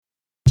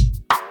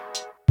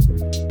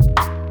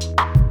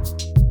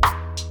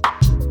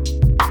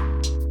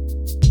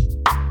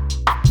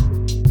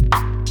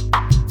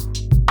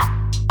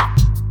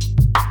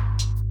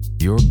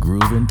You're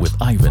grooving with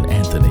Ivan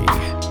Anthony.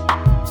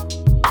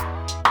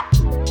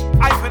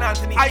 Ivan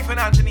Anthony. Ivan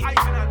Anthony.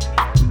 Ivan Anthony.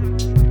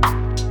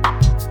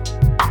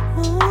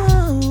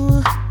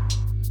 Ooh.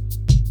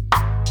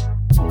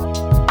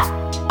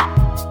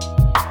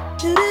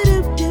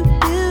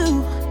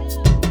 Do-do-do-do-do.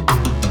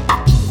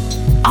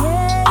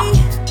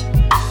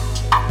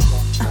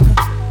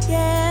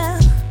 Yeah.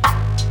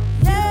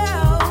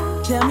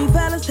 Yeah. Tell me,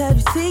 fellas, have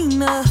you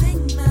seen her?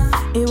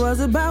 It was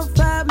about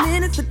 5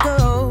 minutes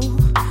ago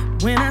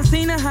when I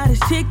seen the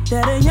hottest chick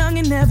that a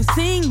youngin' never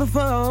seen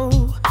before.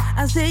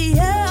 I say,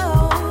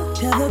 yo,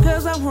 tell the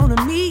girls I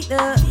wanna meet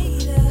her.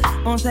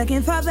 On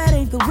second thought, that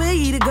ain't the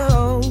way to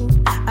go.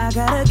 I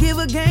gotta give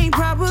her game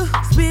proper,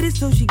 spit it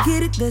so she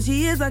get it. There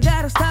she is, I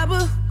gotta stop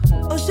her.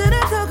 Or should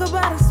I talk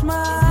about a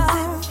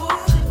smile?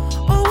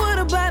 Or what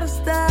about a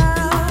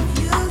style?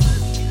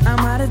 I'm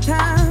out of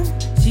time,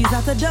 she's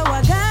out the door,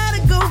 I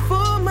gotta go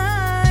for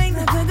mine.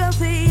 I think I'll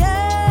say,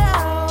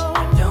 yeah.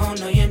 I don't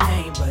know your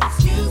name, but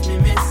excuse me,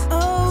 miss.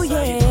 Oh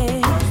yeah.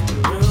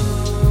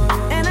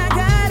 And I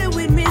gotta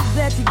admit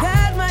that you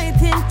got my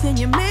attention.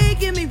 You're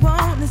making me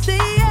want to say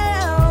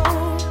yeah.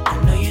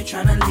 I know you're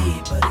tryna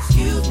leave, but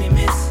excuse me,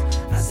 miss.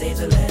 I saved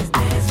the last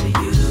dance for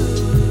you.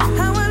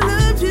 How I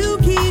love to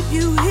keep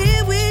you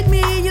here with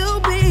me, yo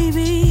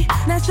baby.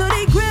 Now so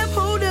they grab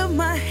hold of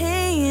my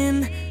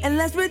hand and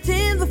let's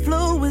pretend the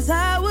flow is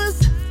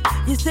ours.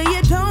 You say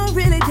you don't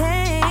really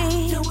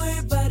dance. Don't worry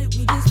about it,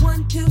 we just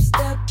 1, 2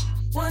 step.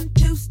 1,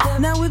 2 step.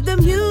 Now if the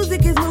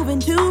music is moving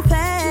too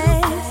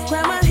fast,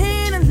 grab my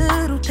hand a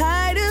little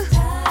tighter.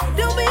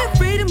 Don't be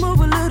afraid to move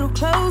a little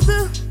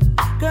closer.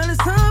 Girl,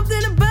 there's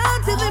something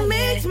about you that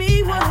makes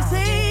me wanna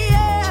say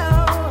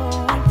yeah.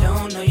 I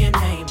don't know your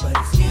name, but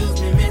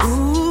excuse me, miss.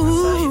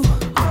 Ooh. I saw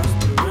you from across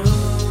the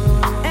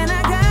room. And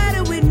I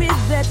gotta admit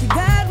that you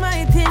got my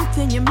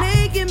attention. You're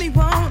making me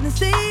want to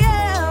say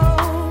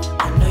yeah.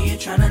 I know you're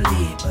tryna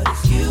leave, but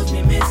excuse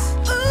me, miss.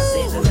 I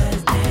saved the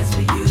last dance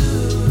for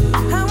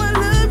you. How I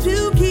love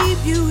to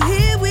keep you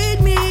here with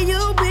me,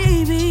 yo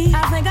baby. I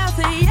think I'll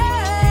say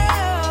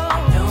yeah. I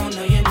don't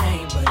know your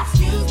name, but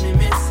excuse me,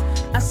 miss.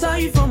 I saw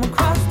you from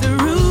across the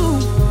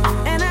room,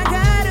 and I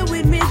gotta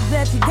admit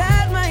that you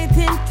got my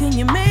attention.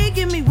 You're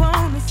making me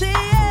want to say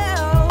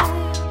yeah.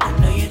 I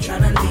know you're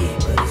tryna leave,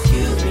 but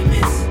excuse me,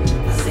 miss.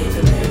 I saved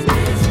the last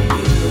dance for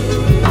you.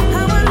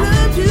 How I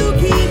love to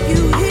keep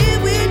you here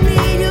with me,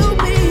 yo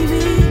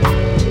baby.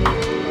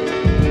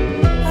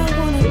 I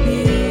wanna be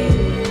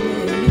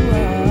where you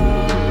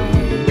are.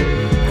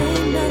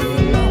 Ain't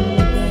nothing wrong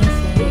with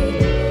dancing.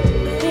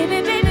 Baby,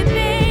 baby,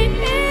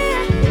 baby,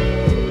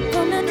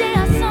 from the day I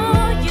saw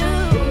you,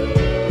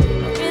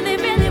 I really,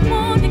 really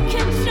want to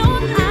catch your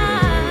eye.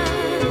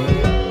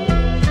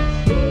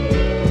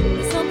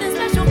 There's something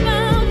special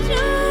about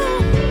you,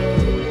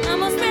 I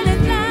must really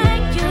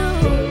like you.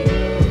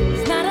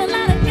 There's not a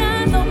lot of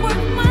guys that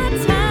worth my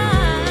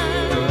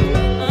time.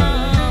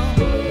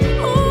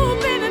 Oh,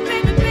 baby,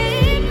 baby,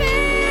 baby,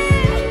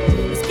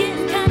 it's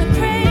getting kind of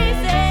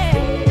crazy.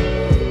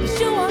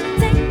 You are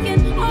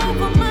taking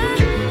over my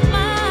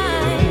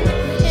mind,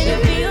 and it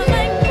feels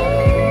like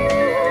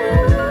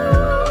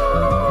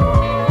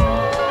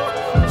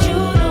you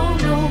don't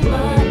know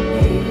my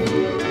name.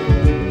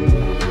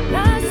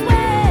 I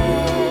swear,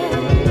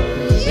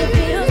 it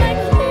feels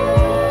like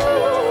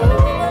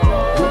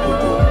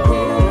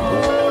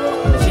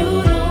you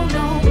don't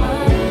know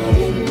my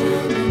name.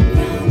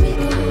 Round we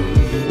go,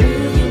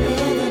 will you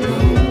ever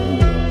know?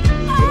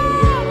 Oh,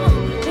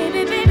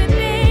 baby, baby,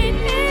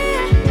 baby,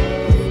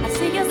 I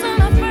see us on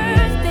our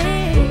first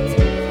date.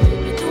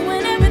 You're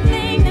doing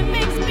everything that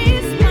makes me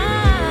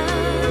smile.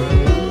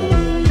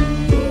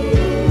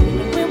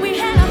 And when we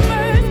had our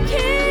first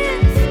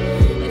kiss,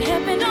 it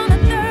happened on a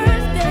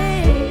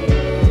Thursday.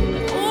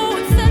 Oh,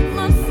 it set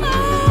my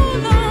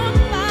soul on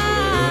fire.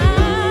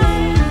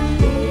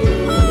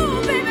 Oh,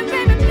 baby,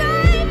 baby,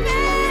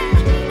 baby,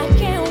 I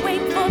can't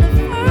wait for the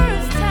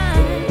first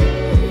time.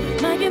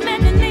 My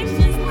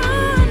imagination's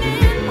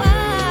running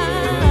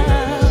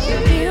wild. It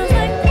feels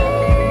like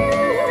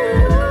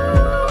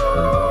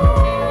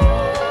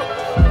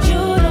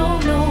you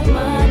don't know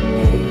my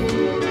name,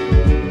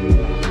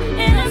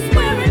 and I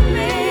swear it,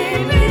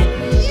 baby.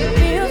 It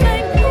feels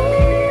like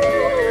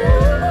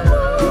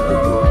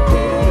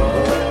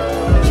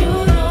you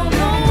don't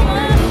know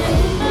my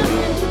name.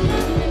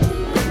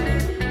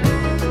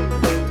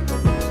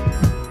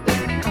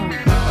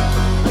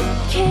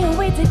 Can't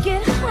wait to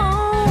get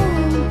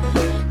home,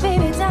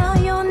 baby. Dial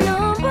your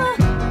number.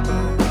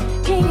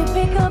 Can you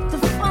pick up the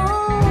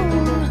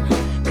phone?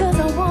 'Cause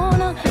I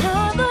wanna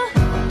have a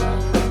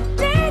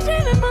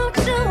daydreaming about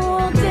you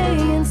all day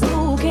in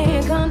school.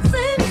 Can't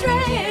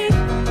concentrate.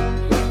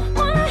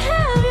 Wanna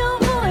have your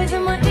voice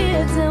in my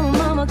ear till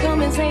mama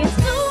come and say it's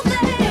too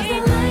late. The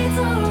lights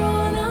are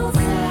on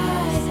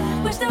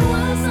outside. Wish there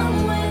was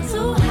somewhere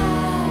to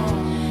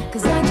hide.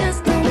 'Cause I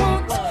just don't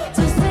want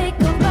to say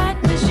goodbye.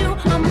 'Cause you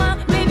are my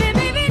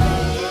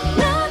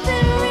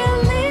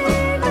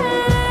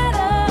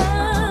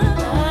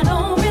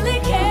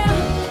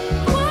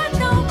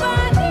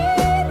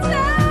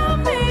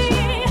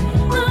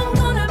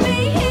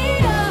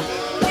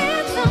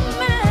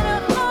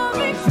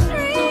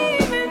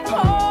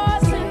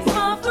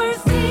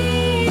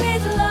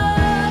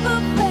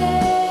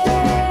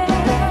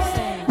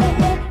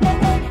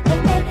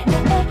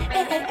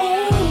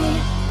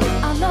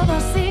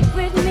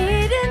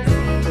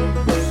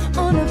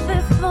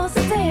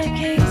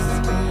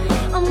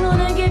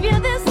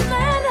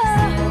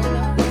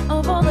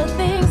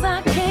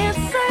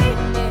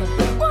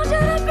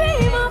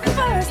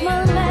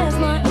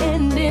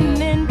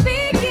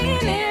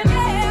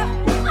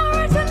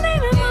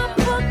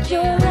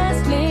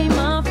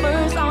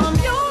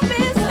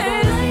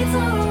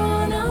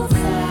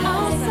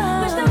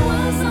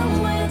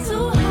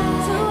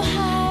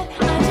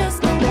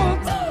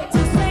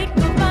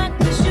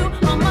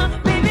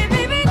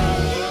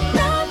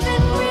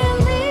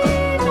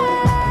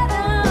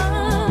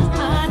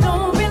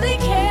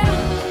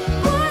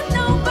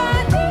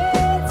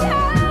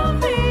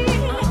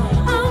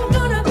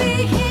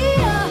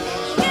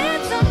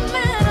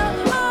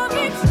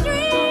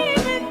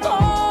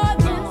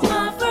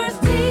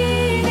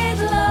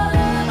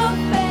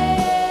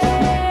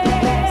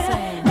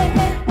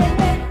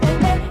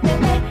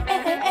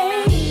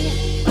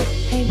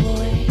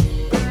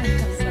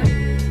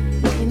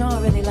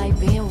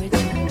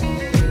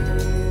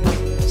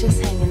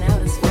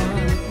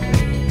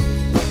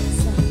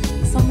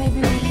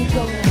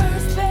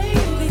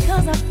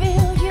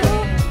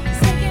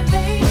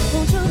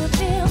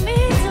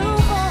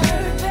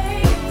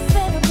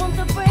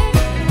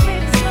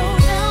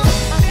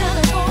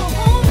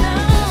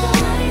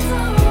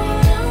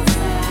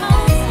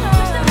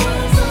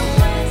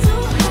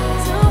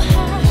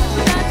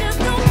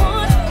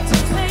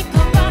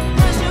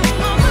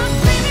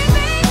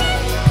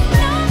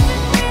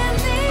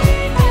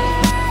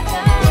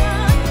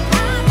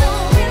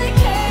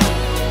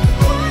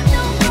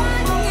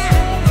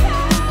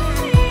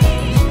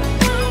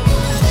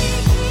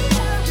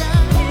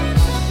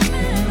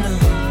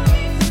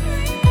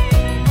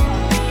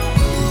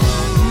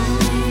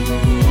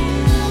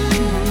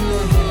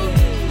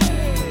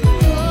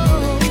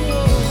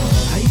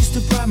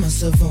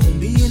yourself on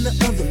being the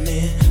other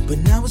man, but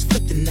now it's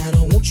flipped and I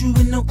don't want you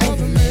with no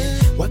other man.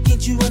 Why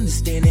can't you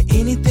understand that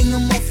anything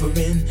I'm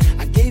offering?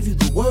 I gave you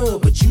the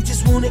world, but you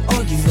just wanted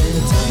argument. From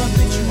the time I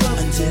picked you up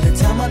until the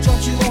time I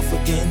dropped you off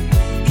again,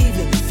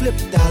 even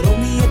flipped out on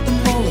me at the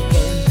mall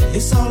again.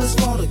 It's all his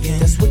fault again.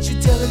 That's what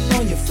you're telling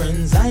all your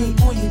friends. I ain't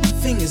pointing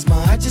fingers,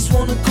 ma. I just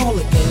wanna call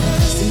again.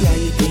 See how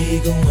your day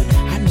going.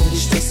 I know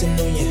you're stressing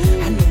on you.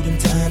 I know them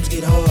times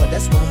get hard.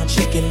 That's why I'm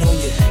checking on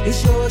you.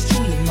 It's yours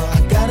truly, ma. I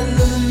got a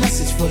little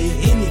message for you.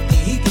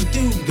 Anything he can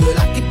do, good,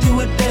 I could do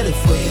it better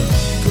for you.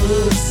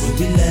 Cause when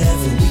we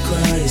laugh and we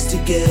cry, it's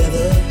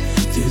together.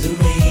 Through the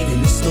rain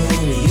and the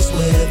stormiest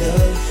weather,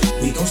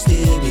 we gon'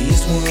 still be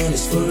as one.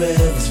 It's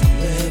forever.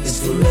 It's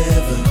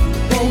forever.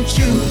 Won't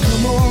you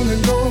come on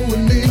and go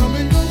with me?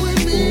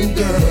 Ooh,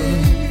 girl,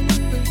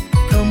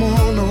 come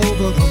on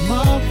over to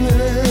my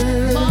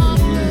place.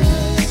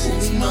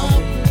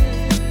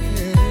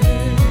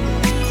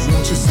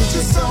 Won't you sit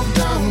yourself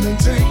down and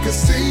take a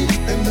seat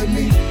and let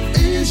me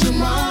ease your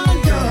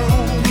mind,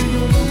 girl?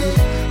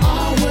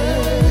 I'll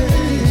wait.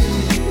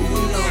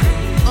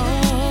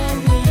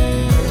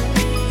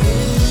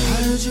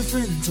 I heard your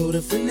friend told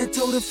a friend that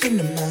told a friend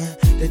of mine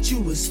that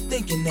you was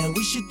thinking that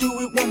we should do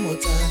it one more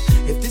time.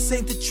 If this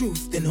ain't the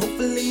truth, then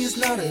hopefully it's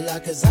not a lie.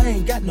 Cause I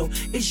ain't got no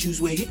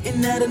issues with hitting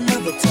that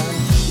another time.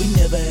 We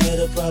never had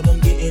a problem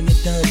getting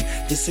it done.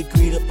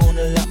 Disagreed upon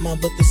a lot, ma,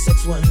 but the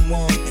sex wasn't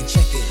warm. And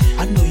check it,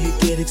 I know you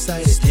get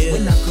excited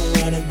when I come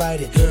around and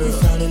bite it. Girl,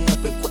 frowning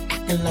up and quit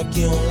acting like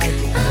you don't like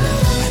it.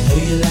 I know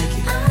you like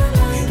it,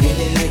 you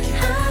really like it.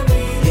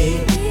 Hey,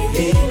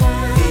 hey, hey,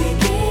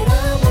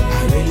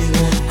 I really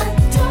want it.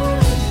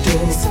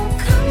 So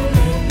come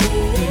and be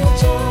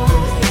enjoy.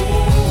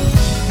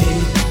 Hey,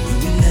 when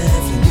we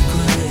laugh and we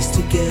cry, it's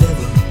together.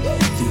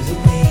 Through the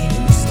rain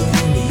and the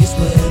stormiest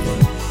weather,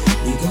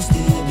 we gon'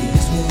 still be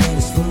as one.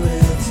 It's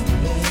forever.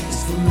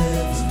 It's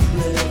forever.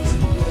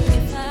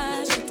 If I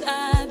should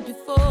die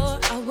before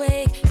I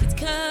wake, it's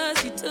 'cause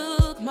you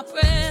took my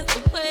breath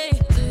away.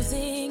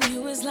 Losing you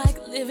is like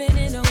living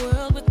in a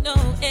world with no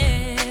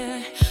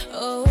air.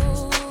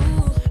 Oh,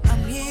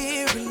 I'm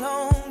here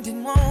alone,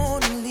 didn't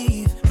wanna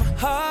leave. My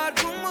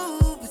heart will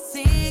move, it's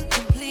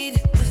incomplete.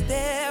 Wish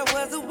there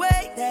was a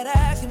way that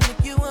I can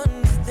make you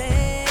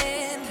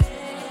understand.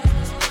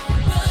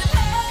 But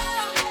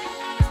how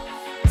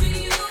do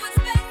you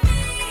expect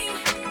me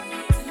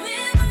to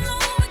live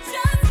alone with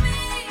just me?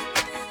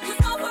 'Cause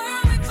my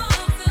world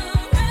revolves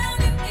around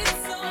you, it's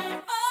so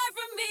hard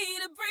for me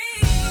to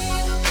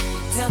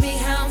breathe. Tell me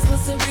how I'm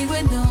supposed to breathe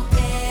with no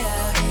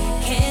air.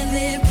 Can't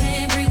live,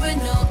 can't breathe with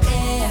no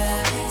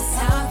air. It's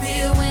how I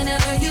feel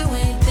whenever you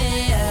ain't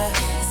there.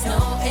 It's no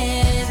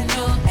air,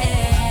 no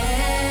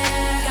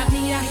air. Got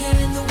me out here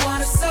in the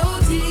water so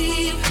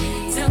deep.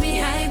 Tell me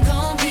how you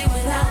gon' be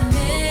without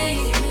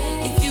me.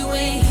 If you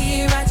ain't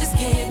here, I just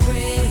can't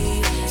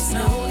breathe. It's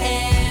no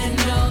air,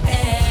 no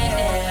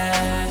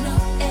air. No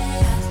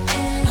air,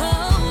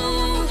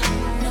 oh,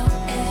 no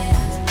air,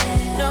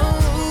 no,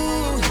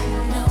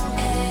 no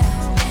air,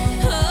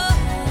 oh,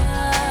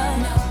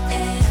 no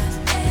air.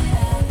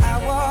 I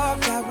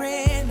walked, I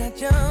ran, I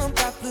jumped,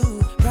 I flew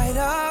right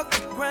off the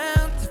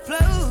ground to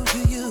flow to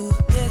you.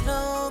 There's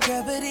no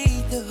gravity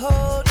to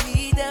hold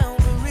me down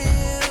for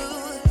real.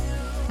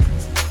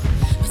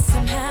 But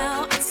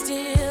somehow I'm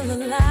still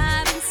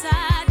alive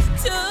inside. You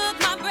took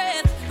my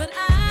breath, but I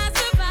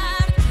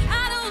survived.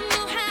 I don't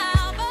know how,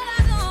 but I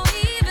don't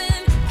even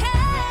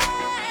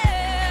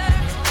care.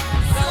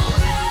 So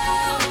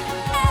how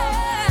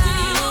do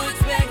you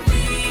expect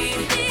me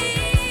to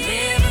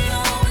live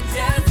alone with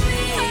just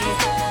me?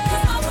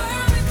 'Cause my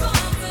world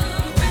revolves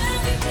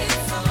around you,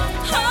 it's so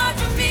hard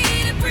for me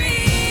to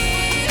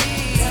breathe.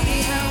 Tell me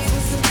how I'm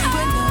supposed to live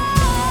with no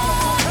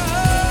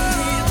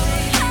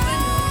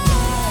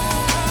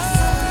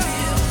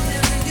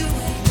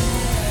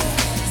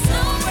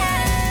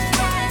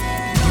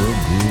You're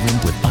grooving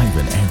with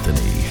Ivan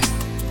Anthony.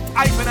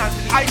 Ivan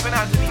Anthony, Ivan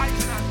Anthony,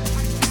 Ivan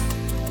Anthony.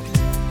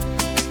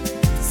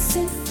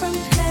 Sent from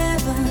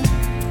heaven.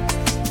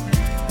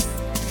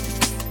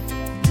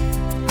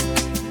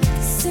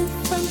 Sent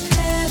from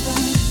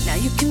heaven. Now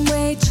you can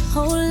wait your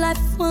whole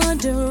life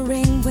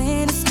wondering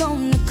when it's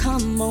gonna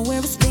come or where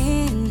it's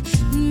been.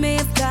 You may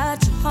have got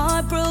your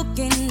heart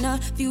broken a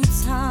few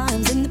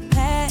times in the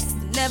past.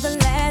 It never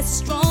lasts as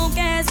strong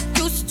as it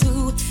used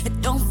to.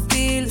 It don't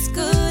feel as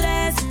good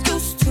as it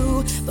used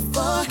to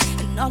before.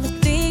 And all the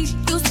things you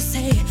used to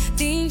say,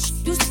 things you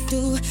used to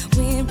do,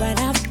 went right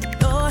out the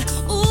door.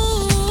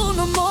 Ooh,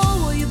 no more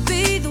will you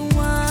be the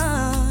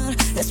one.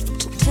 That's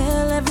what you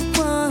tell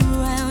everyone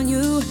around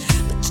you.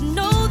 But you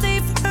know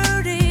they've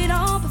heard it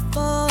all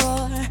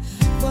before.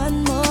 What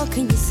more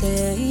can you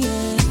say?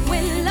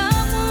 When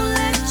love won't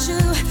let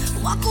you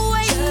walk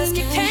away, and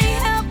you can't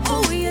help who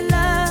you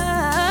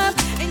love,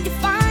 and you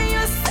find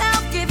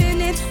yourself giving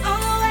it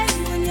all away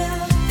when you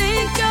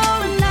think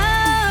you're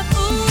enough.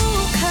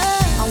 Ooh,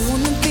 'cause I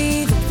wanna be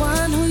the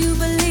one who you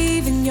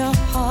believe in your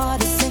heart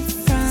is sent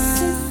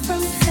from.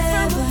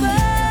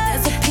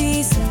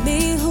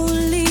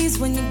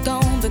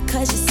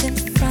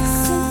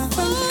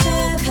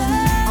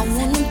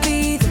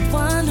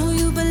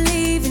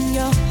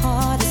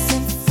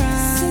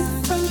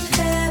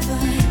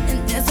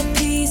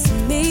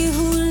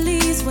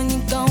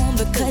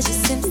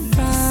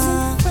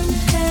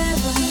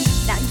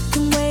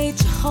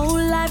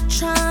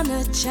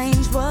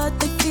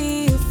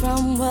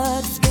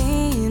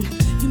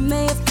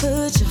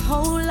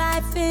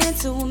 life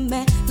into a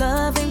man.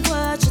 Love ain't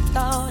what you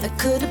thought it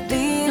could have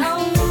been.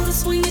 I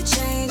notice when you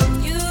change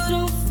and you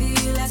don't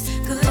feel as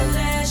good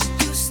as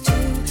you used to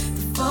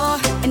before.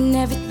 And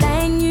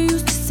everything you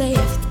used to say,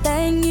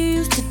 everything you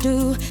used to do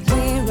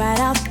went right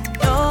out the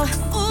door.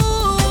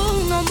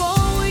 Ooh, no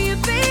more will you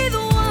be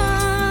the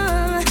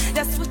one.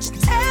 That's what you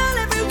tell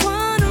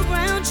everyone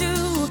around you,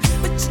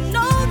 but you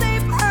know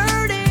they've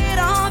heard it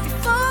all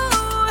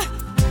before.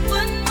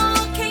 What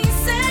more can you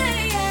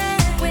say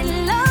when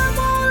love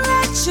won't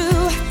let you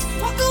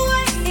walk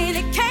away and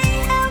it can't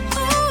help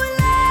who it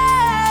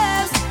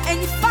loves, and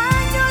you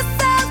find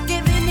yourself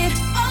giving it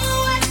all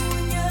away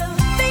when you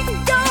think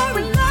you're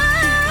in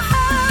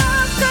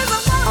love? 'Cause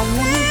I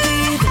wanna be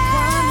the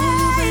one who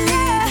you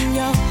believe in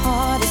your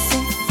heart is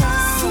sent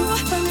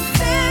from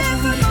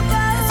heaven.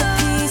 There's a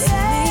piece of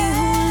me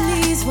who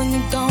leaves when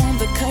you're gone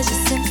because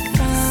you're sent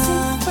from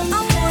heaven.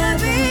 I wanna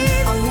be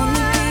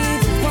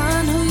the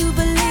one who you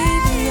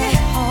believe in your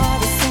heart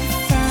is sent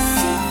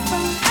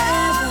from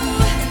heaven.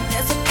 And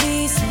there's a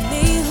piece of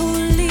me who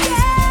leaves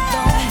when you're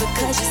gone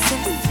because you're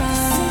sent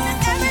from.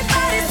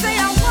 Everybody say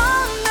I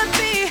wanna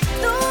be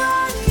the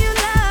one you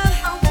love.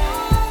 I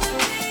wanna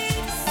be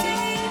the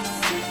same.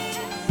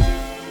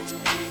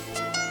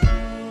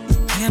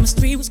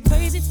 Chemistry was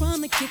crazy from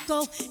the get-go.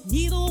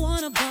 Neither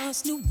one of us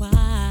knew why.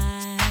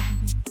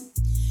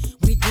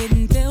 We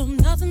didn't build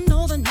nothing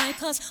overnight,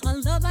 'cause a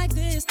love like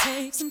this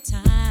takes some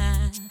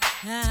time.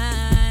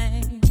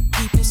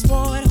 People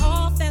swore it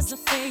off as a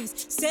phase,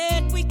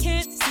 said we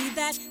can't see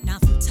that. Now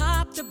from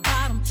top to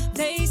bottom,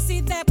 they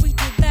see that we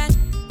did that.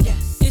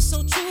 Yes, it's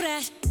so true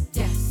that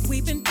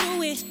we've been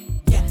through it.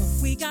 Yes,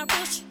 we got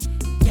rich.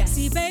 Yes,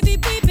 see, baby,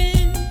 we've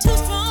been too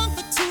strong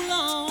for too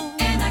long,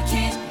 and I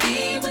can't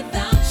be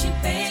without you,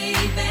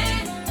 baby.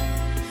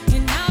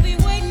 And I'll be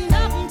waiting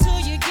up until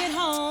you get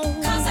home,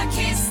 'cause I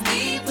can't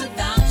sleep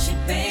without you,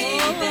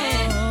 baby.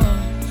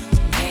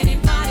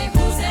 Anybody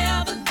who's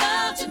ever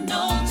loved you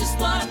know just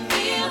what I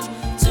feel.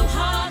 Too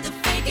hard to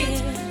fake it,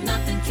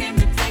 nothing can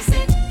replace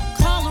it.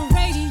 Call the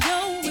radio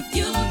if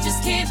you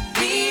just can't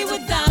be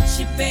without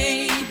you,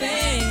 baby.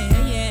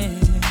 Yeah.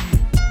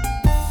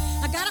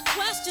 I got a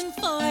question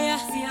for you.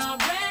 See, I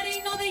already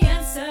know the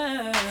answer,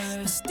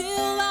 but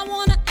still I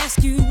wanna ask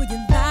you, would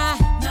you lie?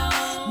 No.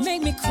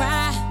 Make me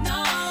cry? No.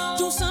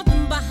 Do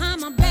something behind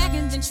my back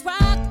and then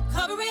try to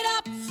cover it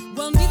up?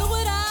 Well, neither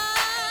would I,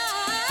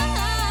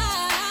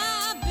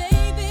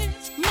 baby.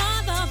 My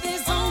love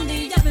is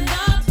only up and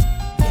up.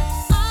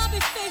 I'll be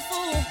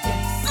faithful.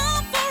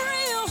 I'm for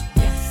real.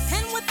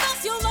 And with us,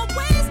 you'll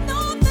always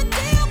know the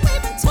deal.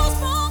 We've been too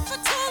strong for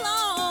too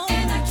long,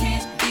 and I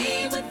can't be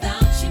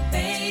without you,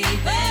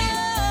 baby.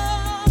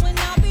 Oh, and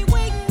I'll be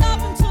waiting up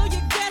until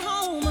you get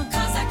home,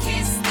 'cause I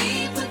can't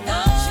sleep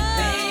without you,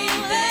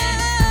 baby.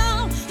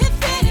 If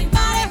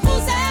anybody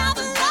who's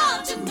ever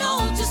loved you know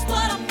just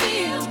what I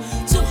feel.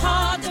 Too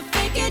hard to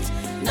fake it,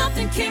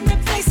 nothing can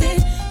replace it.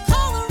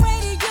 Call the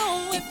radio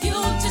if you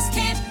just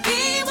can't be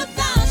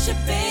without you,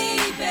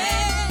 baby.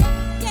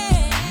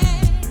 Yeah.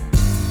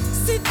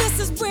 See, this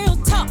is real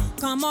talk.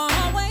 Come on,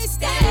 always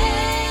stay.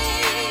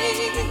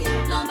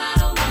 No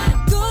matter what,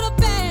 good or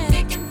bad,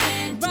 thick and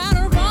thin, right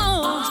or wrong,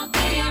 all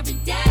day, every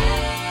day.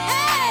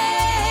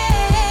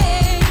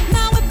 Hey,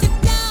 now if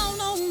you're down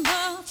on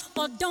love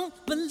or don't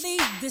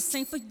believe this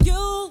ain't for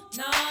you,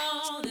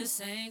 no,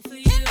 this ain't for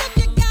you. And if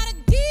you got it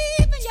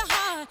deep in your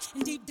heart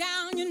and deep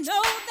down you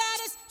know that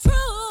it's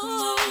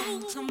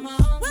true, come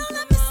on. Well,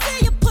 let me see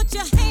you put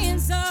your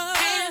hands up.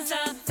 Hands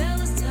up.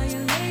 Fellas, tell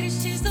your lady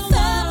she's the one.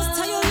 Fellas,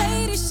 tell your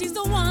lady she's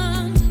the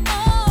one.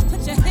 Oh,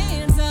 put your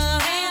hands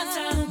up. Hands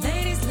up.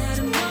 Ladies, let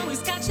him know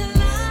he's got your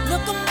love.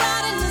 Look him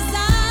right in his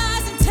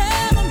eyes and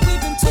tell him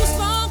we've been too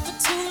strong for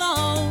too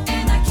long,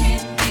 and I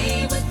can't be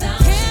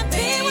without you,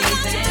 baby.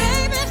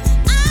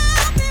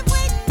 I'll be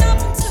waiting up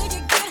until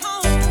you get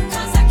home,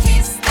 'cause I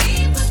can't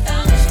sleep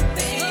without you,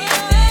 baby.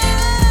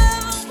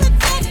 If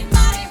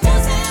anybody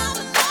who's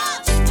ever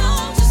loved you know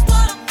just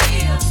what I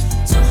feel.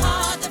 Too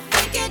hard to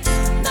fake it,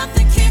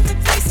 nothing can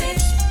replace it.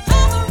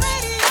 Call the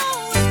radio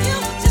if you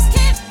just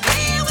can't be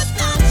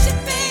without you,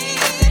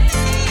 baby.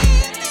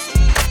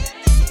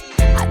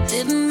 I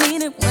didn't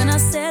mean it when I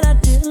said I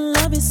didn't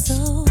love you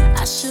so.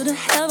 I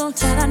should've held on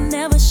tight, I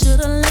never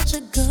should've let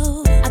you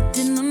go. I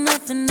didn't know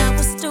nothing, I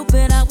was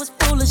stupid, I was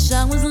foolish,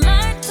 I was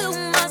lying to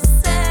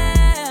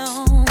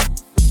myself.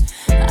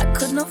 I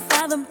could not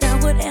fathom that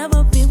would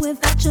ever be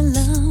without your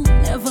love.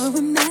 Never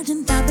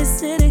imagined I'd be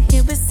sitting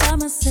here beside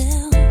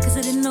myself. 'Cause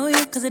I didn't know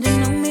you, 'cause I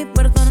didn't know me,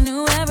 but I thought I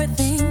knew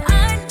everything.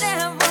 I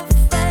never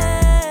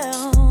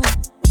felt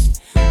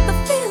the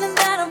feeling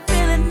that I'm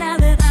feeling now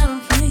that I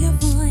don't hear your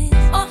voice,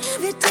 or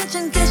have you touch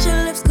and kiss your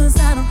lips, 'cause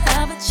I don't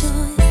have a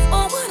choice.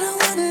 Or what I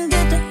wouldn't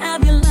get to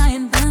have you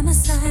lying by my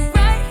side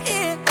right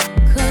here.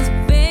 'Cause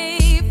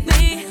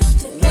baby,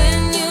 when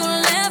you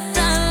left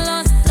I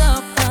lost a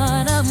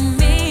part of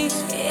me.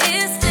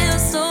 It's still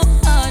so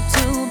hard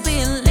to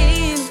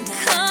believe.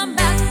 Come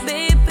back,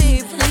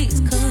 baby, please,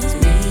 'cause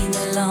we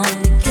belong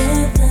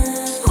together.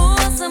 Who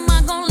else am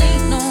I gonna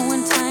lean on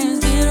when times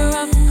get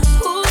rough?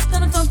 Who's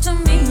gonna talk to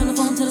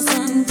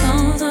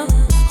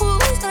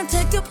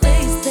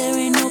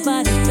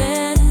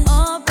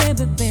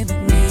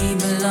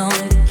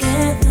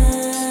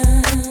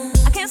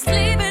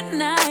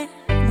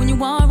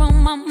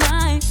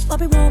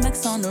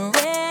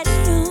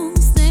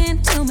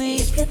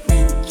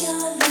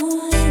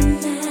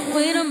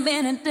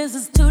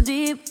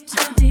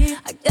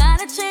I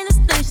gotta change the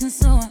station,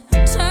 so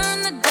I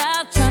turn the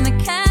dial, trying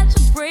to catch a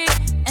break.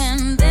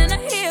 And then I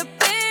hear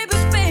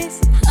baby's face.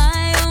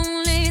 I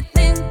only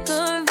think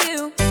of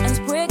you, and it's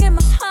breaking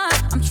my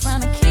heart. I'm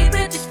trying to keep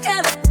it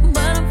together,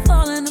 but I'm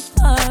falling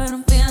apart.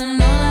 I'm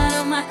feeling all out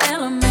of my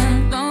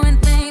element, throwing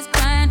things,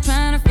 crying,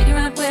 trying to figure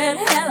out where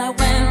the hell I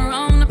went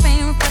wrong. The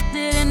pain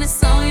reflected in the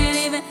song ain't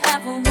even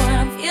half of what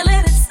I'm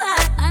feeling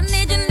inside. I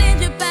need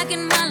you back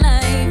in my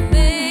life,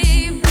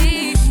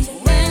 baby.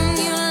 When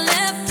you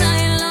left,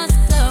 I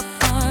lost a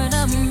part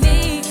of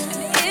me,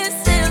 and it's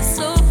still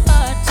so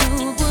hard to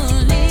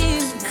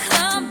believe.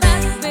 Come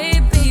back,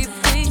 baby,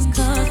 please,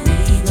 'cause we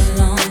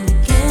belong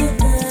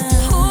together.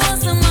 Who's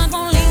the one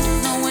gonna leave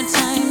know when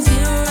times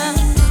get rough?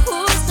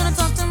 Who's gonna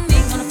talk to me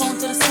on the phone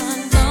till the sun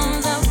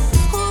comes up?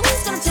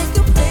 Who's gonna take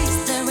your place?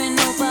 There ain't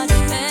nobody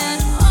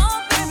better.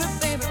 Oh,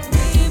 baby,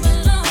 we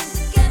belong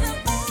together.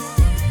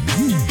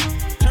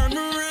 Turn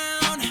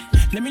around,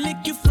 let me lick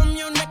you from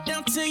your neck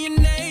down to your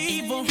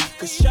navel.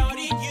 'Cause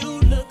shawty, you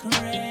look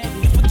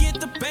ready. Forget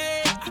the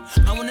bed,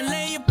 I wanna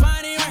lay your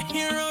body right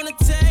here on the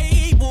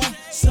table.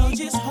 So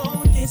just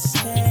hold it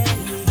steady.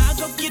 I'll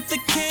go get the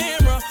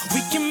camera,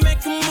 we can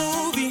make a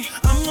movie.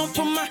 I'm gonna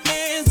put my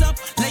hands up,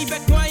 lay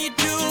back while you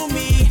do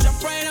me.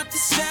 Jump right out the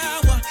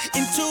shower,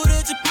 into the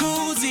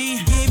jacuzzi,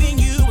 giving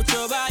you what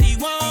your body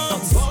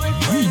wants.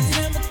 Boyfriend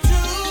number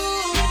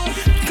 2,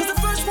 'cause the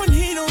first one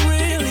he don't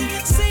really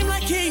seem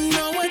like he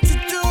know what to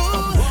do.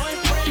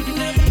 Boyfriend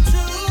number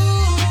 2,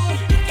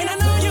 and I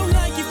know you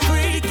like it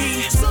freaky,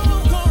 so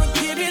I'm gonna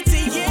give it to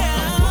you.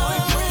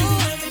 Boyfriend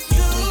number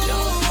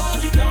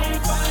 2, don't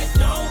fight,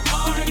 don't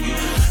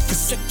argue.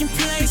 'Cause second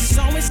place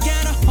always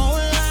got a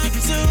whole lot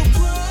to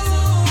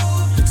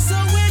prove. So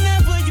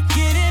whenever you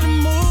get in the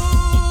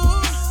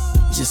mood,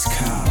 just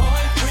call.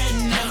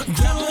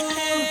 Grab my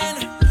hand,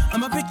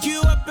 I'ma pick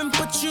you up and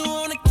put you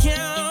on the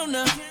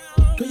counter.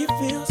 Do you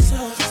feel so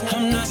sad?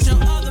 I'm not your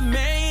other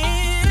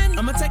man.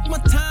 I'ma take my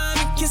time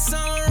and kiss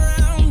all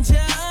around ya.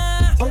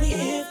 Only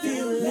if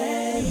you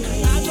let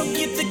me. I'll go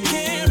get the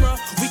camera,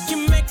 we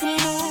can make a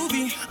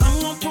movie.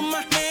 I'm gonna put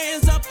my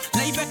hands up,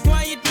 lay back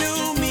while you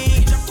do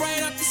me. Jump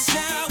right out the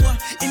shower,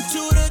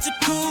 into the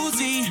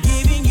jacuzzi,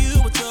 giving you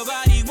what your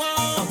body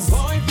wants.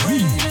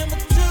 Boyfriend number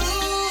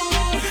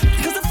 2,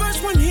 'cause the first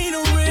one he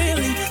don't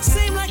really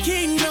seem like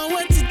he know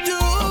what to do.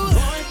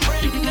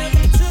 Boyfriend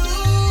number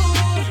 2,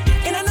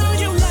 and I know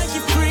you like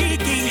it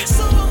freaky,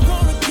 so I'm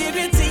gonna give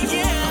it to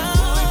you.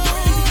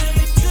 Boyfriend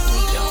number 2,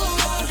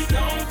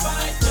 don't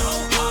fight,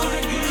 don't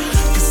argue.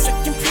 'Cause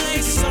second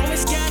place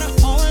always got a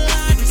whole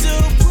lot to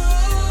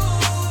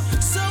prove.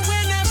 So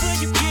whenever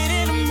you get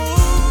in the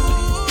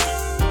mood,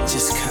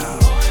 just call.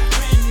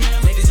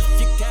 Ladies,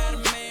 if you got a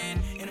man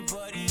and a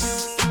buddy.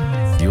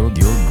 You're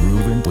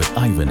grooving with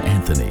Ivan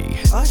Anthony.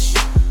 Usher,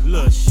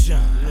 LaShawn,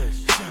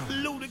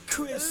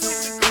 Ludacris.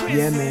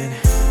 Yeah, man.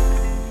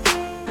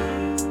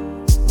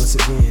 Once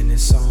again,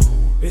 this song.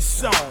 This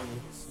song.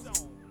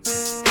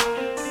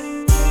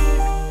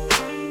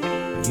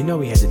 You know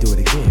we had to do it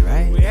again,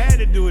 right? We had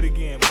to do it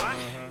again, boy.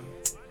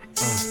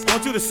 I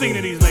want you to sing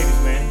to these ladies,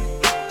 man.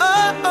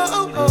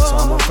 So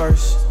I'm on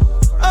first.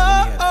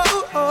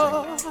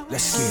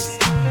 Let's get it.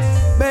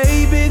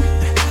 Baby,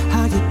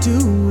 how you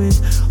doing?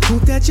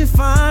 Hope that you're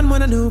fine.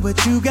 Wanna know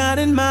what you got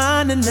in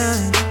mind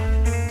tonight.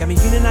 Got me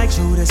feeling like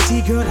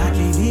Jodeci, girl, I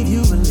can't leave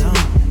you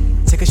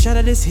alone. Take a shot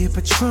of this here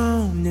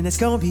Patron, and it's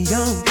gonna be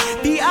on.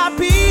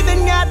 VIP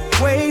then got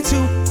way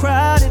too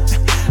crowded.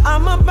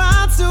 I'm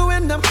about to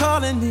end up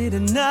calling it a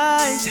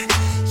night.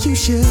 You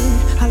should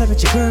holler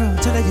at your girl,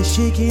 tell her you're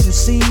shaking the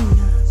scene.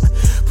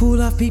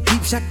 Pull off peep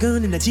peep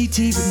shotgun in the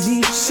GT with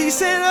me. She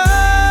said, oh,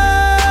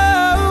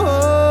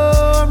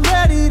 I'm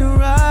ready to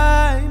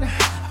ride.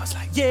 I was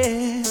like,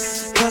 yeah.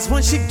 'Cause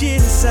once you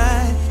get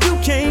inside, you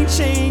can't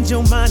change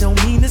your mind. Don't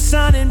mean to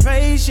sound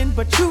impatient,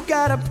 but you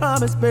gotta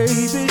promise,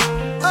 baby.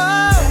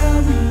 Oh,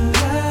 tell me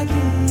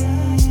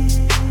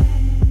again.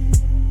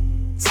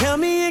 Tell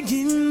me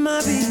again,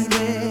 my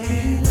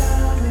baby.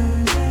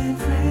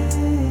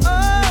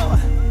 Oh,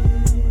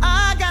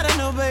 I gotta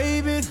know,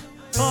 baby.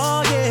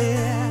 Oh,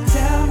 yeah.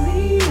 Tell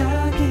me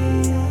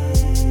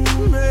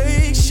again.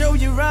 Make sure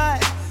you're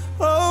right.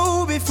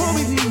 Oh, before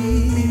we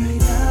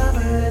leave.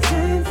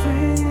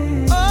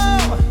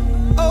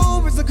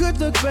 Oh, it's a good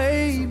look,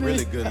 baby.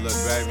 Really good look,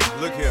 baby.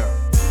 Look here.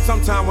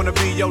 Sometime wanna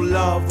be your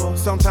lover,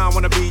 sometime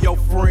wanna be your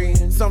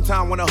friend,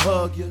 sometime wanna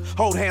hug you,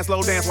 hold hands,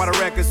 slow dance while the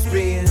record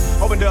spin.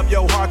 Opened up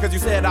your heart 'cause you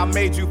said I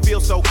made you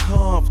feel so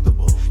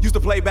comfortable. Used to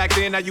play back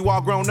then, now you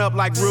all grown up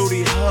like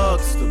Rudy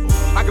Huxtable.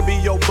 I could be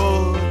your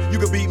bud, you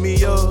could beat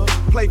me up.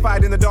 Play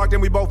fight in the dark,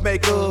 then we both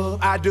make up.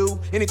 I do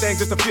anything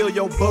just to feel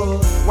your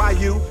buzz. Why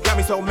you got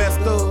me so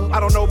messed up? I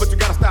don't know, but you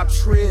gotta stop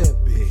tripping.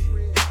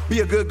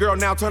 Be a good girl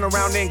now, turn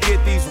around and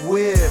get these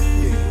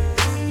whipping.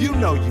 You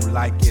know you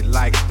like it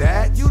like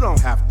that. You don't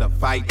have to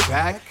fight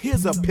back.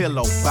 Here's a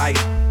pillow fight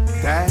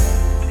that.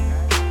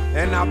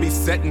 And I'll be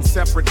setting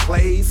separate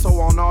plays,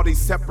 so on all these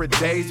separate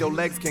days, your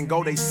legs can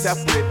go they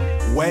separate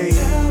ways.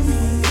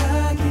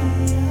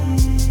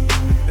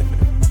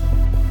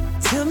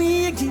 Tell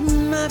me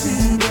again, my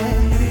baby.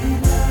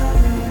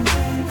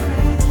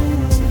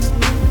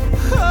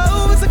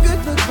 Oh, it's a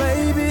good look,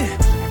 baby.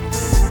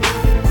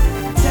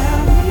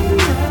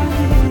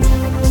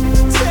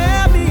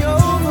 Tell me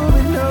over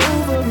and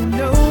over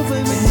and over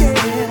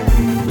again.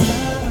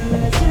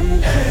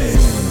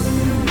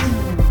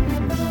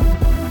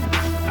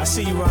 I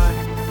see you, Ron.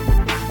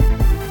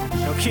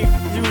 No, Keith,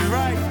 you was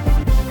right.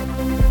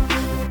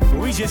 But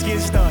we just getting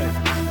started.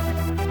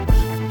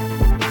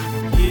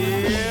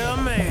 Yeah,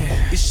 man.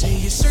 You say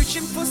you're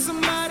searching for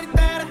somebody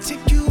that'll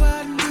take you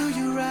out and do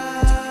you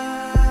right.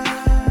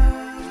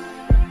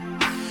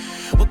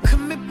 Well,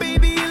 come here,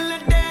 baby, and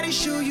let daddy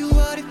show you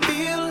what it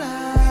feel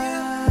like.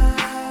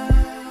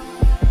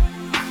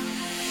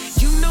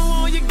 You know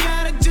all you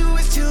gotta do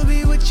is tell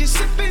me what you're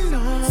sipping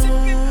on.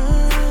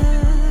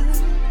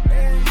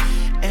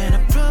 And I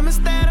promise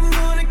that I'm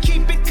gonna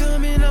keep it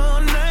coming all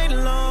night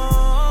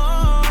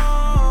long.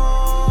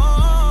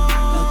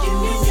 Looking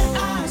in your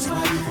eyes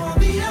while you on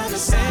the other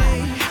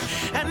side.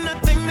 And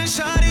nothing to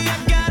shawty, I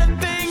got a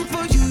thing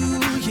for you,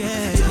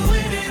 yeah.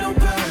 Doing it on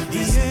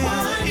purpose,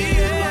 why you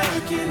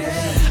working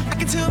it? I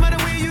can tell by the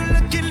way you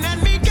looking at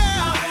me, girl.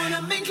 I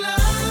wanna make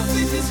love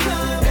in this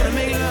club. Wanna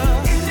make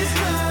love in this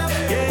club,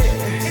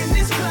 yeah. In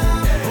this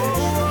club, oh,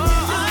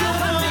 I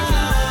wanna make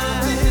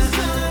love in this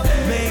club.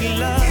 Make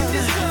love in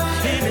this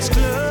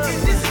club, in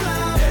this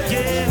club,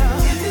 yeah.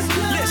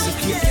 Listen,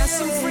 if you got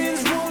some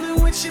friends rolling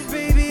with you,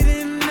 baby,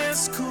 then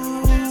that's cool.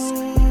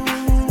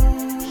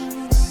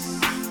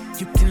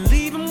 You can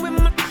leave them with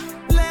my,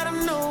 let them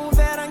know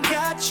that I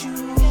got you.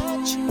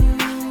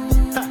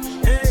 Ha,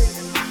 hey.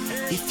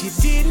 If you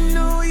didn't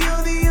know,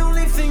 you're the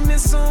only thing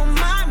that's on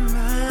my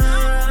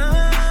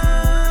mind.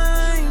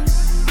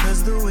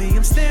 'Cause the way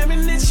I'm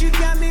staring at you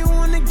got me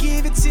wanna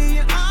give it to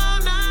you all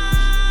night.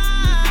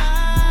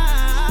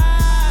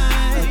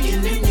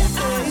 Looking in your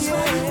eyes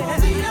while you on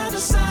the other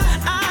side.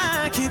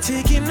 I can't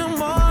take it no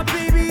more,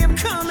 baby, I'm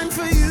coming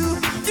for you.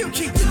 You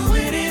keep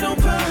doing it on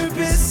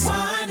purpose.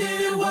 Why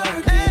did it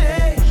work?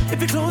 Hey, if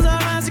we close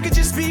our eyes, it could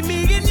just be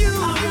me and you.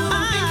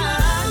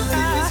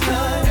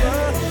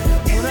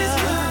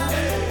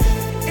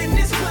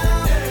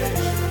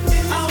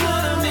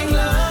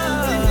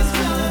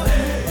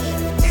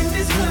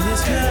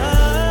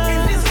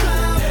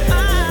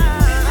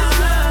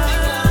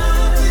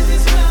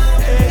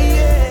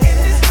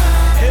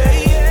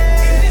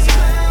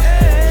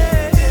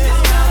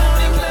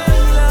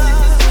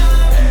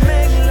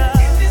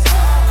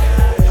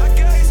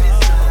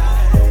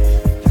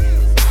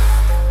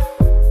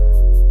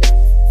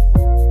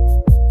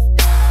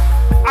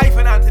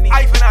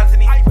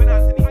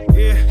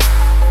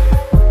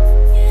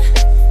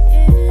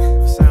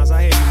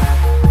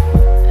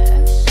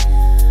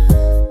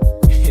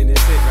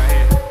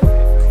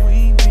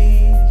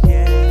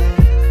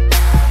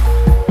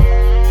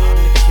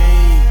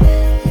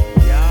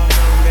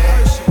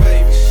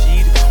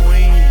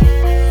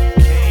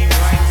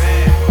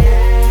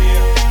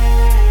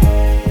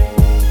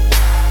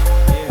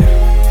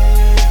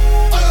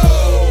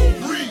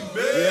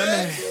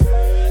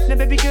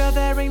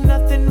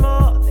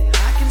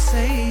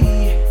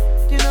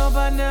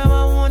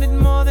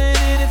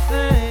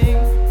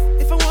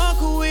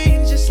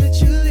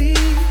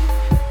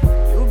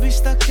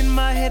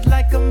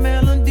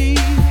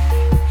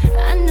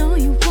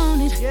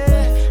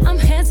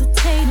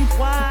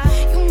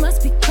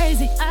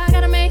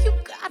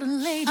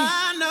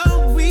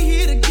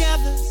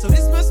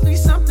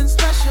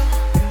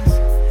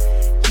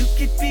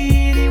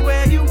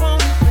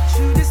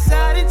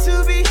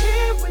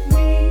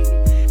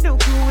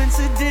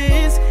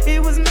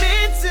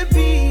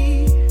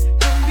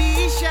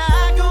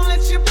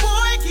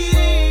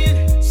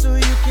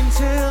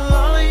 Tell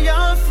all of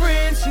your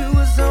friends you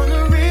was on the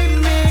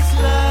remix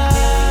line.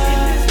 In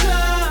this club.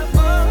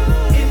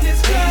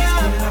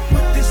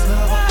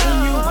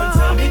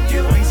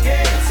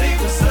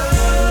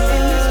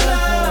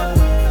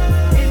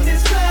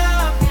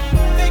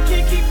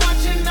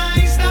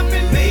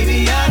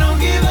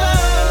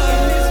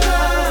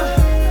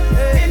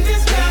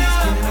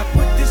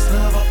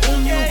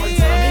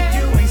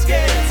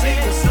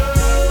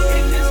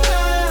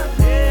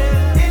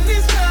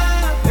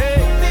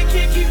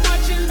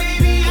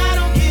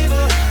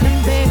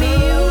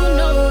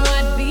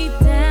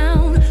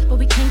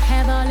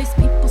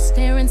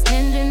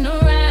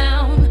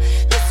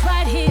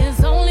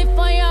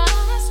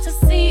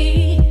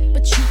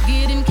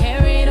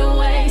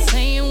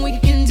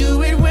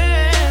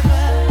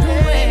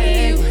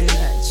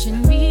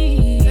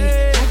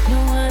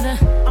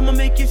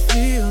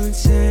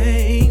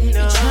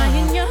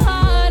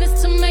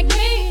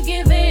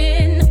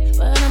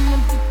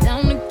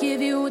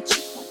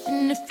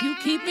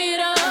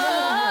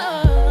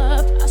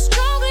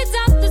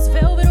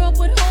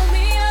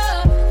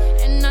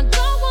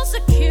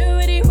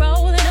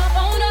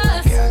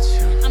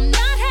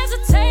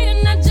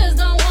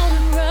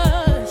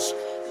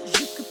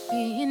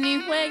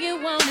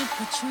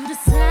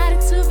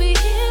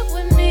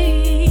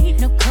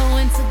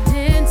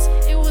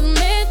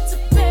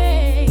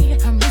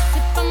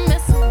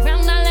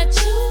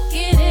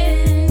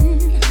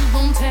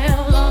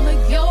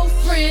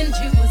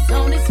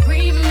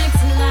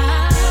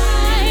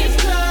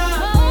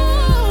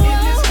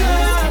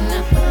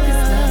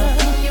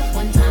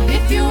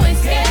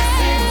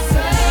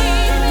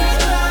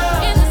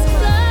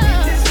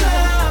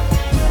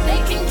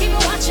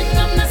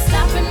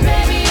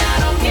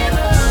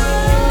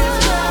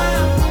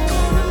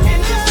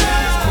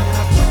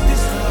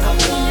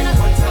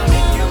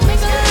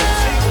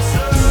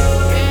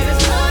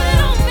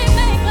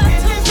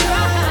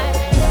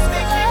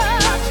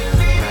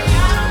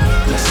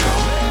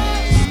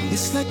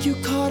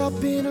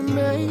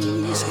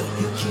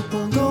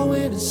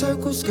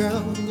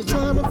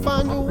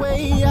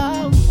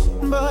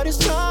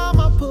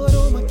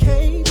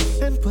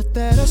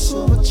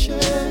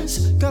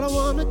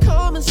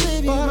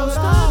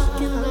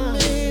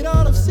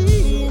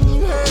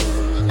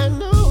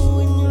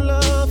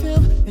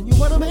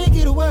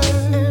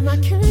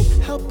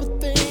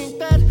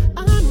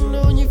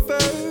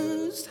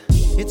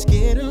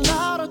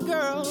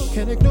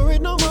 Can't ignore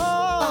it no more.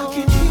 I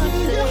can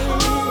hear your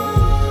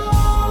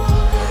heart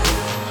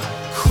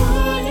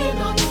crying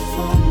out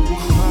for me.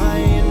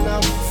 Crying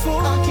out for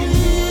me. I can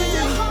hear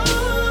your heart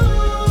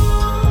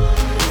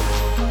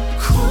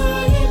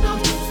crying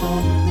out for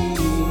me.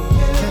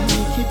 Can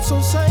you keep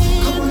on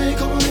saying? Come on in,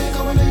 come on in,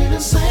 come on in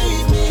and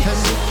save me. Can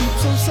you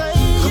keep on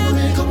saying? Come on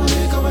in, come on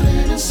in, come on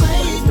in and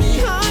save me.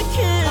 I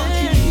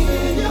can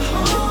hear your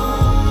heart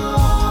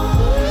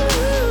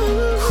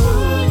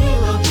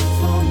crying out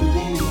for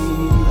me.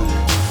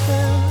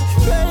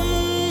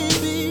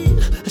 Baby,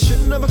 I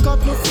should never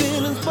caught no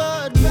feelings,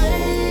 but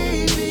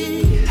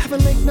baby,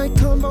 having late night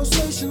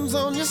conversations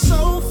on your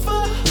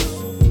sofa.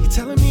 You're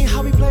telling me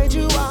how we played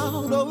you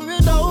out over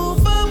and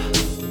over,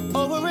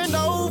 over and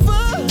over.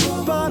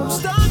 But I'm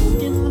stuck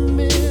in the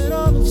middle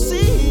of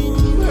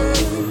seeing her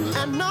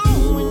and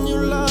knowing you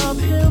love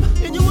him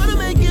and you wanna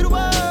make it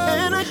work.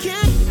 And I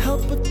can't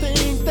help but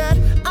think that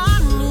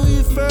I knew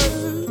you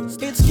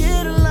first. It's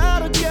getting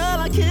louder, girl,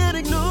 I can't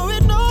ignore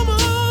it no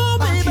more,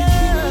 baby. I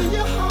can hear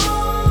your heart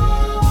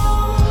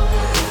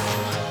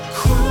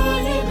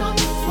crying out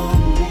for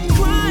me.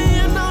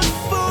 Crying out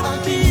for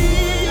me.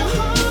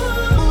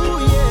 Ooh,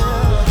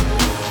 yeah.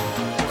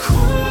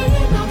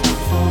 Crying out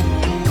for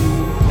me.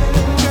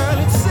 Girl,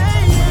 it's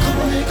saying, come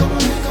on in, come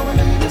on in, come on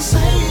in and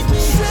save me.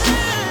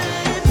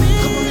 Save me.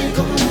 Come on in,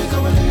 come on in,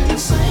 come on in and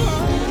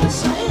save me.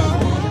 Save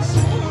me.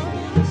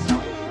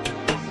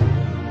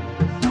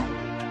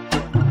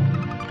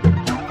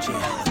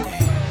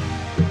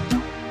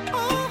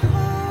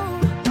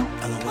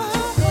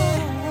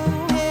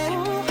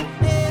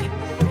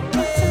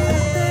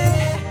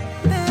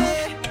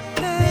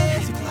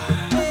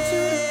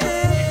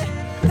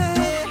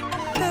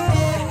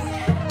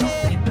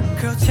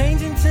 Girl,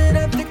 changing to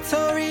that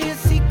Victoria's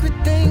Secret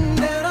thing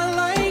that I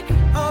like.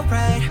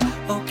 Alright,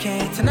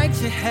 okay, tonight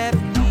you're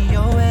having me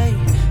your way.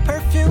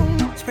 Perfume,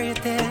 spray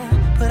it there,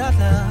 put our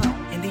love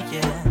in the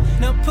air.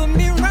 Now put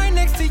me right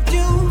next to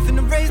you,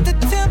 finna raise the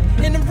temp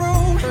in the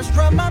room. First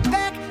rub my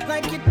back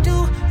like you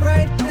do,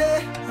 right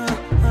there,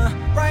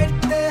 right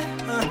there.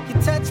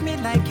 You touch me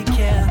like you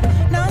care.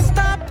 Now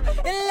stop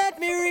and let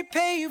me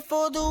repay you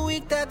for the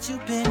week that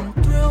you've been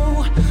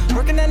through.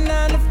 Working at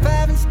 9 to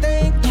 5 and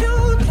staying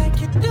cute like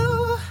you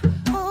do.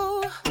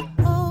 Oh,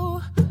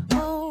 oh,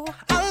 oh.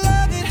 I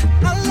love it,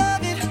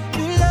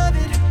 you love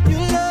it, you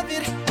love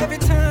it. Every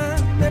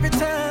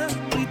time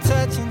we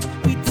touching.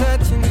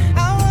 I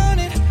want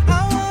it,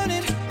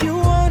 you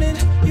want it,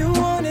 you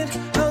want it.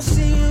 I'll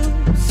see you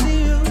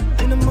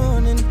in the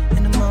morning.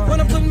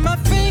 Wanna put my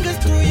fingers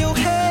through your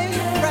hair,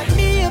 wrap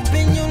me up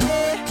in your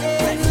neck,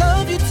 and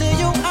love you till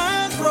your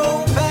eyes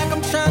roll back.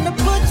 I'm trying to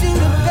put you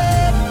to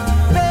bed,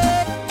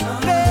 bed.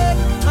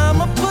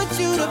 I'ma put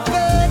you to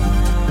bed,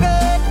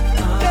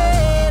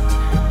 bed.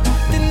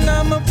 Then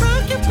I'ma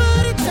rock your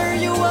body,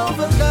 turn you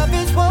over. Love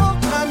is war,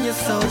 I'm your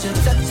soldier,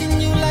 touching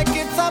you like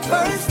it's our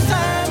first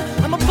time.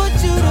 I'ma put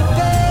you to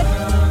bed,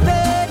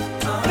 bed.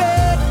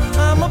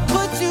 I'ma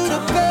put you to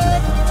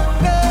bed,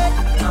 bed.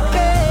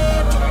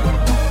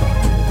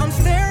 I'm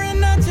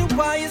staring at you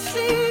while you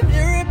sleep,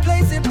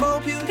 irreplaceable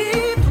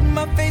beauty. Put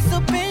my face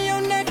up in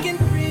your neck and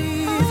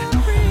breathe.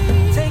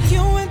 Take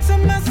you into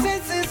my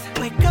senses.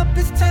 Wake up,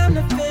 it's time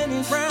to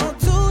finish. Round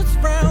two, it's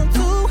round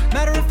two.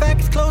 Matter of fact,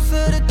 it's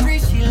closer to 3.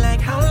 She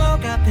like, how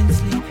long I've been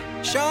asleep.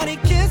 Shorty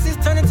kisses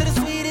turn into the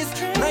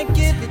sweetest. Like,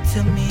 give it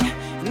to me,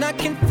 and I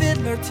can feel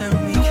her turn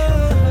weak.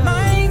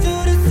 My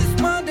angel, this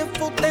is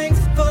wonderful. Thanks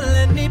for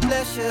letting me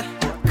bless you.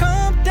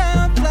 Come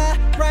down, fly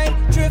right,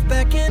 drift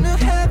back into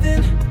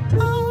heaven.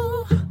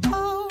 Oh,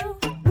 oh,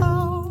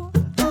 oh,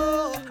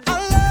 oh. I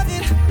love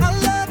it,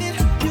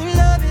 you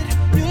love it,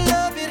 you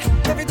love it.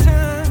 Every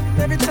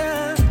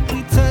time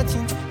we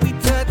touching.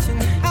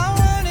 I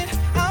want it,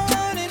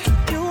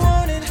 you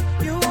want it,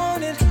 you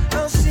want it.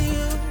 I'll see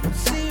you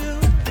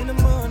in the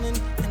morning.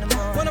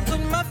 Wanna put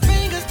my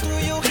fingers through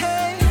your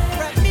hair,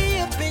 wrap me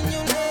up in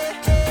your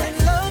neck,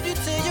 and love you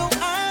till your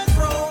eyes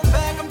roll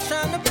back. I'm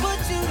trying to put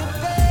you to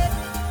bed,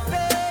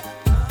 bed.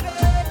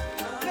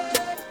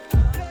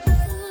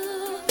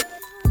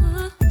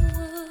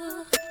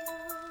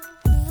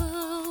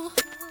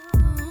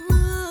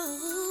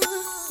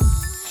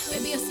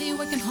 Baby, I see you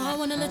working hard,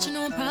 wanna let you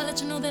know I'm proud,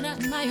 let you know that I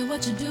admire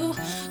what you do.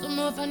 Don't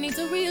know if I need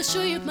to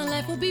reassure you, my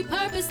life will be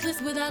purposeless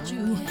without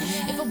you.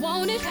 If I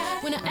want it,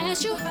 when I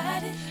ask you,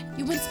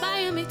 you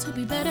inspire me to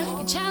be better.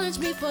 You challenge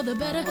me for the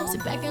better.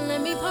 Sit back and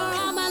let me pour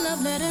out my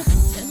love letter.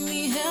 Let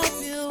me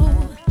help you.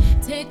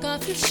 Take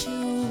off your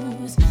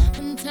shoes,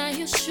 untie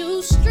your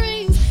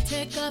shoestrings,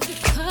 take off your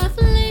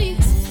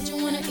cufflinks. What you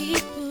wanna eat,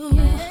 food?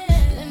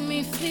 Let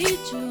me feed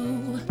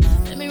you.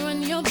 Let me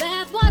run your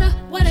bath water,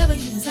 whatever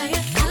you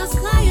desire. I'll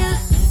squire,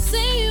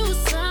 sing you a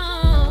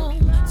song,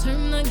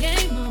 turn the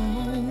game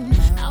on.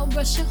 I'll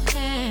brush your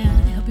hair,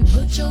 help you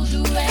put your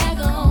do-rag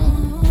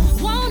on.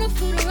 Wanna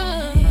put her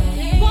up,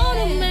 want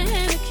a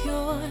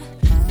manicure.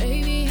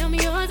 Baby, I'm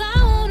yours,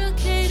 I wanna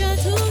cater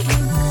to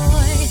you,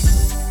 boy.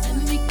 Let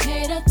me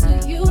cater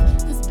to you,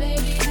 'cause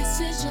baby, this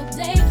is your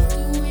day.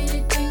 Do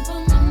anything for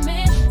my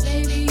man,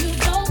 baby, you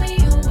blow me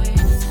away.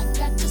 I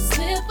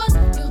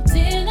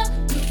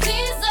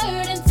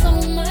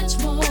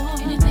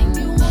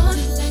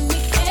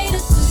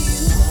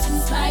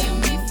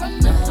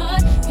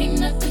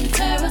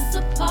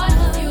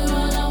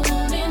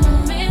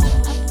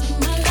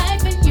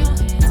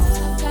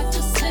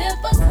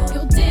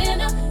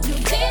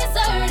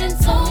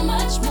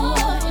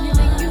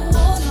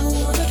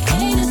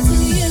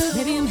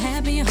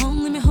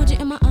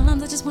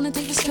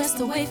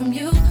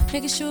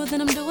sure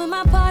that I'm doing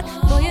my part.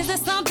 Boy, is there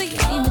something you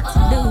need me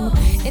to do?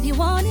 If you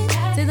want it,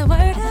 say the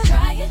word, I'll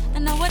try it. I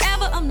know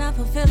whatever I'm not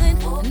fulfilling,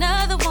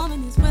 another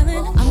woman is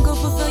willing. I'm gonna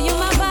fulfill you,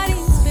 my body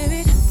and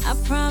spirit. I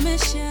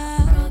promise ya,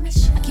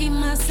 I keep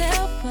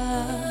myself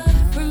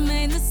up,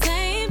 remain the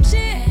same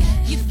chick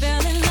you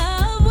fell in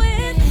love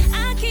with.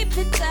 I keep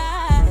it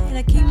tight,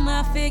 I keep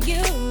my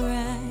figure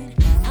right.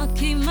 I'll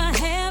keep my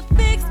hair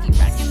fixed, keep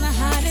rocking the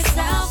hottest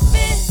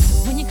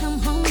outfits. When you come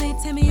home, they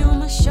tell me on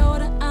my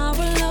shoulder, I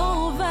roll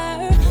over.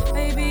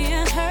 Baby,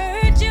 I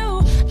heard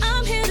you,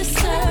 I'm here to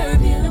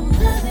serve you.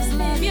 This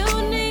love you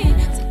need,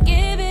 to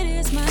give it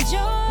is my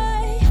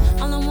joy.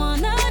 All I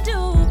wanna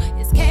do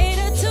is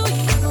cater to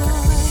you,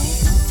 boy.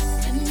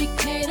 Let me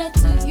cater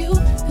to you,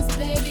 cause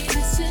baby,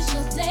 this is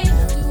your day.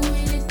 Do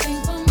anything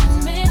for my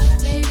man,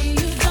 baby,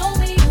 you blow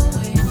me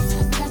away. I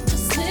got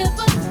your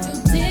slipper, your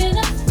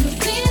dinner, your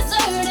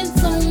dessert, and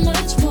so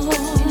much more.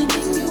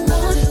 Anything you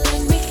want,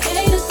 let me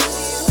cater to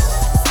you.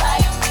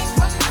 Inspire me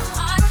from the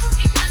heart,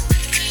 keep my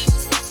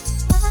dreams.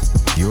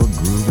 You're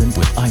grooving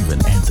with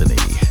Ivan Anthony.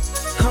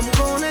 I'm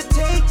gonna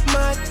take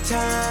my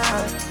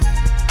time.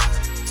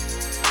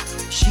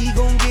 She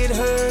gon' get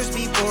hers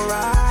before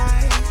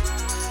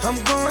I'm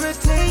gonna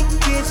take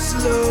it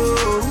slow.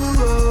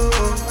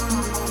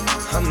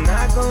 I'm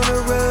not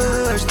gonna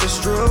rush the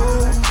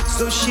stroke,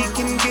 so she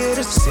can get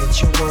a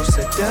sensual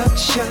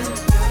seduction.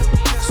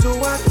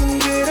 So I can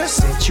get a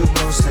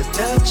sensual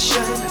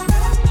seduction.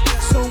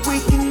 So we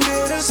can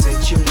get a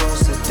sensual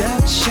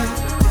seduction.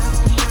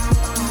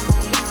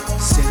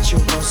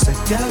 Sensual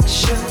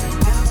seduction.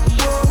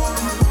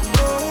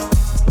 Whoa.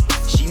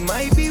 She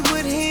might be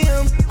with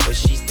him, but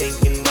she's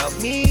thinking about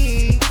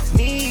me.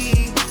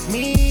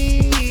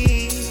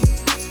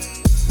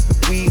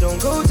 We don't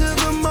go to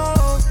the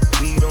mall,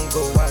 we don't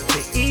go out to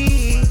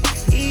eat.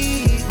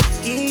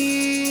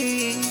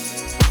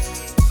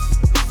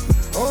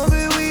 All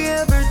that we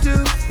ever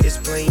do is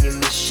play in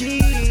the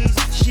sheets.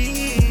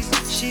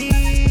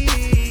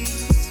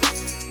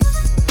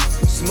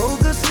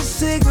 Smoke us a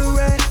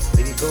cigarette,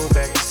 then go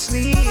back to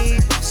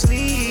sleep.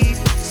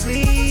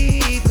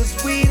 Cause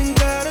we done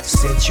got a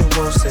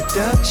sensual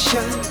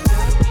seduction.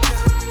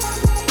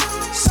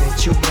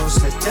 Sensual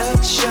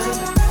seduction.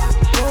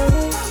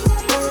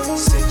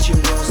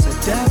 Sensual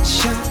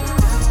seduction.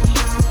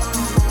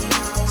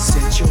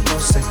 Sensual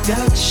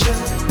seduction.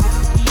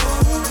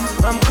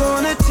 I'm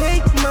gonna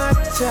take my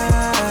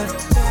time.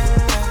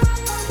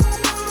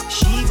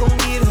 She gon'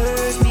 get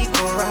hers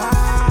before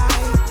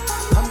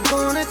I'm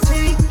gonna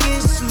take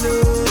it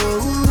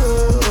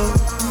slow.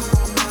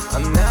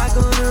 I'm not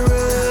gonna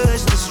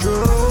rush the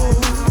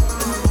stroke.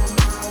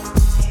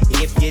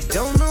 If you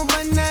don't know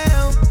by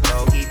now,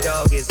 Doggy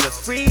Dog is a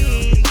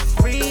freak.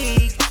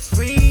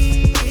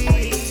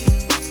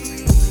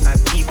 I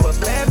keep a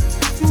lap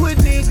with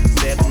me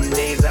 7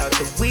 days out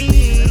the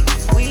week.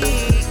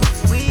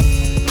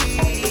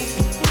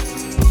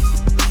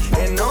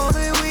 And all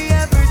that we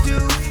ever do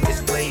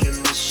is play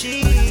in the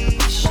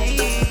sheets.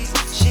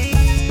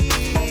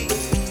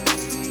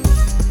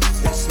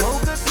 And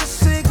smoke us a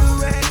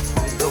cigarette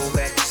and go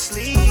back to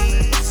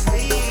sleep.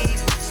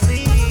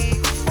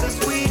 Cause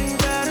we done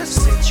got a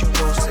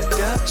sensual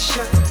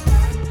seduction.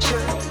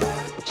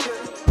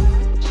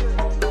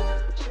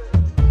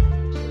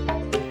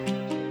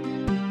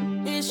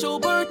 It's your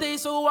birthday,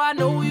 so I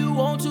know you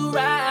want to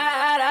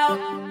ride out.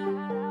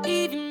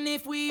 Even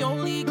if we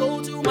only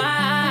go to my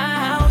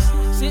house.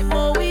 Sit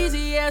more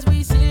easy as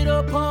we sit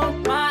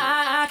upon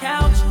my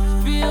couch.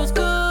 Feels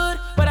good,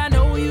 but I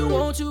know you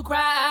want to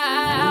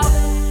cry out.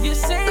 You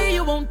say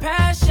you want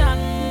passion,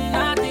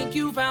 I think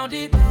you found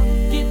it.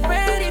 Get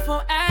ready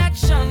for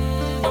action,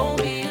 don't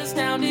be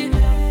astounded.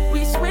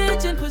 We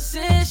switch in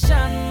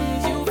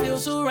positions, you feel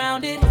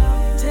surrounded.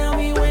 Tell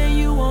me where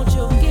you want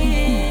your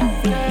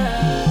gift, girl.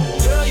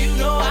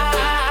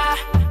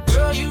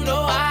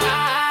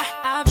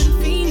 I've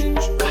been feeling,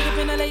 up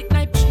in a late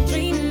night, been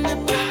dreaming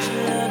about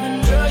your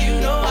loving. Girl, you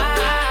know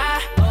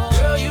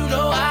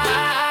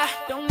I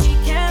don't need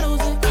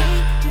candles or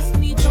cake, just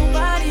need your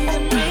body to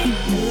make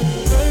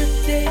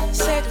birthday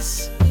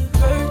sex.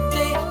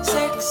 Birthday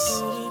sex.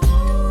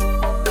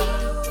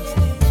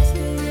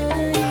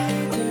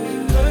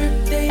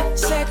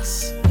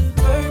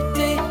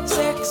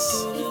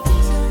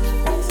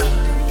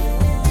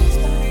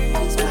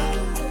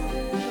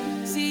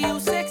 See you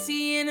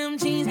sexy in them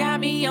jeans, got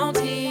me on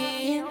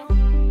 10.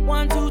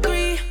 1, 2,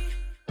 3,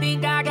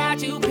 think I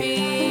got you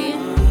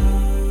pinned.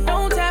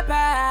 Don't tap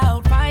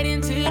out, fight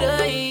into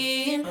the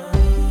end.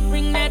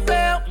 Ring that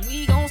bell,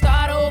 we gon'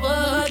 start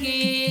over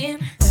again.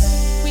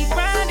 We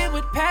grind it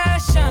with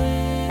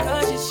passion,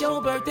 cause it's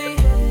your birthday.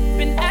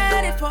 Been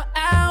at it for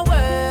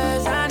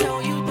hours, I know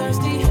you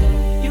thirsty.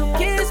 You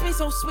kiss me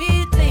so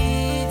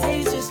sweetly,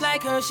 tastes just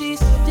like Hershey's.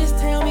 Just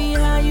tell me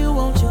how you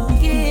want your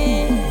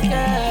gift,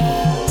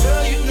 girl.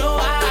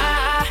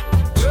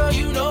 Girl,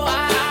 you know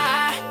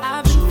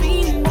I've been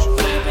feeling,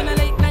 up in a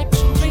late night,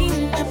 been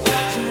dreaming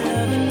about your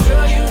loving.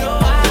 Girl, you know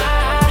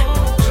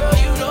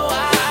I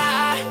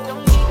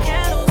don't need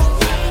candles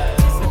and cake,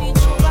 just need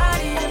your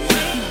body to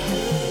make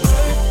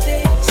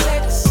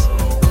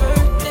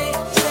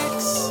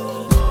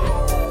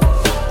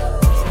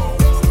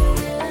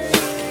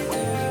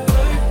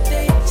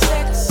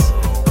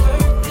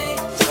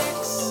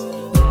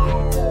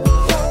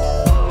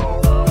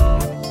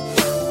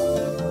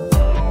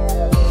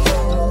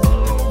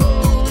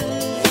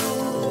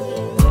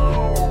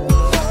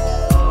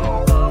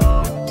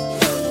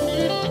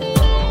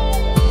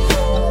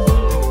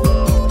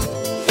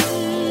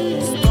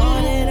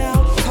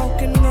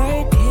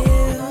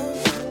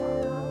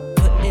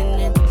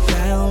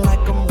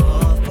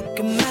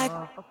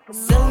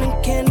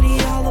Selling candy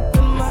all up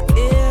in my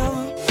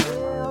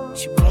ear.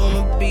 She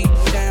wanna be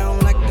down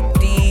like the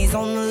D's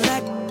on the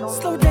left.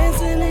 Slow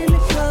dancing in the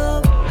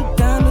club, the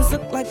diamonds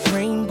look like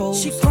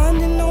rainbows. She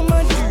grinding on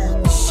my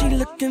dirt, she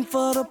looking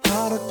for the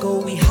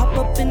prodigal. We hop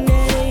up in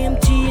that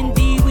AMG and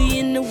D, we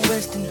in the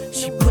Western.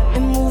 She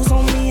putting moves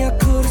on me, I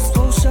could've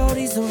swore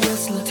shorty's a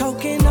wrestler.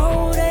 Talking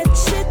all that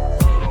shit,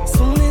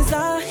 soon as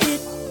I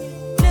hit,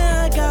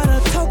 now I got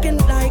her talking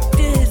like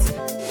this,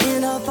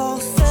 in a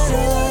falsetto.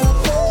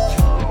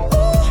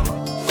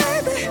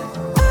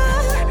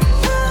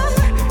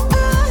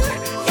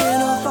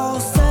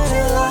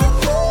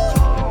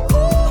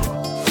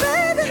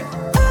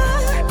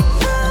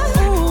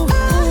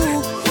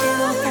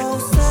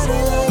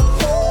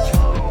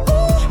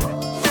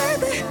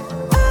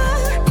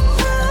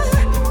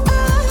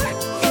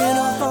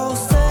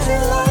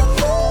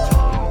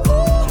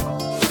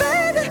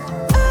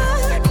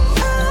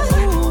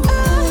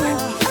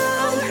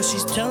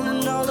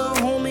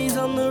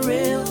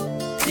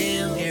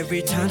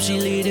 She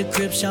leave the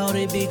crib,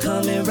 shawty be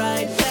coming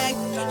right back.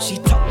 She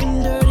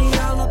talking dirty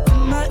all up in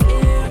my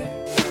ear,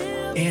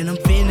 and I'm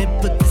finna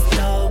put this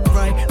dog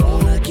right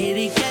on a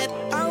kitty cat.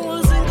 I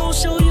wasn't gon'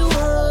 show you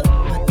up,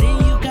 but then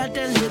you got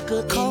that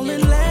liquor. Calling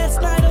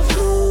last night a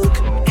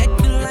fluke,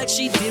 acting like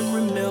she didn't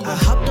remember. I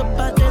hopped up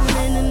out that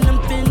lane and I'm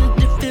finna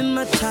defend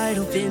my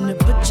title. Finna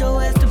put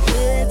your ass to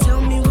bed,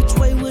 tell me which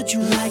way would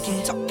you like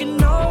it.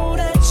 Talking all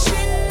that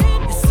shit,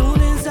 as soon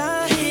as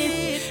I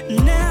hit,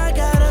 now I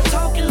got her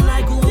talking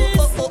like ooh.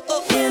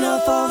 In a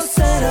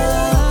falsetto.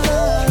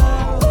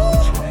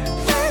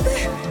 Baby,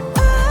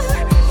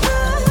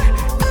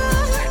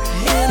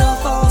 in a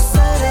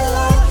falsetto.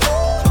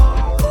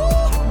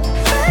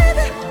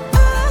 Baby,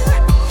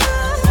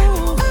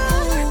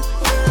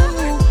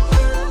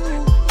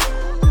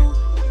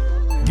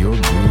 You're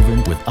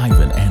grooving with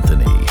Ivan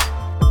Anthony.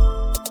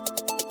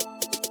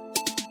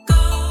 Go,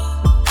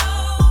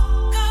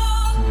 go, go.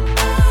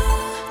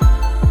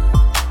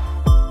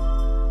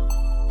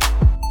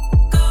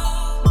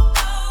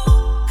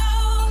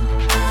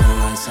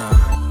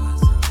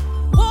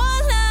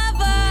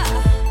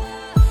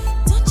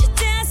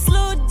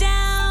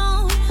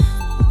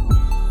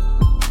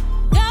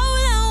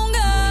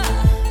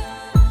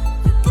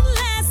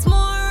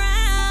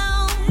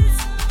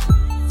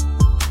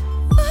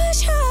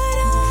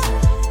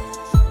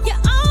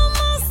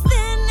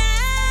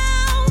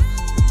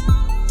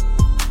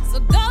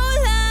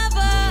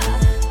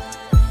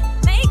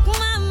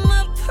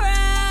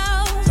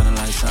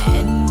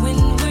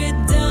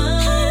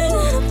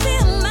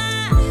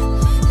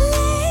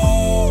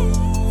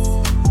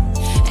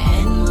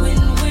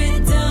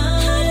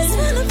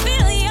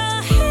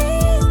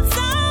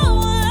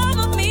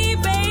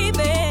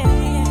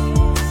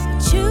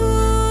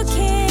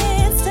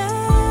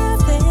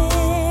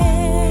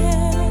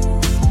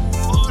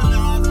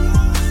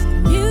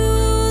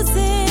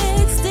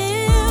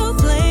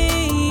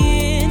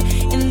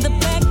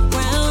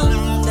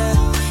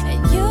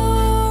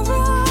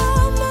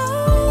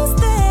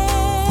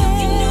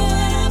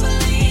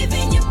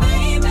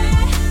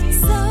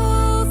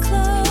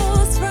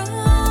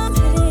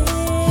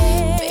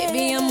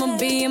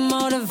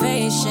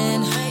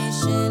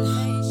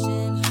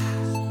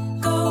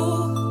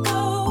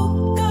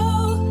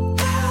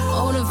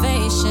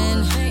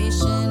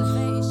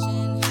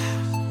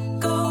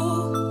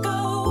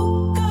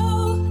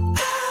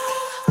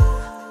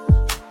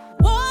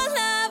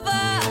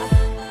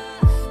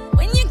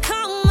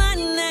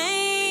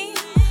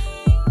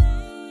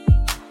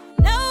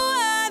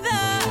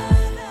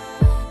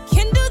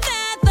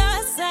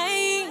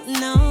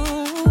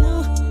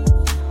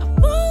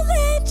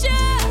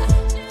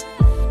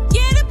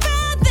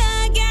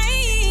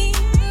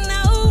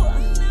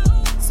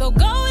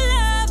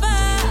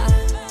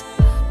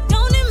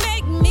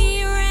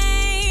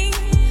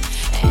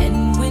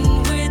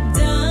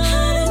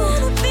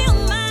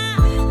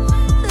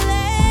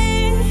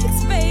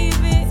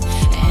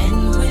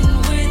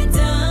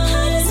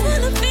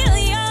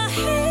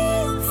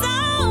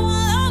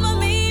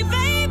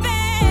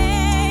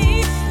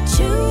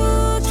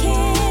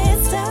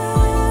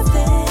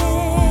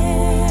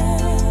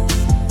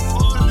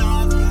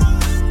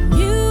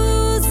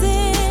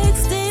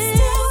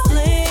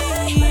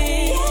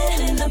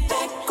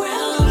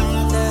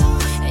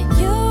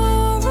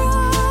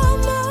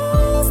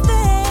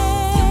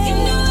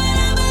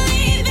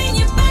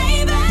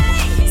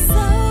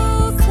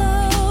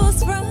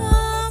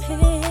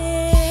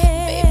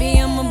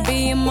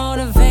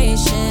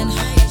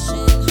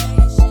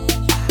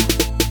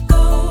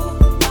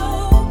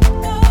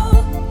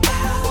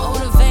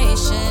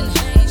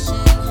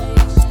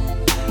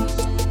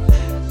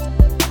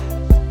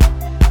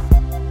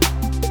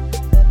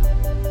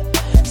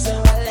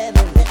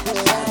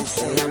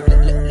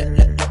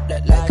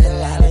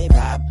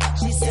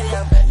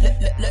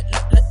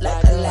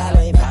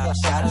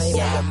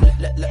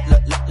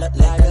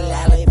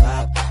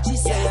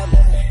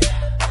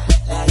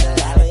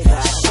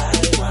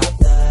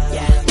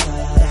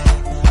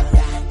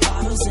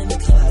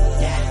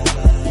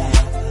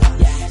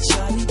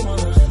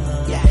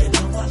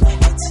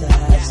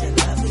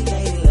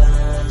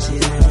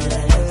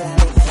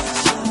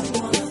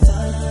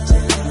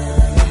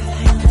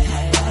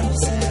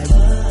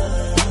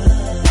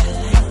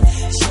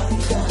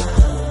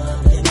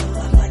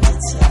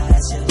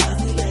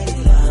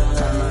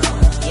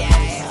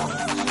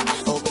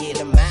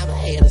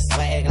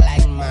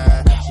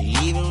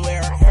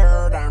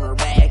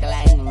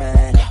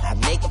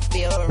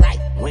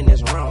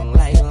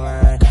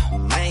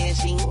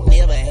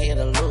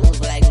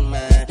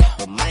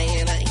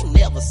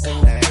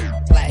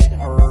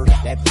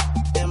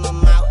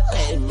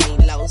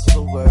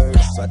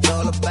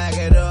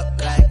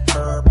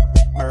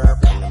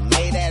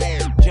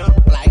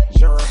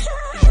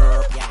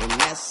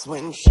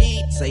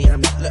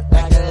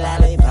 like a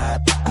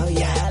lollipop. Oh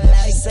yeah, I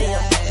like say it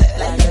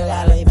like a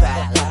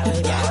lollipop.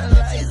 Lollipop.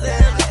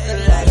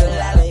 Like a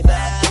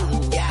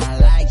lollipop. Yeah, I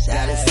like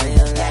that. It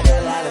sound like a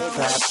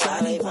lollipop.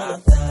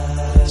 Lollipop.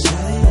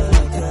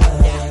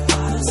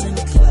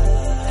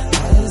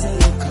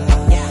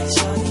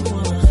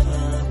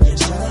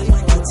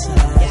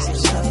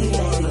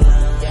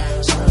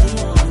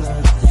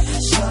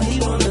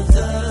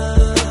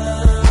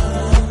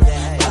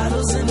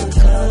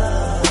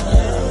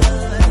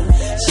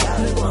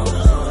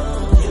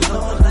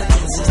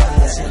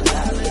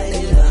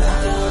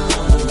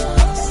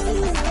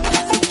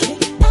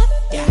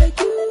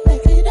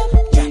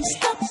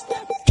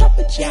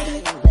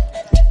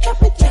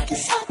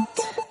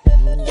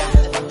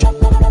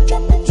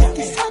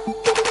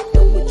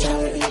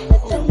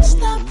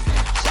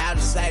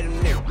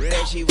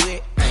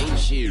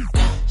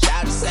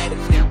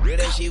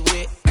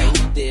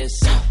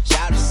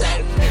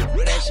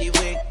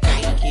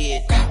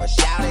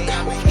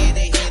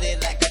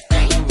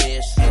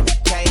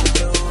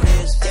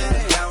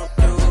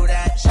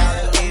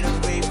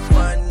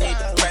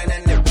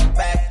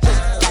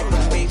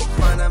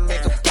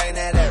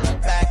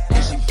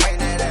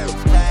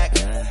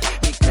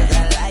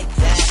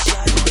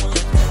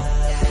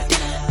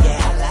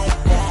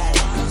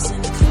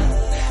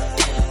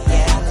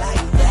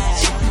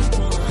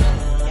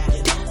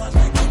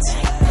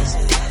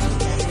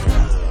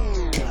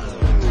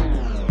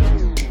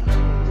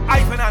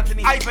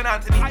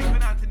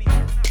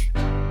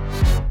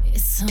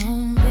 It's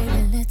on,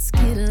 baby, let's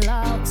get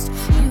lost.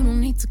 You don't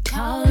need to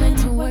call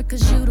into work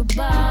cause you the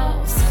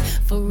boss.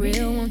 For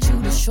real, want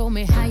you to show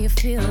me how you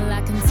feel.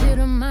 I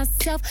consider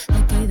myself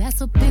lucky,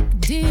 that's a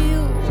big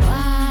deal.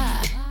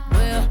 Why?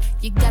 Well,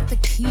 you got the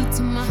key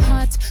to my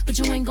heart, but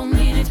you ain't gon'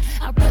 need it.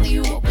 I'd rather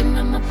you open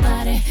up my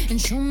body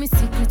and show me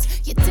secrets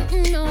you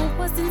didn't know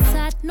was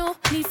inside. No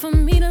need for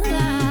me to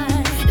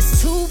lie.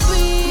 It's too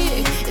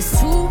big, it's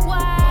too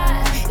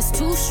wide, it's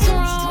too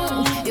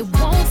strong, it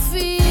won't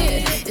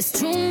fit. It's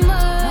too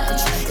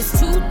much, it's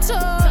too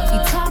tough. He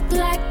talk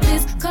like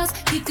this cause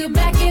he could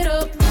back it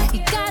up. He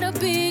got a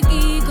big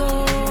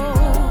ego,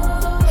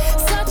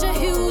 such a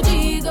huge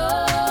ego.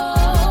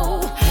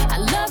 I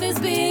love his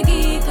big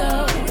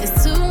ego.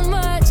 It's too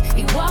much,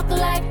 he walk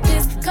like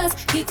this cause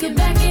he could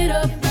back it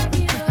up.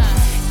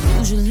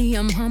 Usually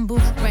I'm humble,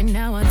 right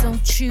now I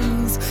don't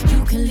choose.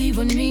 You can leave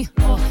with me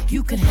or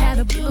you could have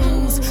the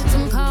blues.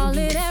 Some call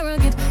it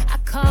arrogant, I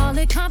call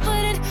it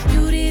confident.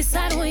 You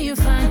decide when you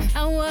find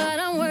out what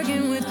I'm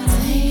working with.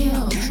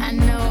 Damn, I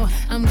know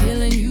I'm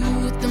killing you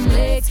with them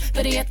legs,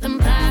 but yet them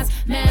thighs.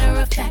 Matter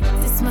of fact,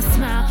 it's my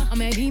smile or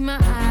maybe my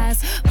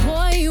eyes.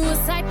 Boy, you a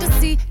sight to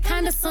see,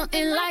 kinda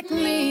something like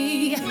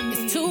me.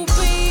 It's too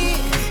big,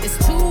 it's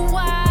too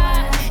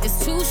wide,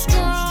 it's too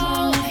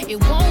strong, it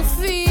won't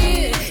fit.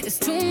 It's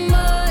too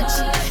much,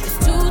 it's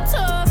too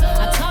tough.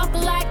 I talk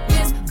like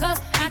this cause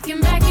I can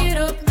back it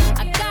up.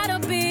 I got a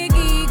big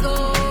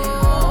ego,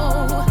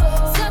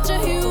 such a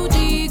huge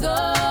ego,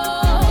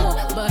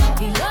 but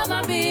he love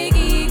my big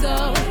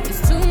ego.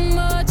 It's too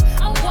much,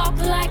 I walk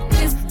like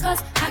this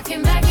cause I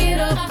can back it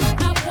up.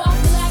 I walk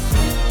like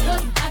this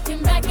cause I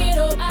can back it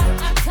up.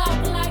 I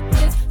talk like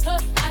this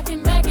cause I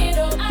can back it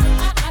up.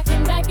 I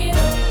can back it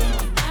up.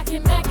 I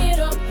can back it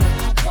up.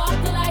 I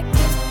walk like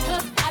this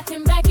cause I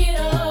can back it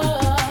up.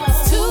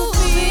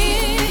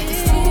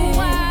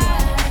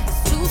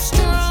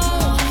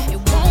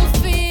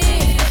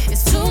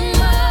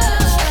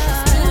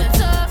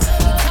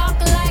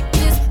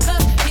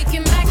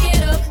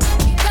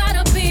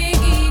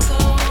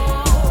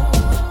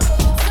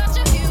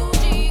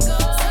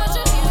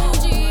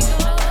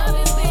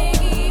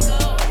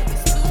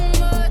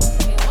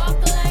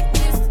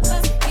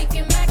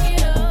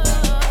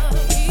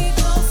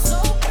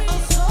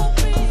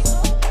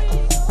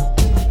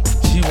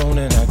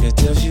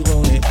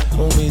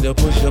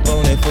 Push up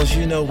on it, cause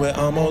you know where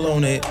I'm all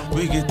on it.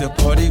 We get the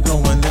party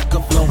going, liquor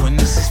flowing,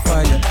 this is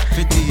fire.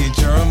 50 and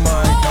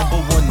Jeremiah,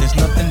 number one, there's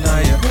nothing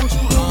higher.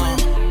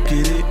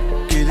 Get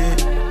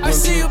it, I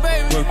see you,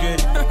 baby. Work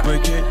it,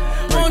 break it,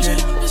 Won't you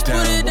just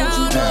put it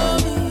down,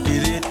 down.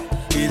 Get it,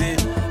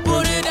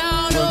 put it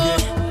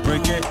down,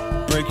 break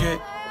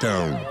it,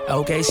 down.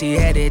 Okay, she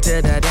headed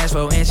to the dance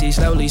floor and she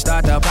slowly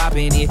started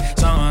popping it.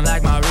 Something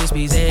like my wrist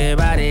piece,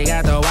 everybody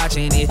got to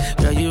watching it.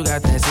 Girl, you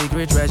got that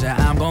secret treasure,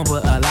 I'm gon'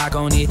 put a lock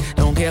on it.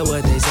 Don't care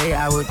what they say,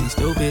 I would be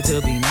stupid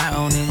to be not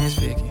owning this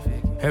Vicky.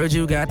 Heard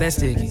you got that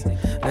sticky.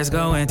 Let's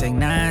go and take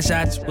 9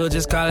 shots, we'll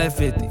just call it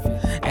 50.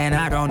 And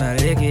I gonna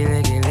lick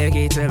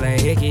it till they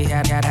hickey.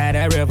 Had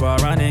that river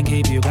running,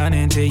 keep you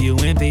gunning till you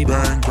empty.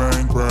 Bang,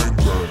 bang, bang,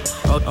 bang.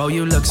 Oh,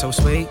 you look so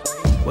sweet.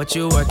 What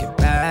you working,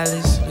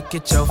 Palace? Look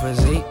at your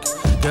physique.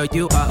 Girl,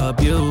 you are a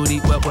beauty,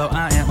 well,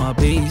 I am a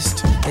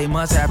beast. They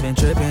must have been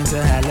tripping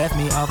to have left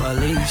me off a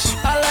leash.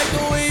 I like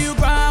the way you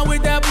grind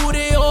with that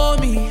booty on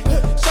me.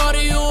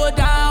 Shorty, you are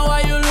down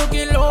while you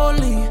looking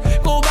lonely.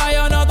 Go buy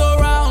another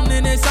round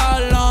and it's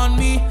all on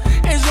me.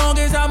 As long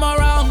as I'm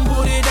around,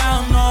 put it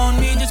down on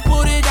me. Just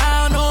put it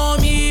down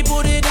on me,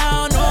 put it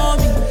down on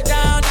me.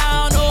 Down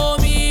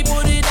on me,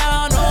 put it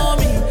down on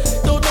me.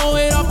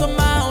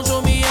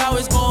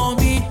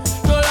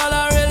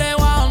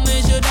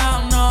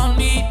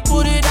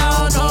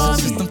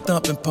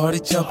 party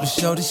jumping,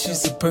 shorty,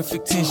 she's a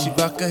perfect 10. She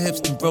rock her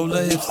hips and roll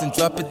her hips and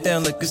drop it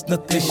down like it's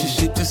nothing. She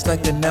shit just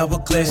like an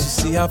hourglass.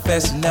 You see how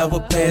fast an hour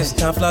pass.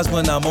 Time flies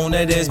when I'm on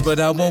that ass, but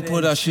I won't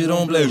put our shit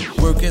on blast.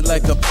 Work it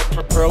like a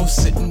pro,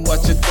 sit and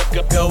watch it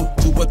go.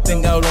 Do a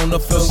thing out on the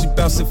floor. She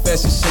bouncing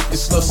fast and shake it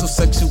slow, so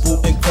sexual,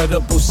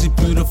 incredible. She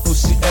beautiful,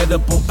 she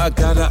edible. I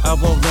got her, I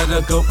won't let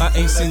her go. I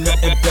ain't seen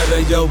nothing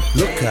better, yo.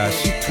 Look how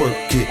she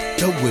twerk it,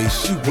 the way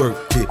she work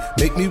it,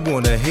 make me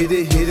wanna hit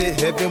it,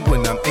 heaven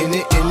when I'm in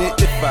it.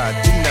 If I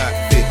do not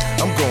fit,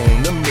 I'm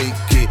gonna make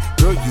it.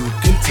 Girl, you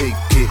can take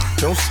it,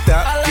 don't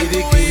stop, I like get it,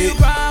 the way get you it.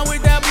 grind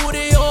with that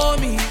booty on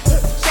me.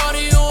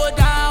 Shorty, you are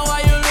down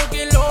while you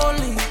looking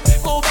lonely.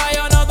 Go buy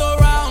another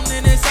round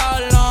and it's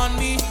all on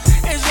me.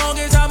 As long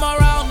as I'm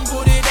around,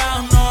 put it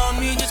down on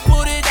me. Just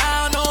put it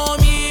down on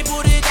me,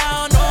 put it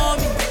down on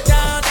me.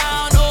 Down,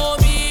 down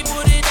on me,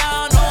 put it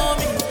down on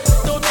me.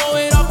 Don't throw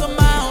it off the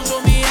mound,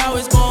 show me how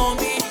it's gonna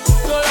be.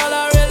 Girl, all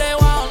I really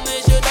want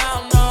is you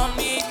down on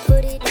me.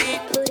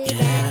 You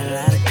had a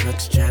lot of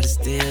crooks try to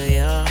steal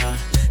your heart.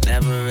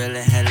 Never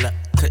really had luck,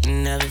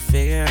 couldn't never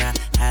figure out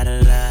how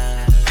to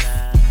love.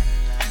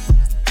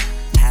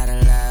 How to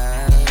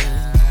love.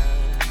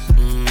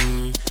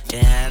 You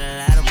had a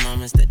lot of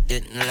moments that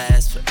didn't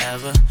last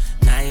forever.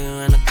 Now you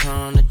in the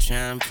corner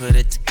trying to put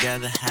it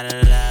together. How to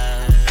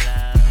love.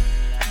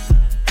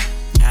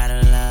 How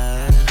to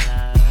love.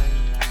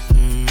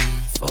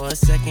 For a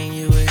second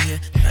you were here,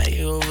 now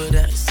you over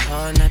there. It's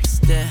hard not to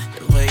stare.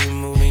 The way you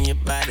moving your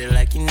body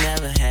like you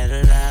never had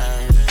a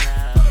love.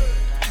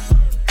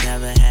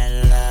 Never had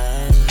a love.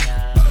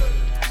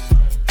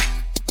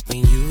 When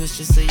you was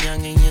just a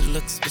youngin', your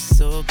looks were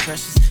so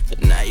precious.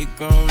 But now you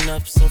grown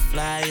up, so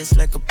fly, it's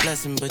like a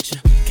blessing. But you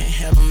can't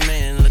have a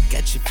man look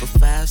at you for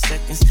 5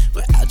 seconds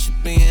without you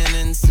being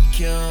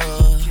insecure.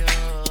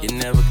 You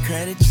never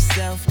credit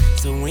yourself,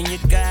 so when you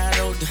got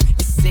older,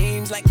 it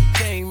seems like you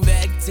came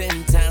back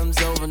 10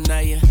 times over. Now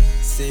you're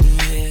sitting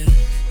here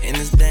in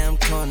this damn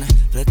corner,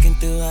 looking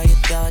through all your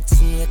thoughts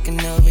and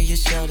looking over your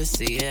shoulder.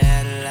 See, you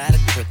had a lot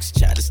of crooks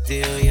try to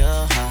steal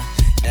your heart.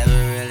 Never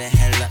really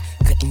had luck,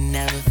 couldn't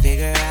never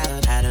figure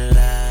out how to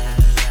love.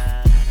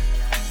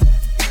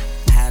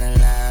 How to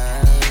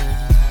love.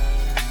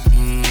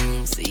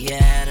 See, you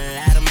had a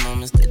lot of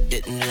moments that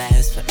didn't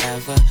last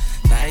forever.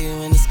 Now you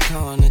in this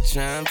corner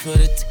trying to put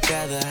it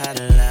together. How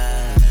to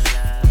love.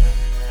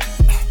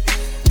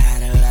 How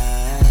to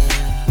love.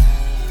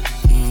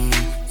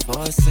 For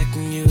a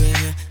second you were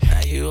here,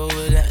 now you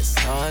over there. It's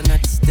hard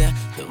not to stare.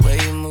 The way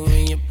you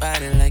moving your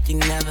body like you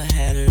never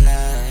had a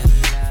love.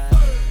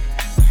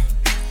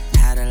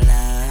 How to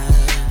love.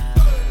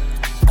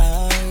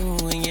 Oh,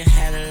 when you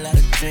had a lot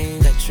of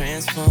dreams that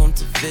transformed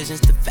to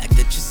visions. The fact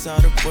that you saw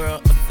the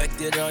world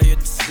affected all your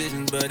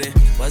decisions. But it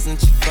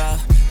wasn't your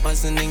fault,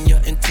 wasn't in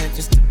your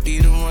intentions to be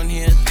the one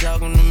here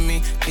talking to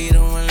me, be the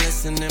one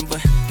listening.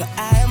 But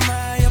I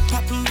admire your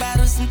popping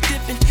bottles and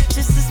dipping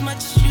just as much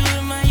as you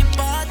admire your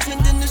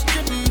bartending and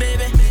stripping,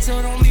 baby.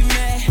 So don't be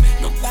mad,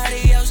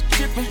 nobody else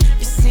tripping.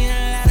 You seen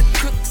a lot of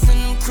crooks and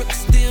them crooks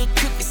still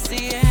crook. You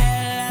see you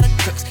had a lot of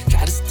crooks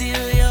try to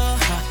steal your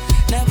heart.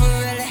 Never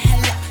really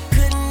had luck,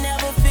 couldn't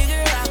never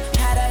figure out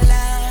how to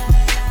love.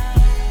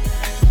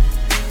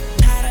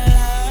 How to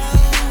love.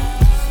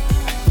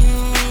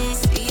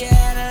 See you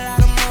had a lot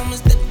of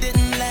moments that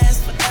didn't last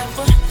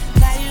forever.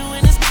 Now you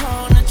in this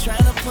corner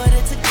trying to put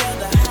it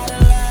together. How to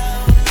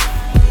love.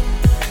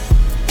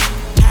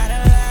 How to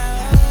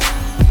love.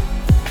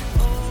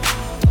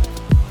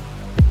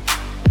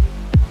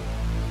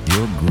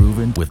 You're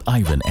grooving with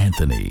Ivan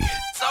Anthony.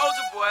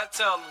 Soulja Boy,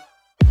 tell him.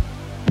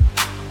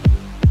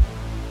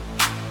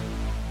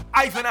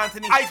 Ivan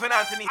Anthony, Ivan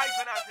Anthony,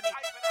 Ivan Anthony.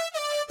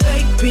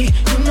 Baby,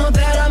 you know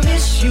that I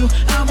miss you.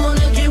 I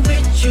wanna get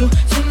with you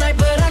tonight,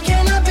 but I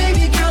cannot,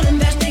 baby girl, and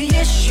that's the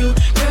issue.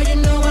 Girl, you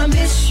know I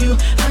miss you.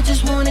 I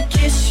just wanna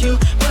kiss you,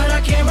 but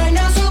I can't right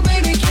now. So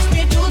baby, kiss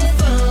me through the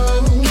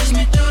phone. Kiss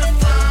me through the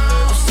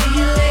phone. I'll see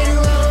you later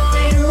on,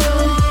 later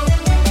on.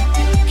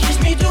 Kiss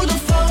me through the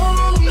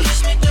phone.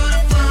 Kiss me through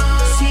the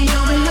phone. See you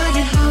when I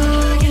get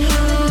home, get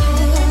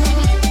home.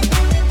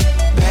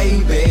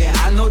 Baby,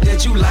 I know that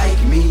you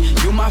like me.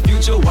 You my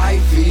future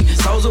wifey.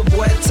 Soulja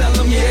Boy, tell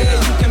him, yeah,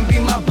 you can be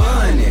my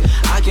bunny.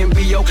 I can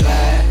be your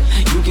Clyde.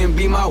 You can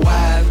be my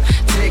wife.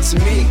 Text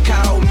me,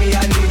 call me,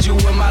 I need you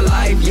in my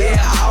life. Yeah,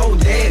 all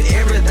that,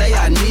 every day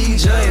I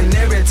need you. And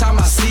every time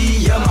I see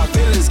you, my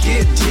feelings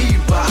get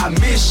deeper. I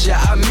miss you,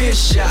 I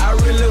miss you. I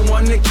really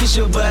wanna kiss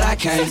you, but I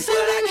can't.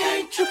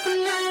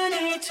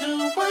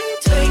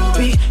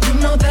 Baby, you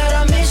know that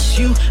I miss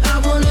you. I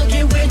wanna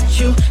get with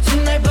you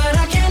tonight, but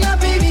I cannot,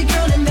 baby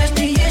girl, and that's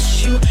the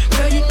issue.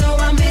 Girl, you know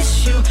I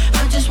miss you.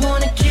 I just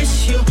wanna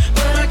kiss you,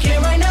 but I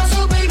can't right now.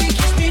 So baby,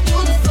 kiss me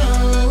through the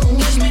phone.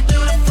 Kiss me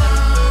through the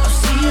phone. I'll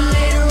see you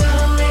later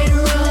on,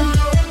 later on.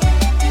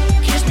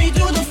 Kiss me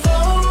through the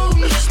phone.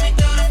 Kiss me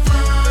through the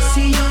phone.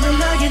 See you when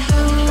I get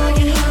home,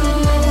 get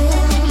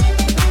home.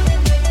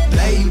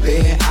 Baby,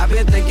 I've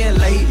been thinking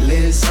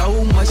lately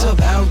so much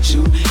about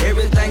you.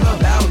 Everything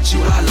about you,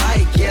 I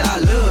like it, I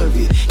love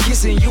it.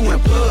 Kissing you in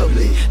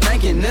public,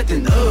 thinking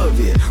nothing of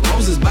it.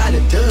 Roses by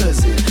the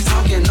dozen,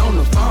 talking on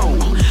the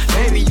phone.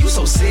 Baby, you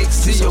so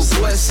sexy, your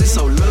voice is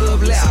so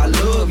lovely. I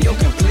love your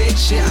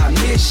complexion. I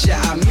miss ya,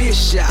 I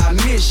miss ya, I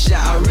miss ya.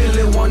 I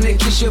really wanna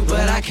kiss you,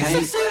 but I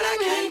can't.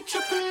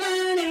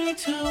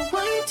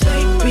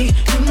 Baby,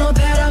 you know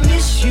that I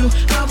miss you.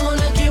 I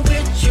wanna get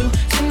with you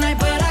tonight,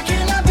 but I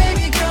cannot,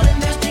 baby girl,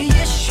 and that's the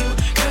issue.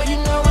 Girl, you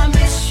know I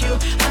miss you.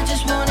 I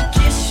just wanna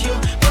kiss you,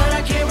 but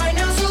I can't right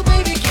now. So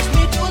baby, kiss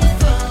me through the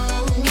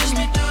phone. Kiss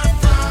me through the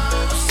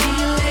phone. See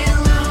you later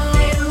on,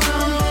 later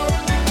on.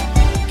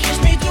 Kiss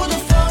me through the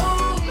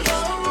phone.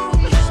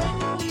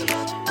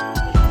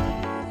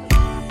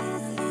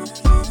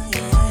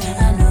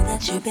 I know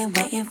that you've been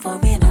waiting for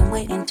it. I'm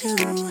waiting too.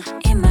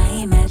 In my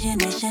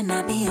imagination,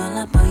 I'll be all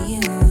up on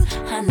you.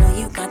 I know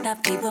you got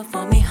that fever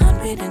for me,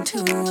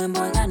 102. And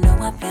boy, I know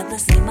I feel the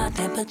same, my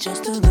temperature's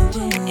through the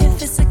roof.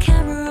 If it's a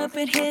camera up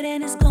in here,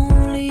 then it's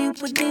only you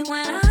with me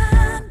when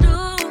I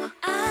do,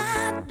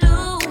 I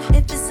do.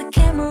 If it's a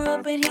camera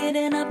up in here,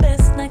 then I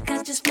best not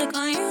catch just flick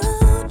on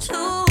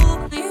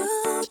YouTube,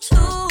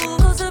 YouTube.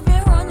 Close up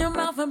your on your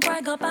mouth and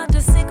brag about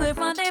your secret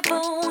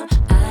rendezvous.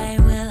 I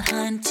will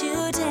hunt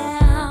you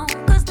down,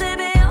 cause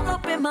baby, I'll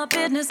open my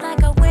business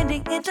like a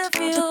wedding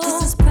interview. But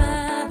this is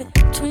private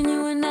between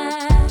you and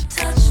I.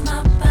 Touch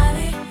my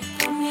body,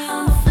 put me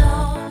on the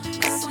floor,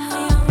 whistle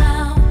me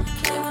around,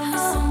 play with me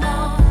some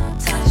more.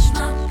 Touch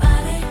my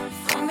body,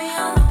 put me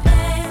on the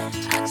bed.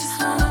 I just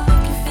wanna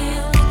make you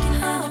feel like you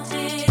never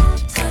did.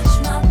 Touch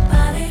my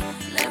body,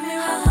 let me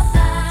rub my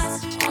thighs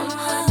all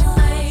around your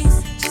waist,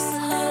 just a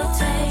little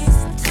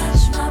taste.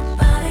 Touch my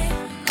body,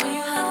 know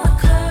you have my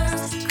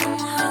curves. Come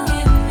on,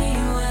 give me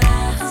what I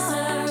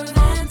deserve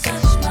and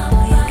touch my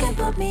body. You can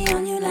put me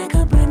on you like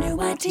a brand new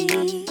white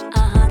tee.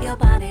 Your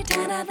body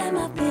tighter than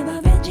my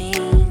favorite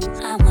jeans.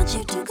 I want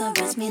you to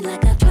caress me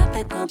like a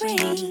tropical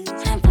breeze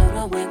and float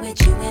away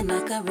with you in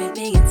my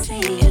Caribbean sea.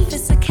 If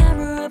it's a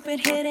camera up in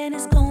here, then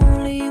it's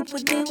only you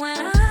with me when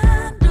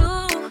I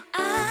do,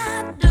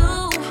 I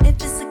do. If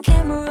it's a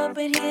camera up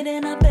in here,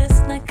 then I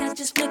best not catch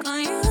just flick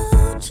on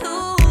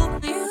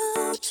YouTube,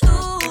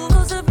 YouTube.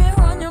 Close up your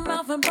on your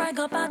mouth and brag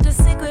about your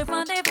secret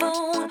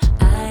rendezvous.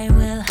 I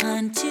will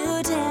hunt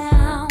you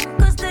down,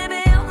 cause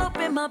baby, I'll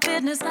open my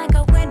business like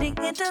a wedding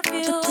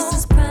interview. But this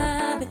is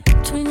private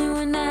between you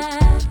and I.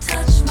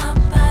 Touch my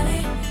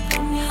body,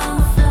 put me on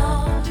the floor,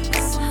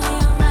 whistle me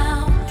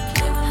around,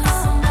 play with me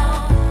some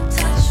more.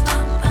 Touch my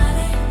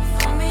body,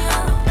 put me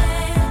on the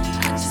bed.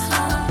 I just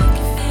wanna make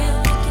you feel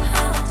like you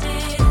never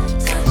did.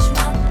 Touch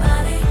my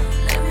body,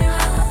 let me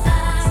rub my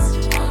thighs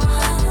all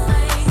around your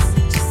waist,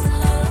 just a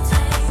little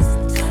taste.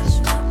 Touch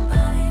my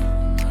body,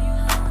 know you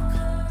have my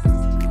curves.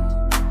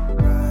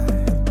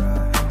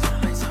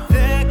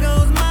 There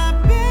goes my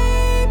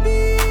baby.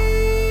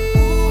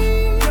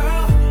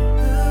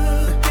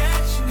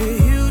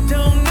 You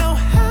don't know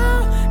how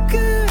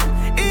good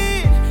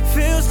it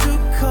feels to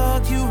call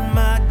you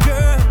my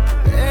girl.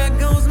 There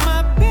goes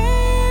my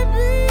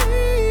baby.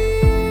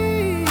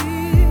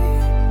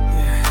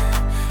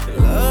 Yeah.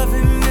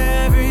 Loving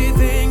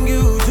everything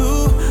you do.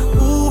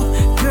 Ooh,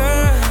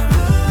 girl,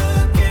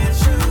 look at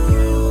you.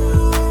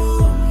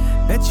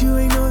 Bet you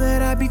ain't know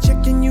that I be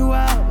checking you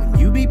out when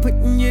you be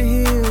putting your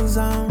heels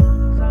on.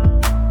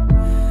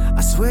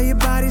 I swear your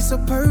body's so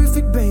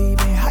perfect,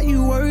 baby. How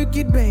you work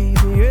it, baby,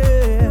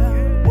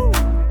 yeah. Woo.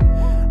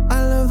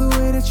 I love the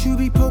way that you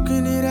be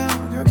poking it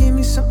out. Girl, give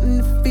me something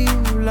to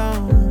feel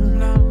on.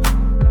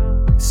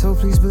 So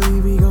please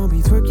believe we gon'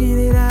 be twerking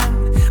it out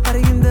by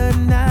the end of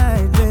the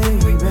night,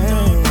 baby.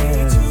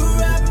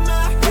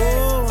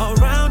 Oh,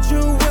 around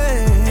your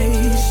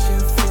waist.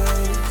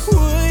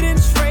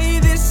 Wouldn't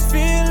trade this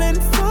feeling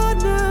for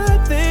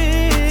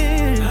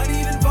nothing. Not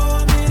even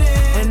for a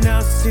minute. And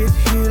I'll sit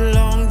here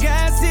long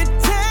as it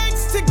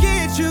takes to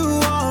get you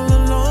all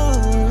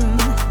alone.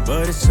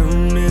 But as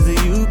soon as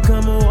you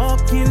come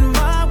walking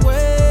my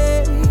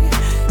way,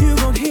 you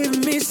gon' hear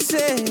me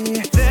say,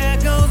 there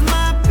goes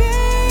my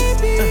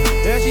baby.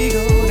 There she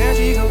go, there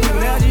she go,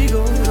 there she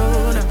go.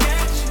 Now.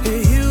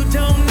 You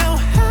don't know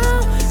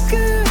how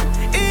good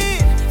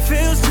it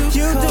feels to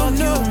call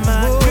you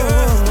my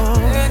girl.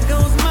 There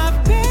goes my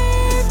baby.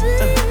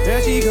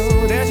 There she go,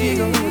 there she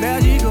go,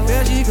 there she go,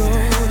 there she go.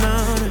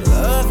 Now,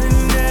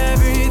 loving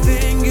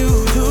everything you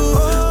do.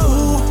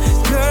 Ooh,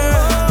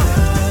 girl,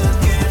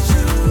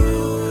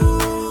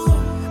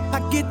 I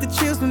get the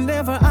chills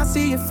whenever I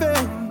see your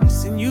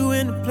face and you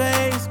in the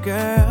place,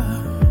 girl.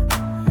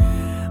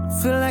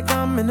 I feel like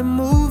I'm in a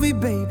movie,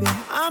 baby.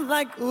 I'm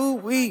like, ooh,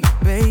 wee,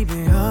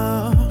 baby,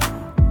 oh.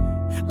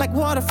 Like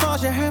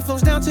waterfalls, your hair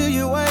flows down to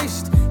your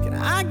waist. Can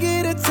I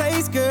get a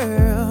taste,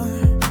 girl?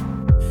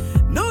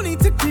 No need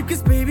to creep,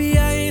 cause baby,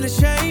 I ain't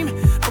ashamed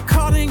of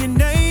calling your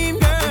name,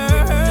 girl.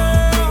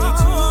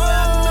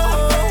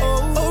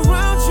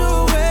 Around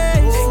your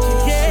waist,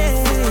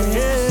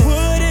 yeah.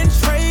 Wouldn't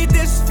trade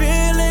this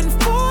feeling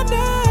for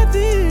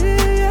nothing,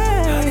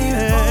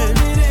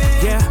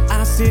 yeah.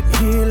 I sit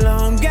here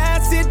long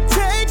as it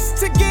takes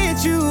to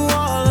get you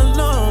all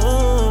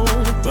alone.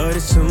 But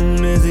as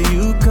soon as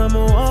you come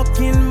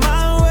walking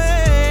my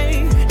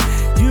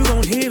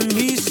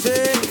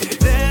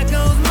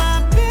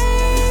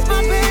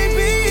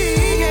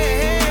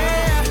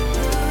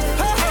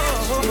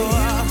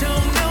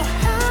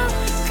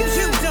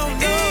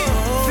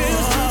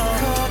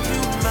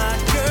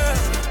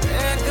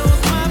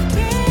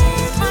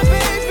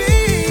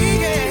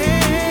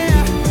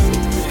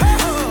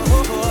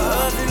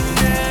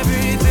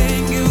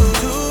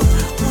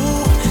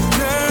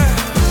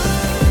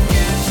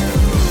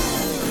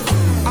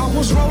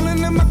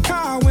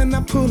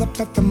up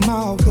at the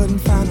mall, couldn't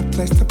find a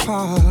place to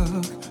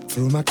park.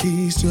 Threw my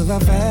keys to the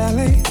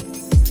valet.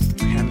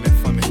 Handle it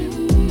for me.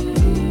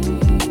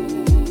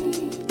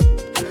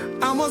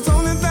 I was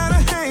only there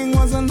to hang,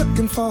 wasn't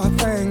looking for a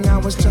thing. I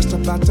was just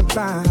about to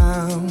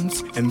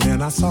bounce, and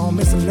then I saw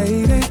Miss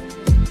Lady.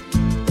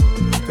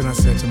 Then I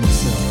said to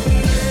myself,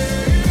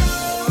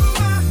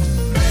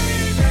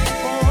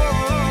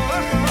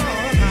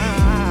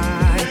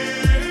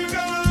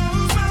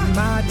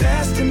 my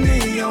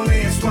destiny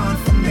only is one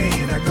for me.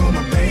 There go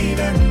my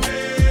baby.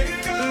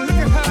 Look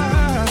at her.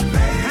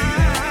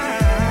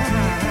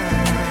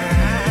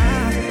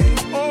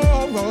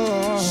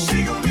 Oh,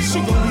 she gon' be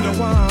the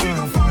one. We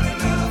gon' fall in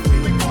love.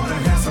 We gonna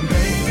have some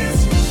babies.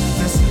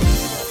 Listen.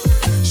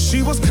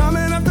 She was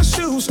coming up the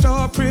shoe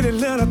store, pretty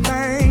little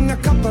thing, a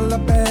couple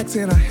of bags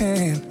in her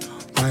hand,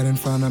 right in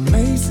front of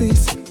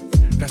Macy's.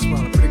 That's where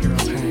all the pretty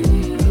girls hang.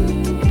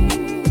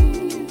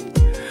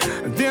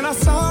 Then I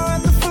saw her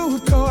at the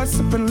food court,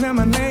 sipping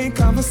lemonade,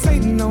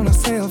 conversating on her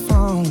cell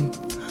phone,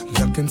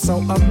 looking so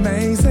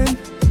amazing.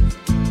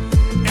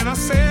 And I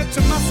said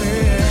to myself,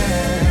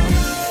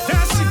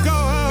 there she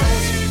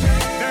goes,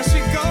 there she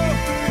goes,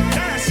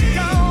 there she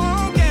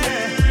goes,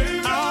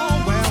 yeah.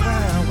 Oh,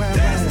 well.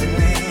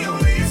 Destiny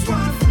only is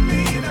one for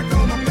me. There go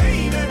my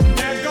baby,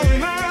 there go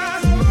my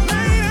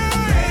lady.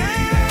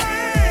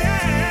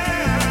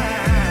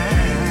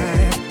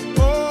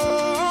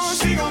 Oh,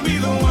 she gon' be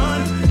the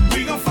one. We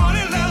gon' fall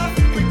in love.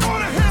 We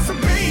gonna have some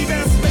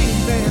babies,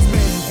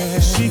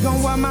 babies. She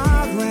gon' wear my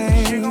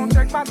ring. She gon'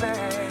 take my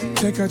name.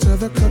 Take her to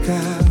the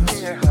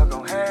cookout. Yeah, her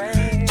gon'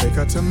 hang. Take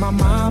her to my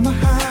mama's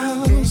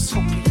house.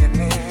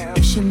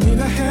 If she need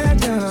a hair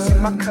done, see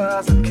my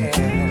cousin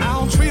Ken.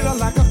 I'll treat her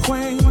like a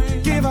queen.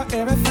 Give her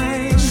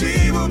everything.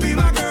 She will be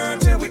my girl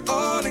till we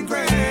old and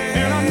gray.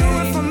 And I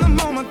knew it from the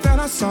moment that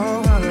I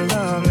saw her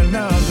lovely,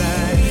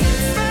 lovely.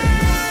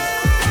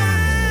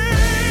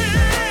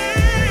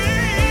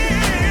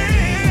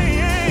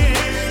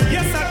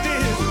 Yes, I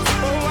did.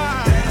 Oh, my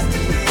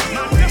destiny,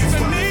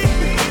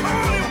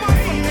 only one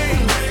for me.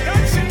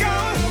 There she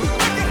goes.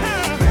 Look at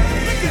her.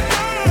 Look at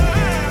her.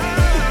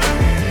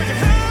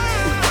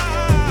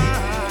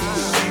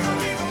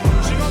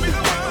 She gon' be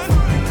the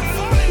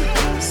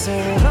one.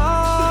 Said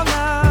all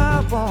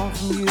I want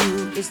from you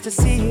is to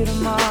see you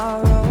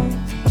tomorrow.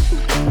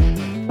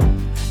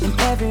 And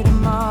every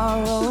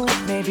tomorrow,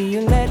 maybe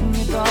you're letting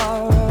me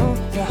borrow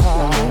your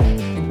heart.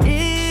 And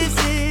is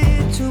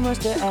it too much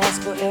to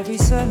ask for every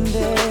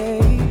Sunday?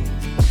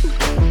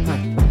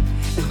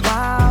 And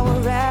while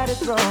we're at it,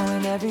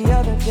 throwing every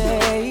other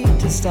day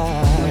to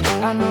start.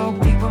 I know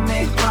people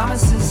make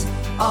promises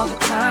all the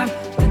time,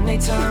 then they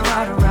turn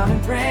right around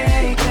and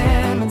break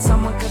them. And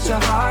someone cut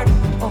your heart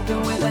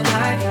open with a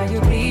knife, now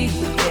you bleed,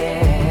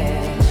 yeah.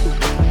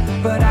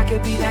 But I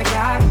could be that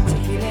guy to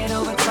heal it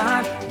over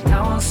time, and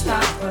I won't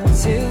stop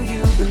until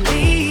you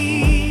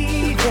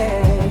believe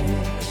it.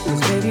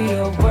 'Cause baby,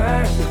 you're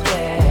worth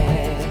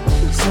it.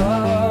 So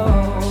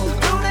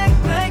don't act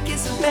like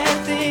it's a bad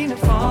thing to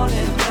fall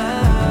in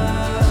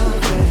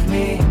love with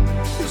me.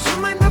 'Cause you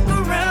might look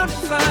around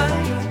and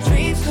find your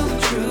dreams come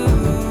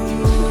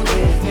true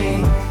with me.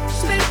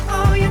 Spend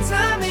all your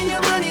time and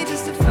your money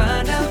just to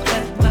find out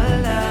that my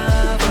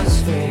love was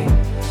free.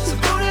 So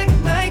don't act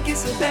like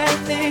it's a bad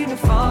thing to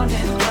fall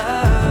in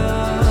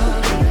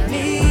love with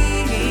me.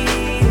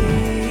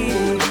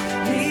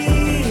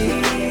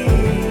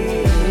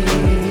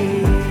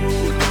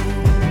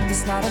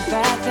 It's not a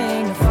bad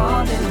thing to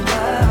fall in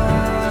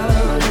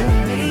love with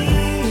me.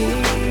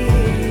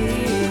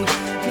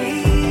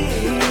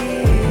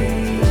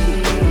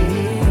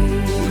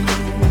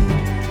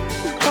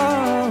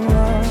 Oh,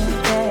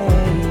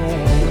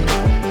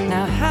 yeah.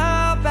 Now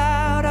how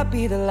about I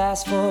be the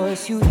last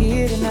voice you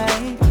hear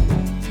tonight?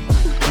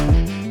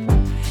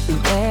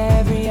 And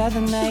every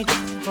other night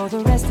for the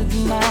rest of the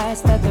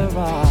nights that there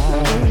are.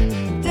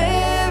 And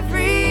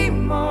every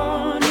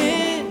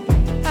morning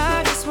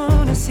I just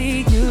wanna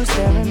see you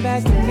staring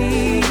back at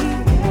me.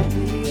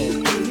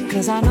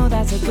 'Cause I know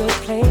that's a good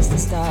place to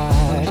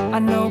start. I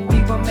know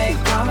people make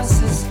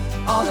promises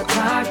all the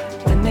time,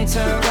 then they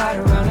turn right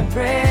around and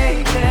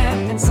break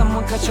them. And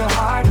someone cut your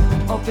heart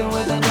open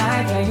with a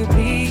knife, now you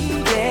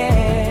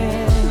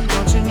bleeding.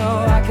 Don't you know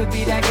I could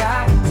be that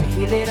guy to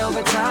heal it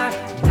over time,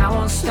 and I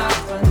won't stop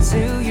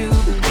until you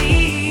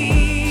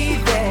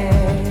believe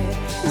it.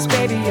 'Cause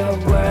baby, you're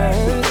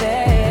worth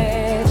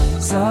it.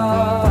 So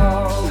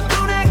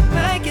don't act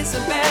like it's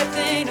a bad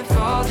thing to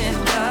fall in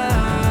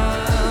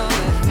love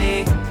with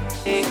me.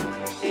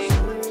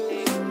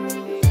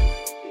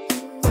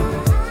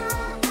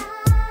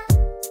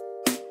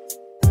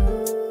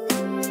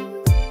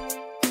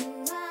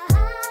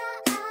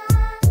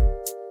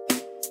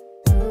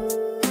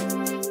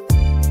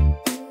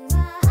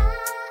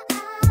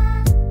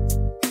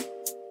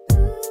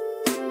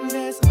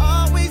 There's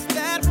always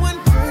that one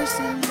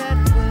person that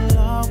will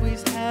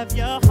always have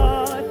your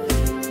heart.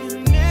 You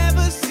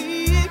never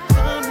see it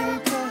coming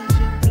 'cause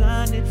you're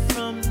blinded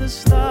from the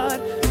start.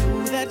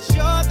 Know that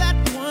you're that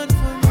one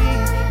for me.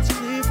 It's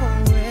clear for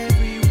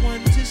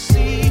everyone to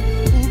see.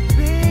 Ooh,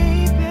 baby.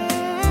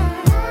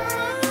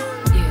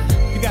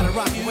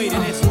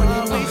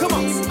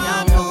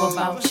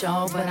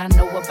 about y'all, but I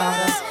know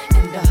about us.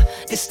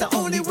 And it's the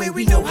only way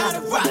we know how to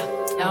rock.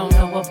 I don't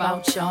know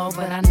about y'all,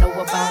 but I know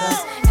about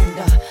us.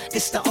 And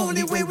it's the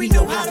only way we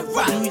know how to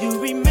rock. Do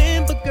you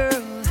remember,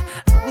 girl?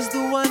 I was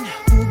the one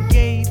who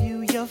gave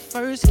you your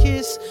first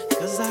kiss.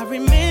 Cause I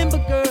remember,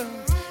 girl,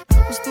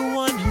 I was the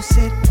one who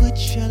said, put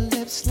your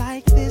lips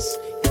like this.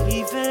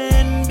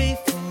 Even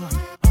before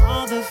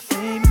all the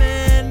fame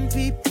and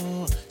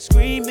people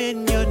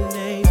screaming your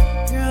name.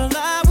 Girl,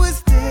 I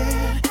was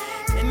there,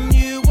 and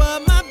you were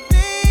my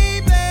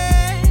baby.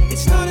 It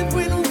started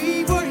when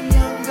we were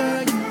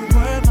younger, you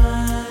were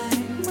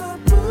mine.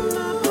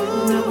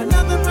 Now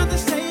another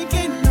brother's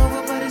taking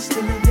over, but it's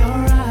still in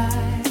your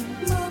eyes.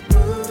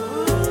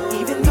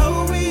 Even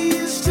though we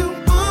used to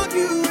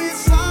argue,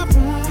 it's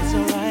alright. It's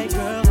alright,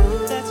 girl,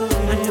 that's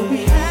okay. I know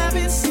we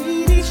haven't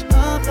seen each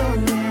other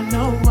in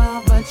a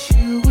while, but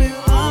you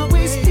will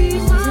always be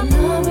I was in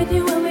love with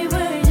you when we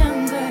were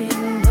younger. You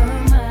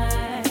were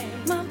my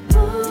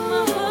boo.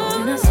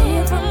 And I see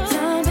it from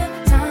time to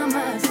time.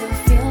 I still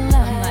feel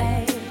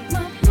like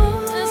my boo.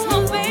 That's my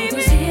baby.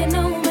 You see it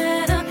no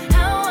matter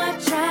how I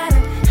try to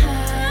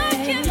hide.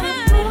 I can't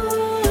hide it.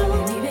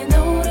 And even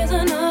though there's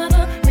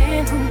another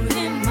man who's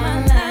in my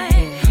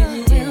life, you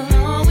will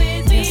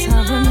always be yes, my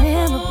I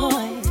remember,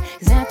 boy.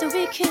 Cause after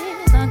we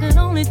kissed, I could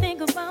only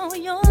think about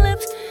your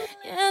lips.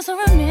 Yes, I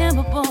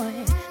remember, boy,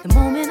 the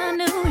moment I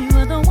knew you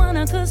were the one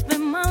I could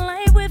spend my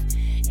life with.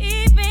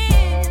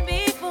 Even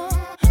before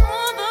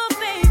all the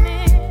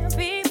famous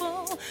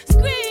people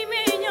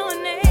screaming your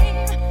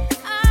name,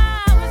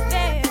 I was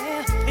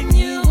there, and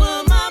you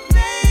were my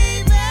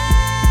baby.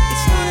 It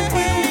started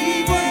when we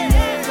were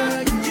younger,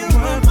 you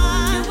were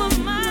mine. You were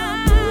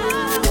mine.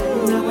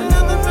 Now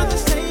another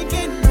brother's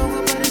taking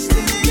over, but it's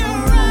still your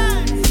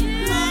eyes.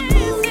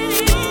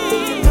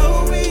 Even though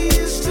we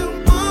used to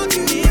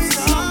argue, it's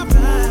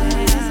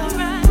alright. It's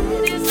alright.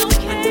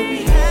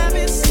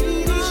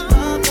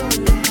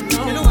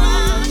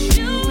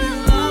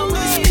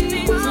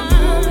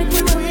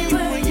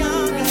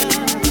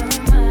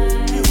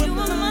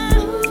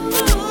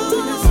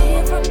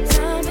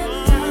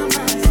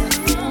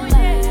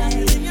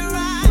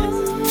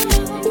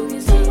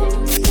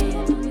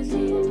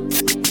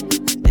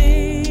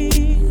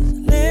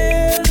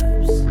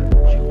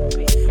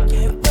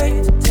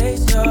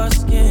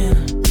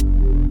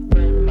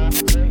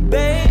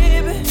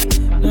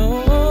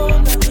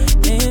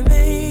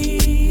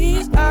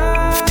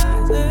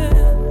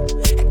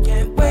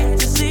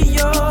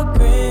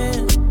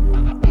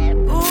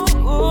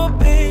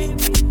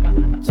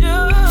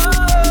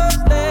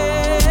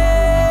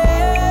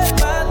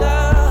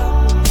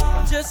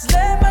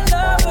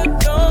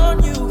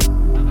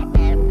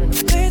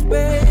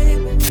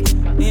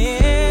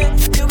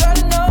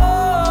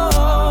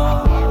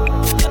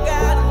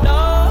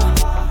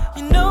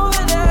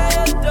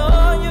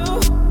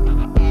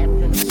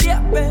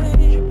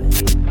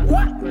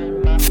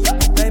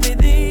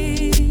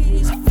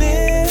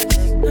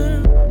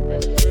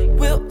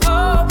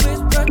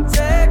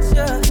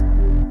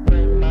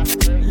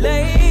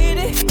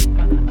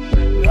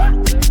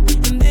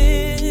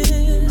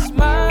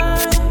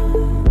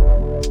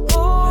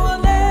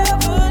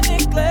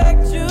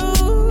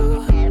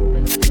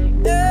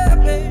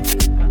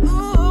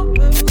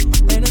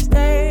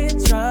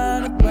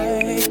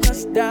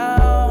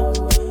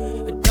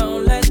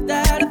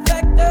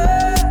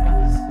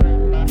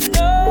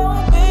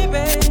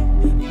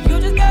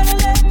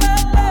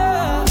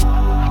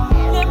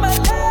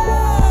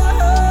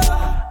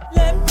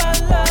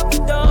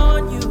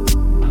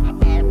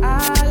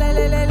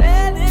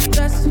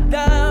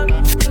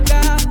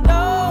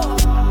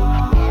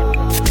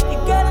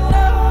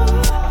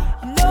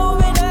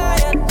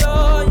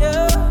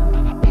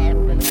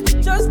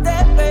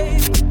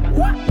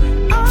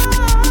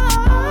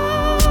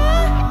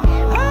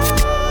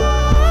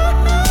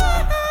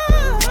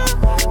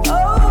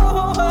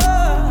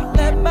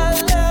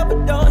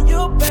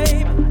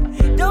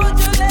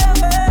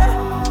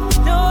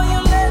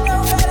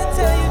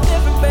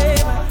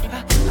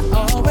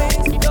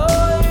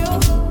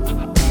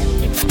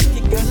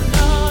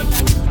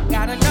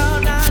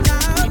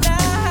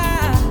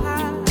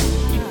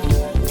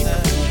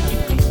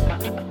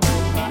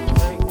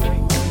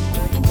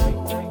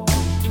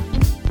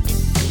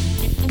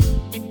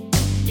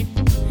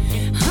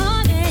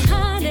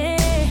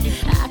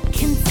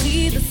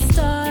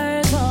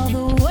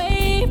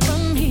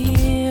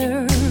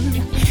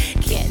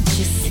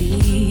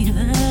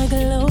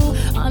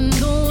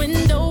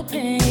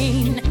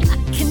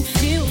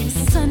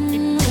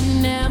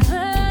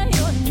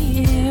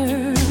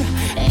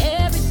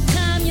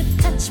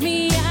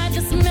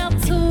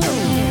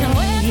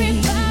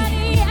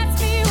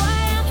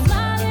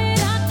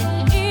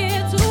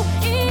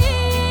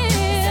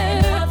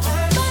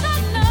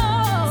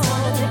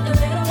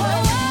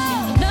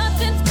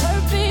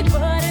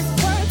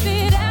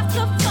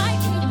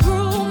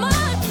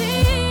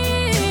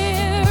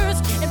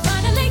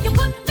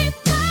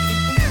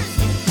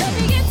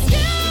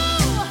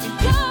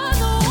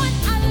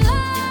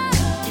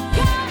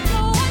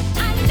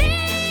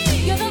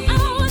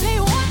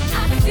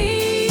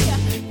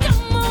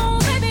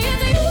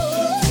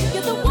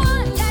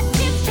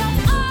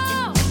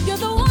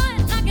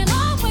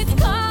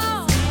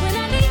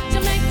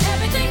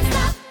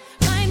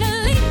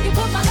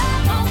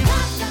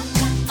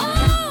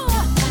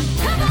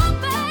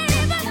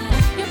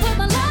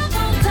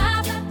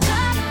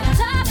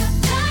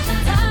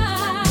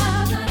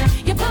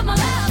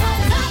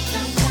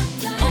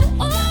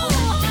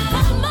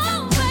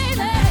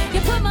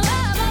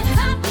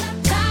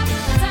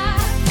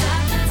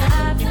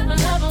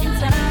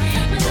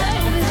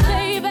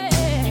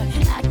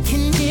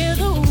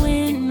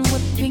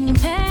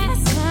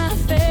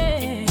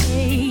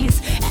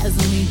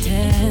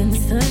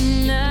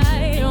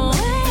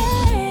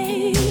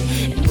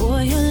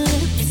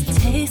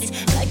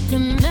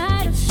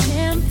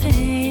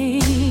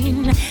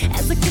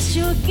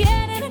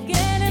 again and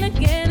again and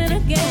again and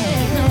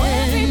again. Now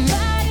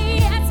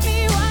everybody asks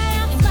me why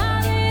I'm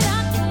smiling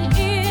out from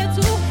ear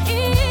to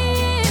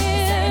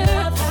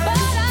ear, but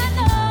I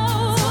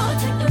know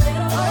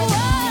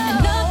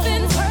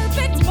nothing's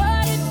perfect,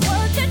 but it's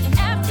worth it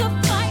after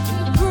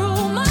fighting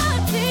through my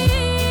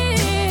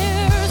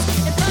tears.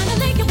 And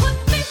finally you put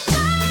me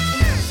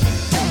first,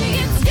 baby,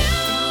 it's you.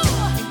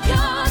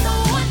 You're the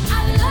one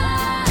I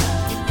love.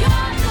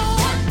 You're the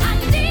one I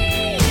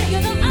need.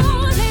 You're the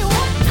only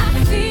one I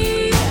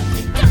feel.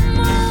 Come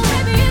on,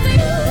 baby, it's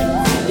you.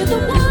 You're the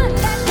one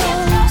that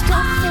gets me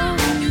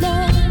started.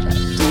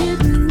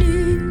 Didn't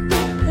need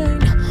the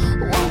pain.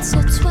 Once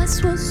or twice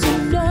was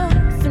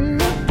enough,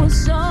 and it was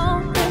all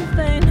in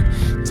vain.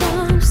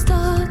 Time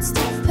starts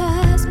to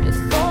pass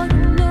before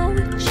you know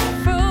it, you're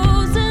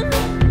frozen.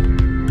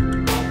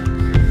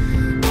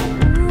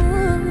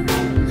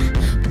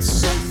 But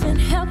something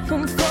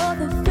happened for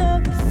the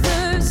very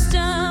first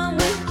time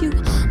with you.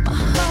 My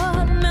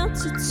heart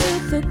melted to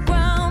the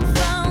ground,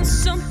 found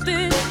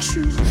something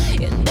true,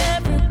 and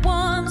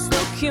everyone's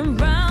looking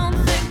round,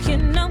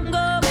 thinking I'm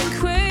going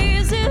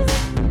crazy.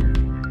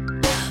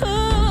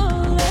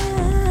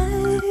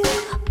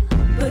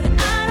 But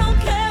I don't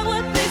care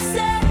what they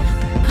say.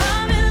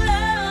 I'm in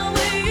love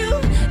with you.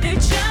 They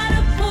try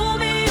to pull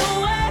me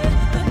away,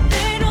 but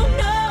they don't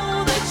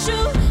know the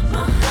truth.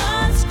 My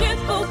heart's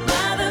crippled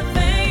by the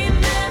pain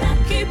that I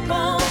keep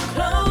on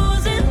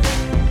closing.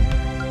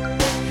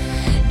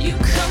 You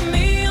cut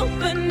me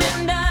open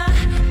and I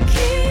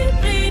keep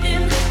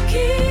bleeding,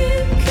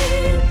 keep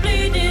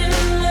bleeding,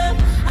 love.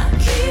 I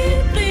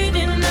keep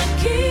bleeding, I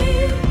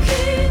keep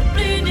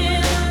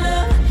bleeding,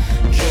 love.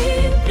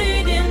 Keep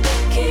bleeding,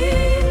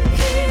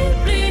 keep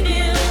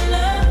bleeding,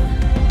 love.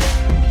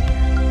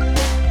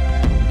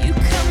 You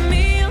cut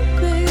me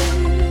open.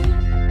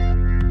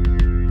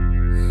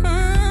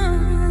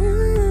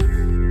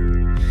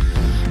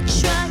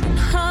 Trying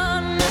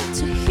hard not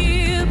to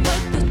hear,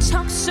 but the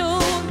talk's so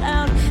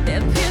loud.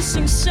 Their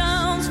piercing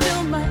sounds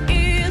fill my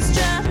ears,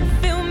 try to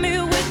fill me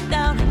with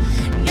doubt.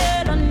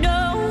 Yet I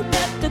know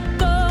that the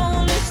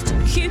goal is to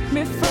keep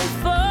me from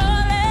falling.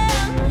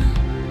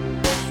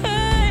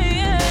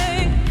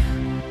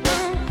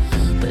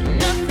 But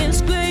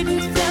nothing's greater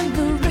than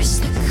the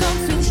risk that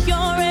comes with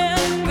your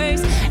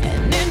embrace.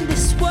 And in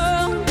this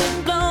world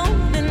of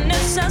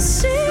loneliness, I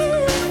see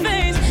your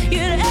face.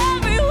 Yet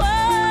every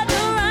word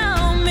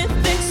around me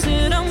thinks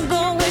that I'm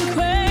going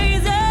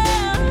crazy.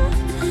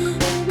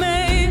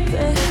 Maybe,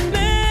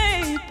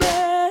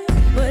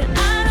 but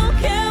I don't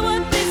care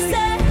what they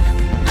say.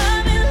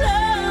 I'm in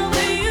love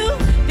with you.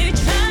 They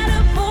try to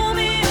pull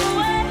me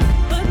away,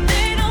 but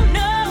they don't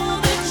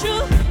know the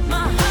truth.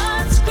 My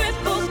heart's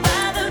crippled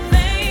by the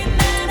pain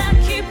that I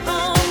keep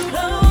on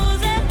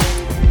closing.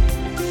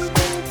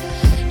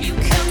 You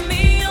cut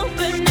me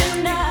open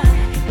and I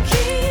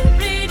keep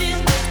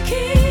bleeding,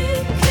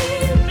 keep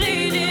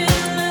bleeding,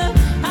 love.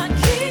 I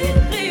keep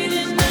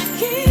bleeding, I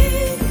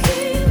keep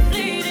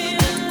bleeding,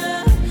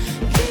 love.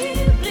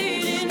 Keep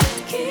bleeding,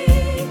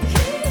 keep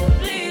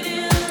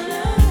bleeding,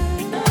 love.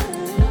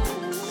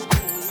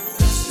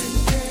 Just in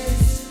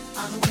case I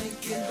don't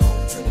make it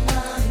home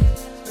tonight,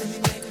 let me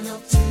make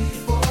love to you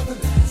for the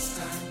last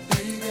time,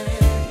 baby.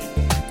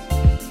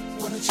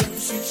 Wanna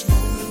cherish each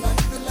moment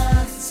like the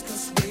last,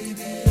 'cause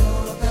baby, you're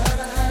all that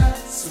I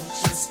have. So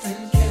just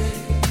in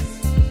case,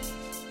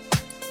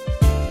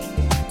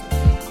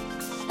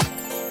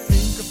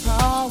 think of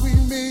how we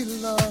made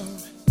love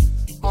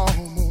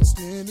almost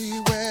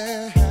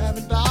anywhere.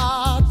 Haven't I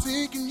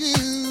taken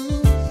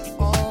you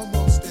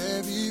almost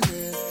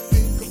everywhere?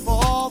 Think of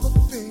all the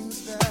things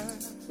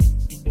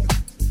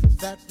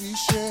that we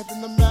shared,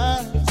 and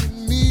imagine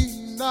me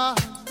not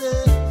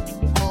there.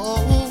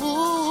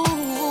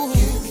 Oh,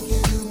 giving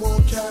you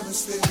more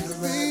carrots than the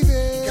rest.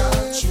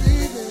 Got you,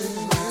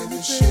 baby,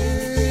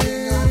 share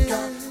everything I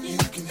got. You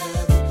can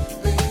have it,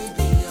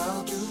 baby.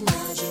 I'll do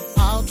magic.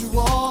 I'll do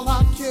all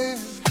I can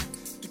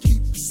to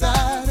keep you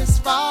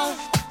satisfied.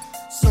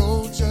 So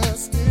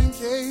just in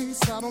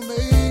case I don't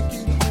make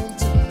it home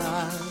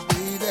tonight,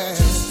 baby.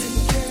 Just in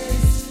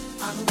case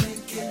I don't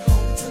make it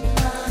home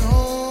tonight,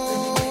 let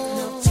me make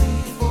love to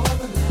you for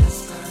the last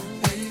time,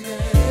 baby.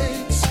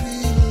 Make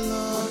sweet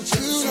love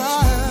to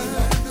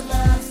like the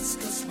last,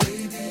 'cause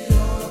baby,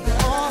 you're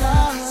all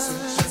I have. So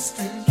just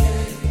in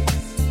case.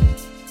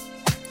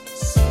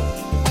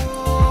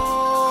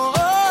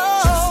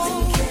 Just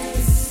in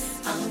case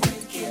I don't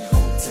make it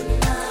home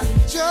tonight.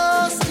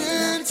 Just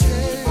in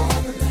case. For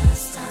the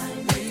last time,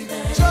 baby.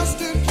 Just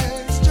in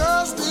case,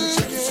 just in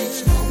case.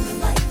 Each moment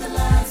like the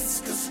last,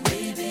 'cause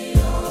baby,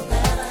 you're all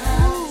that I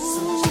have.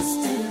 So just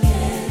in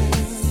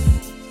case.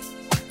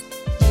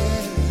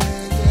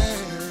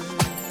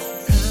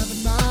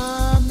 Haven't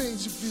I made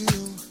you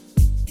feel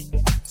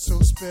so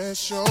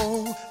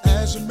special?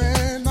 As your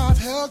man, I've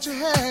held your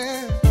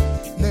hand,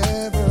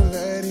 never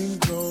letting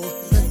go.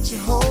 Let you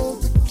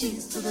hold the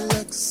keys to the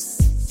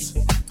Lexus.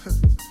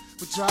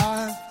 We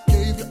drive,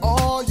 gave you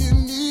all you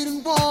need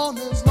and want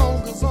as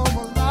long as I'm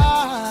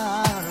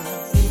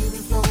alive.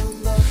 Even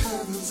from the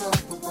heavens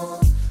up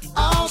above.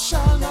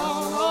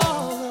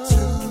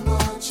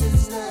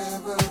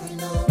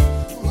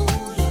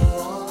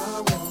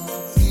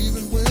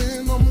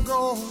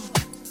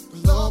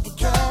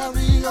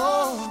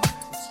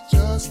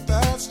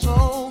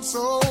 on,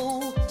 so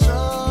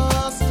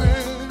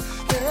Justin,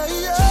 yeah,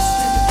 yeah.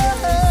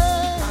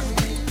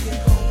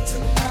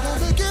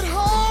 Gotta get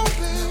home,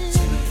 baby.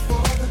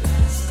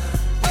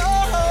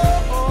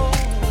 Oh,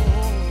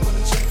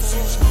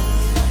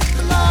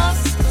 the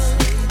last thing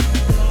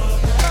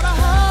that I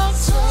have,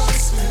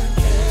 Justin.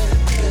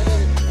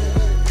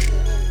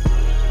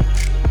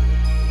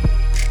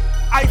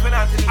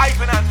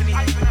 Ivan Anthony.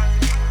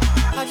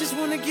 I just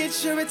wanna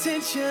get your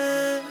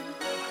attention.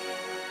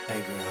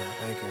 Hey girl.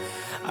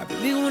 I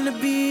really wanna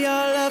be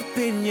all up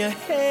in your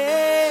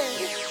head.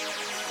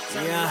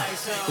 Yeah,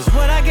 cause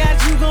what I got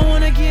you gon'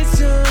 wanna get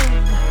some.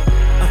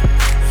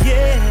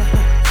 Yeah,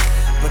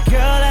 but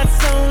girl,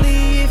 that's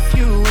only if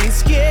you ain't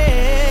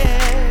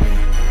scared.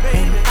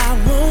 And I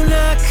won't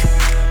knock,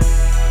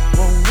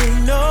 won't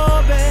ring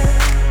no bell.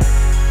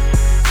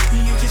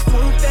 You just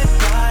put that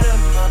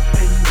bottom up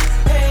in the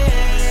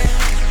air.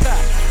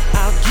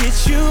 I'll get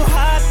you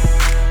hot,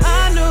 I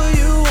know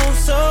you won't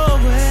so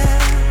well.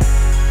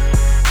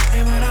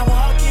 And when I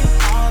walk in,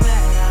 all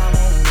that I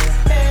want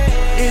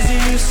is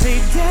you say,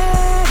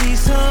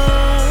 Daddy's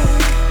home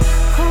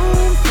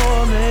for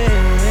me.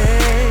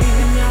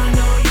 And I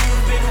know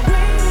you've been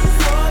waiting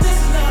for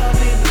this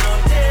loving all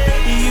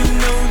day. You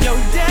know your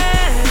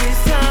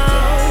daddy's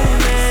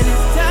home and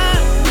it's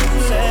time to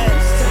play.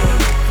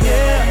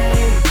 Yeah,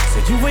 so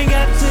you ain't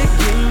got to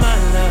give my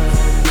love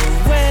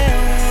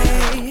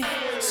away.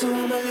 So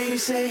my lady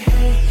say,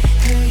 hey,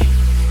 hey,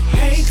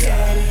 hey,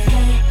 daddy.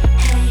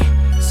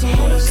 So my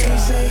lady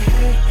say,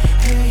 hey,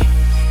 hey,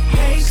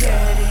 hey,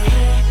 daddy.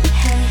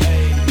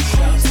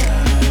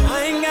 I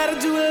ain't gotta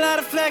do a lot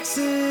of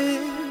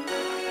flexing.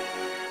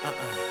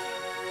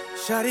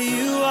 Shawty,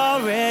 you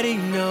already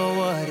know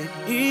what it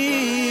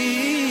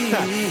is.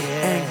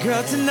 And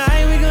girl,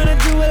 tonight we gonna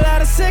do a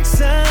lot of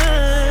sexing.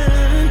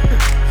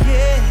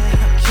 Yeah,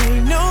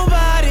 can't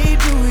nobody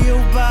do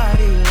your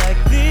body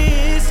like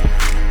this.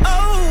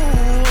 Oh,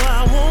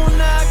 I won't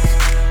knock,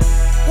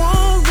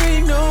 won't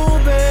ring no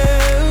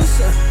bells.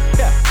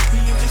 Yeah,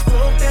 you just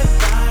broke that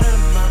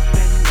bottom up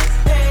in the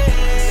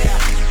air.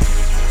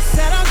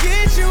 Said I'll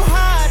get you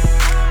hot,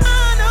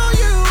 I know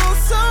you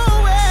so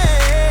well.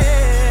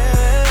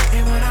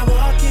 And when I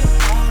walk in,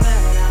 all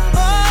that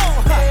I'm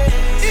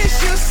it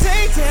should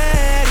say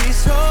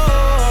Daddy's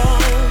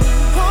home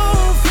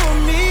for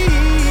me.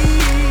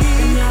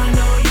 And I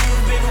know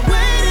you've been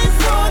waiting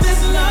for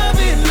this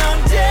loving all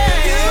day.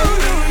 You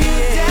know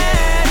your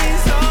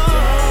daddy's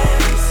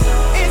home.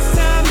 It's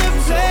time to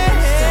play.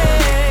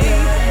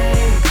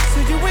 So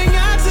you ain't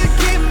got to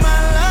give my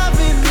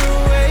loving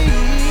away.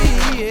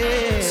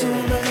 Yeah. So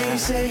my lady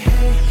say,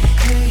 hey,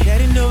 hey,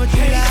 Daddy know what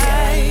you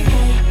like.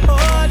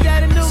 Oh,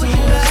 Daddy know what you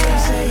like.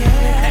 Hey,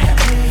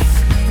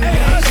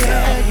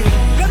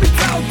 let me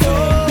go,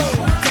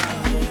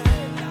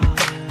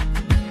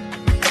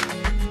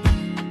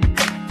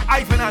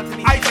 Ivan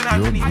Anthony.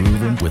 You're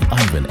grooving with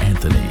Ivan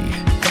Anthony.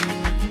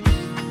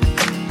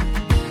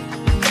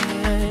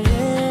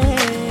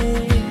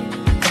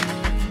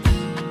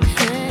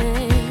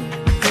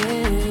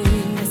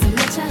 Cause how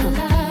much I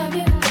love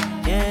you.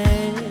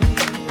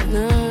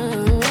 No.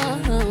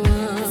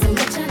 Cause how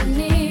much I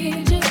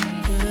need you.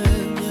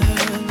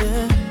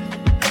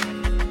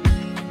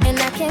 And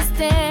I can't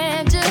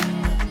stand you.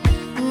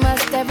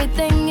 Must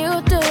everything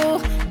you do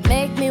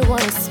make me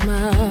wanna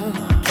smile.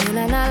 Can I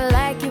not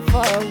like you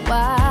for a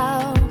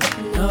while?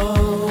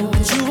 No,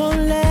 but you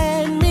won't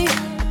let me.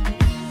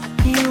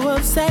 You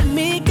upset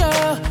me,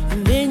 girl,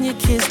 and then you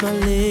kiss my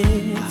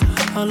lips.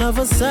 All of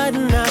a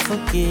sudden I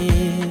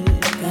forget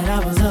that I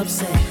was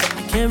upset.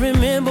 I can't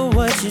remember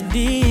what you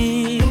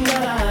did.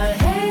 But I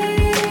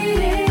hate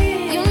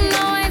it. You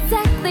know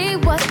exactly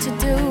what to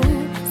do,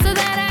 so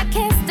that I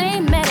can't stay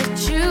mad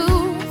at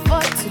you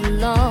for too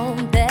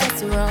long.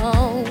 That's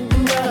wrong.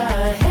 But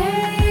I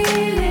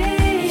hate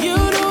it. You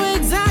know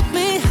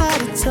exactly how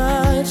to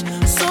touch,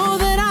 so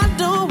that I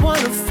don't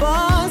wanna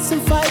fuss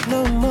and fight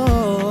no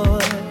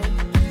more.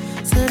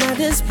 Said I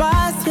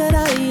despise, yet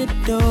I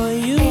adore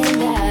you.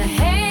 And I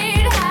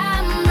hate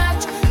how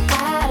much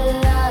I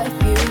love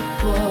you,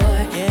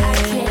 boy. I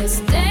can't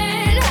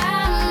stand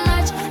how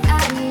much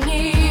I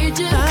need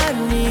you. I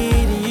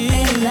need you.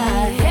 And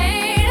I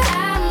hate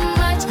how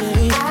much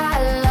I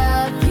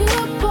love you,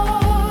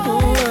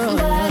 boy.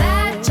 But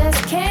I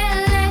just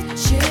can't let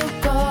you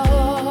go.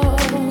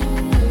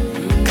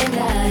 And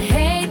I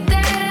hate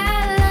that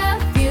I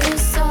love you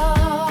so.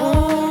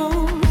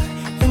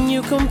 And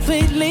you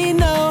completely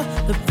know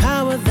the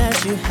power that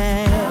you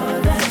have.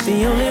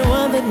 The only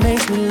one that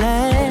makes me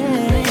laugh.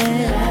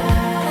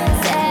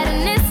 Said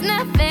and it's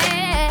not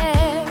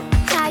fair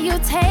how you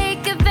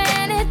take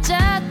advantage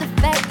of the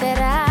fact that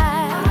I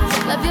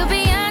love you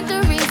beyond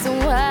the reason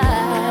why.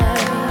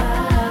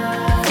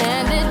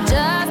 And it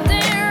just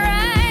ain't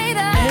right.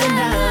 And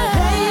I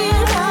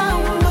hate how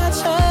much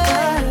I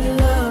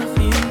love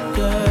you,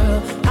 girl.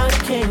 I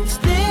can't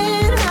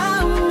stand how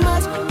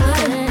much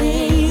I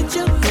need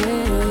you.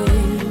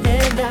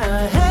 And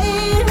I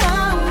hate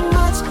how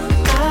much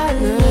I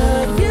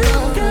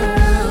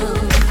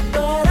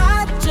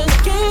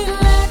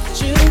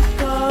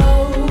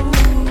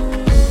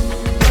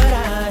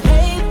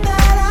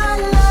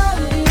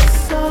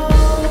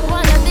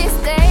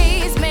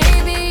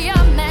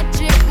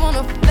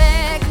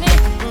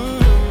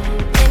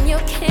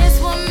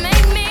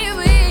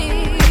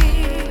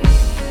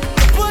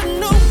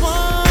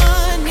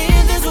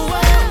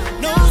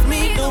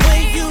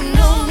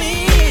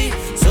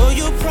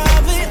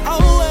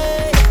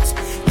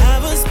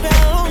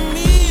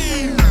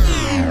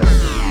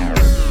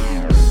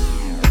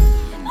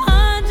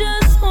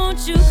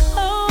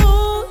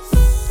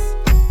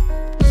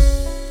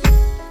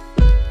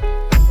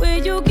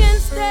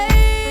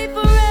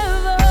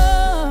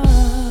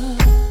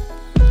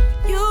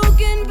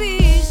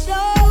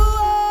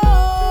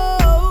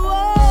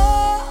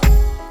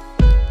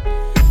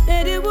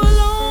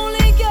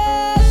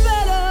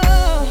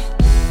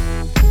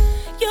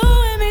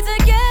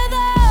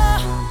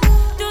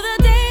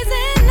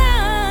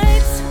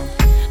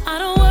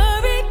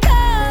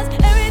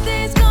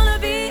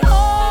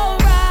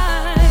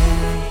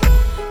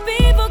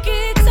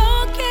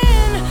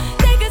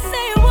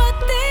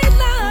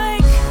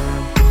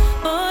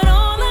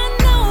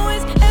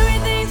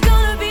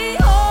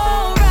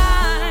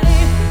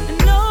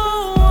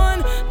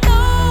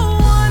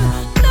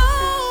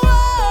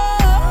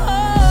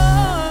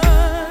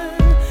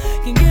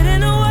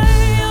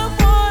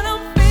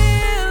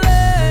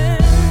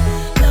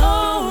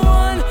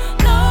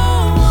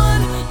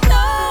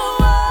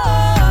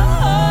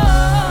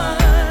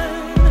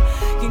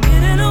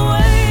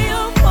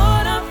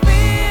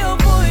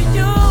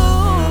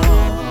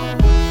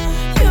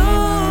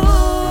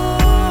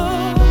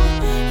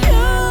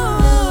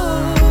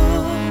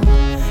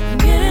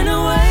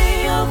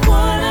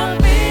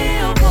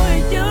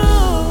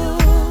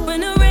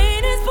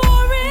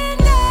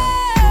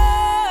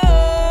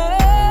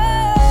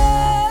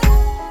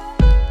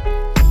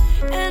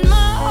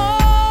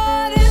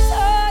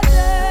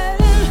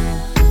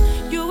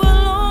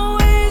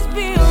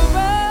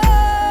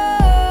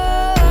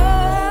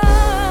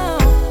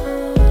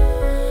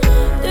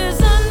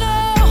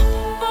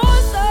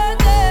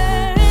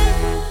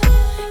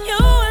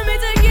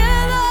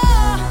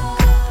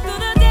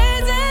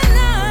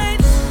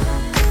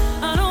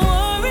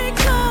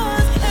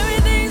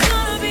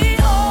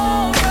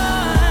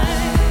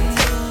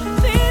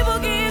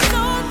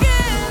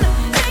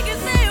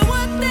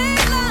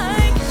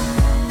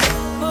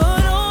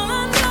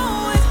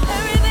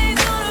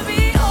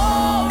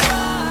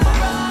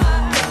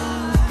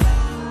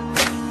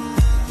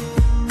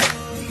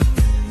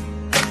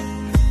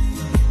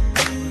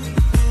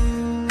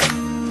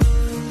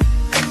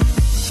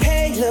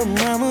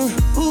little mama,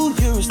 ooh,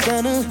 you're a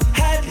stunner.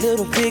 Hot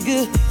little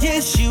figure,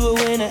 yes, you a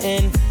winner.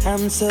 And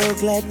I'm so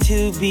glad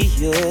to be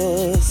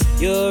yours.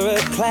 You're a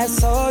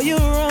class all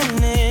your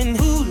own. And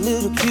ooh,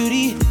 little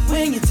cutie,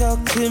 when you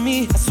talk to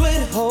me, I swear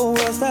the whole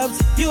world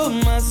stops. You're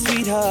my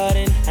sweetheart,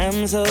 and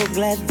I'm so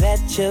glad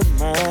that you're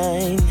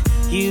mine.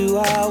 You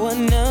are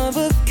one of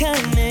a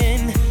kind,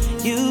 and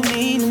you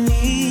mean to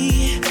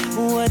me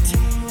what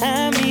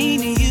I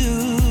mean to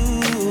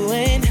you.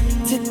 And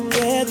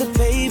together,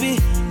 baby,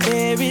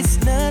 there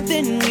is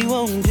nothing we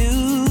won't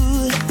do.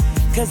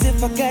 Cause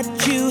if I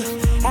got you,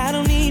 I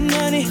don't need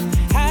money,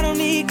 I don't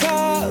need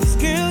cars,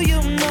 girl,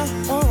 you know.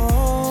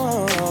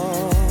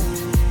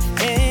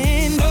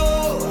 And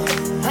oh,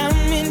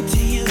 I'm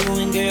into you,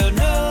 and girl,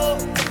 no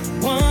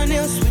one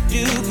else would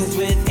do. Cause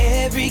with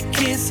every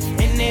kiss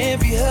and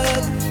every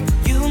hug,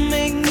 you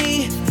make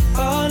me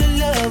fall in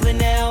love. And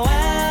now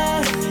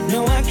I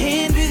know I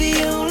can't be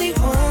the only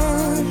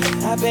one.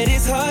 I bet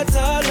it's hearts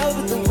all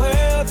over the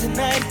world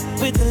tonight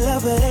with the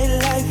love of their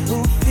life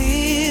who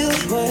feel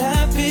what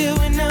I feel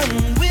when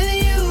I'm with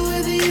you,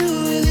 with you,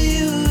 with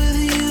you, with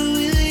you,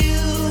 with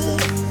you,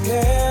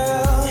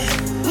 girl.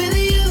 With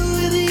you,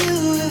 with you,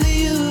 with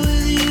you,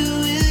 with you,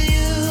 with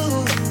you.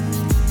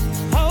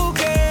 Oh,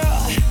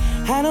 girl,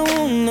 I don't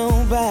want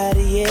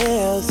nobody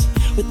else.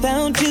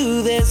 Without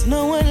you, there's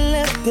no one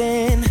left.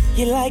 And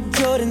you're like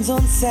Jordans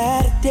on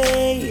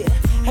Saturday.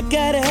 I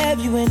gotta have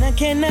you and I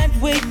cannot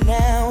wait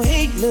now.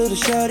 Hey, little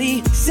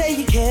shorty, say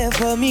you care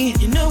for me.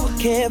 You know I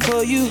care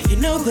for you. You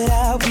know that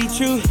I'll be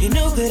true. You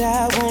know that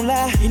I won't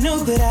lie. You know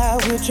that I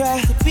will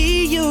try to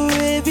be your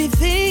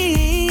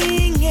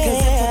everything. Yeah.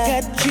 Cause if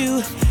I got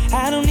you,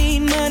 I don't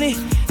need money,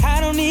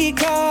 I don't need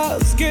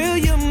cars. Girl,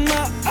 you're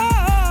my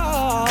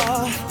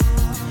all.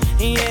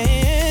 Yeah.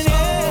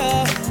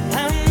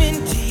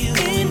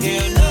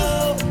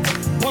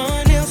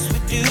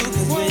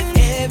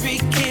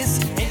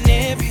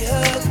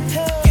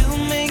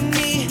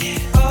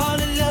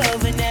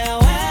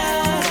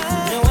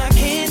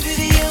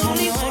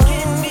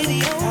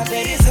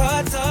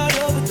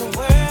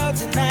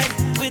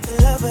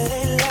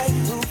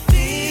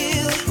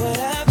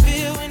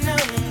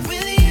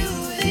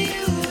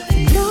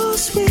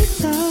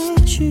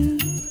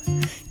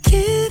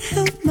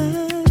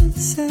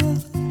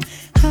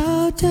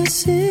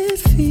 Does it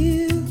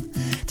feel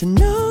to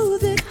know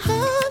that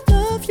I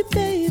love you,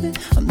 baby?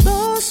 I'm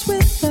lost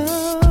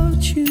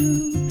without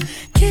you.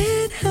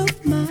 Can't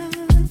help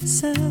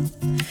myself.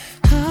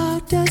 How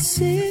does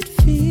it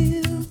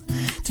feel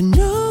to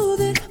know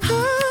that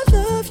I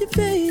love you,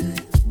 baby?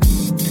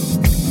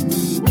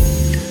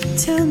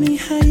 Tell me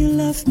how you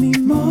love me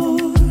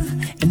more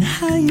and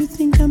how you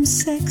think I'm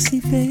sexy,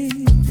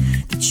 babe.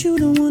 That you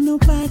don't want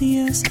nobody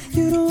else.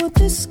 You don't want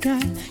this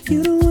guy.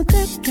 You don't want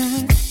that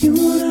guy. You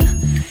wanna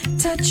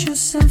touch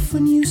yourself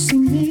when you see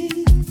me.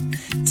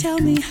 Tell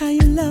me how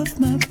you love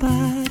my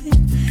body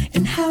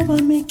and how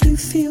I make you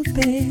feel,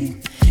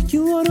 babe.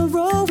 You wanna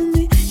roll with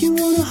me, you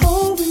wanna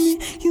hold with me,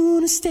 you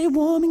wanna stay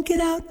warm and get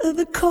out of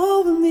the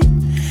cold with me.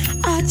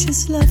 I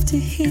just love to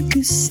hear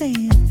you say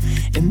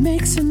it. It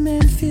makes a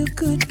man feel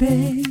good,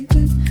 baby.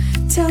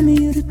 Tell me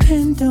you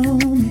depend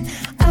on me.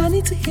 I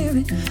need to hear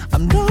it.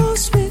 I'm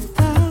lost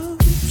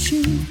without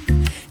you.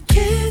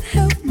 Can't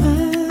help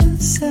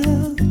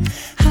myself.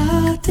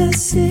 How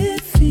does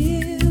it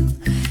feel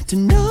to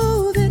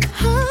know that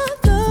I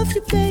love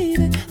you,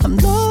 baby? I'm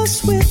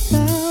lost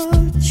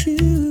without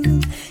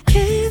you.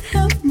 Can't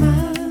help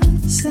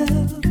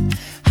myself.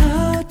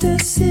 How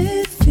does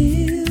it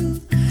feel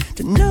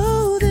to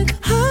know that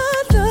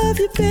I love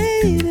you,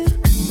 baby?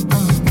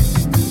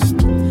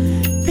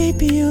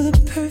 Baby, you're the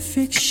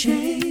perfect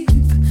shape.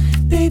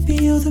 Baby,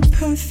 you're the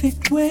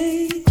perfect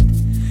weight.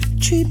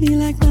 Treat me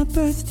like my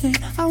birthday.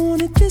 I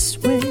want it this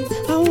way,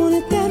 I want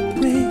it that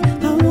way.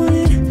 I want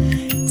it.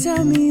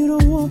 Tell me you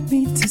don't want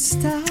me to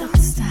stop.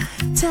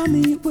 Tell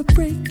me it would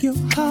break your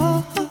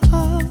heart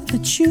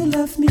that you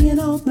love me and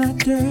all my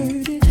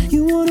dirty.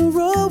 You wanna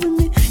roll with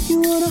me,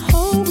 you wanna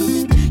hold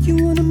with me, you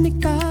wanna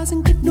make eyes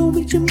and get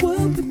Norwegian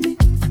word with me.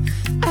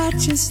 I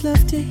just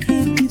love to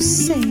hear you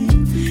say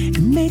it.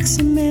 It makes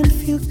a man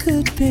feel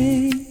good,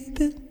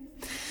 baby.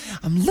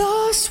 I'm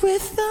lost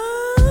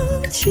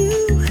without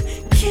you.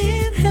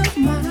 Can't help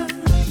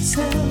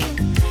myself.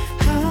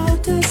 How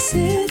does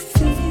it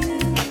feel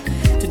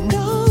to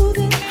know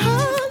that I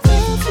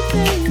love you,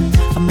 baby?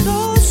 I'm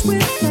lost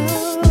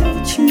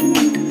without you.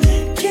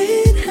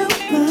 Can't help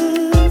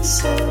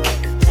myself.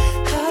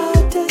 How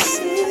does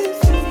it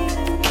feel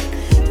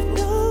to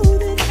know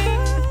that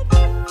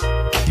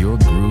I... You're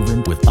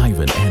grooving with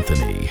Ivan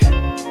Anthony.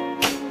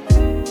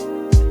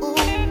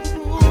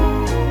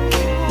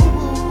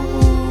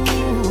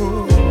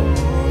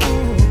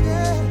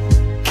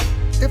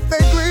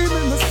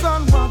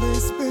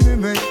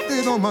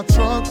 On my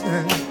truck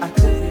then I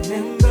could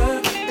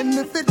remember. And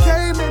if it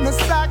came in a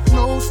sack,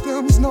 no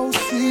stems, no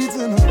seeds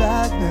in a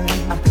bag then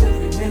I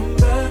could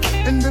remember.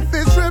 And if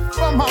it dripped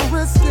from my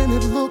wrist and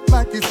it looked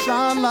like it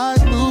shined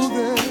like blue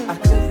then I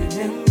could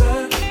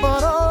remember.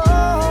 But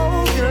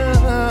oh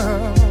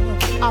yeah,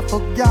 I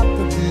forgot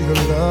to be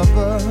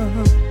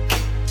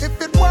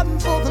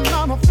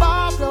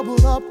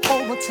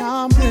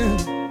summertime then.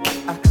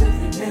 I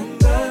could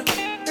remember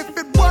if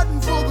it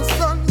wasn't for the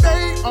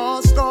Sunday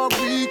All-Star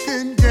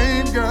Weekend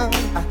game, girl.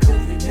 I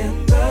could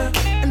remember,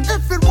 and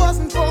if it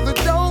wasn't for the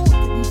dough,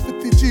 getting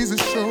 50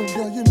 Jesus show,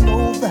 girl, you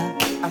know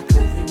that. I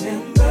could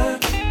remember,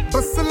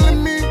 but silly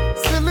me,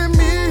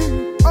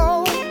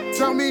 oh,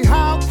 tell me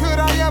how could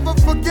I ever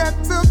forget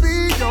to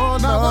be your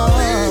love?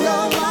 Never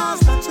realize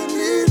that you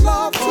need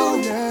love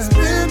too.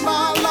 Spend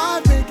my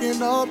life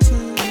making up to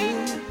you.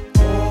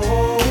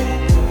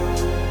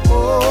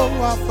 Oh,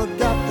 I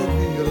forgot to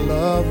be a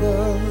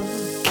lover.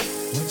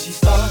 When she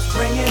starts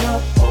bringing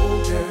up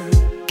older,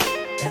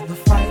 and the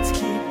fights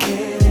keep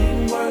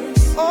getting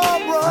worse. Oh,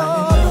 bro.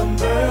 Finding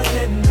numbers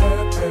in her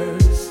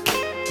purse.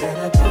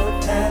 Better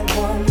put that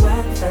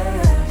woman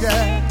first.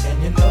 Yeah. And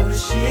you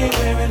notice she ain't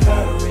wearing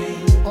her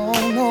ring.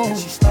 Oh, no. And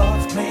she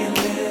starts playing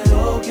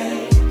little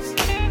games,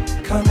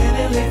 coming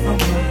in late from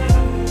work.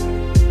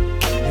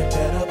 You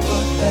better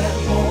put that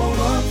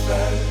woman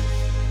first.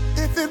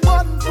 If it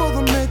wasn't for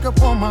the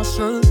makeup on my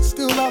shirt,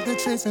 still out there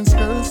chasing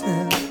skirts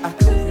then. I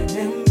could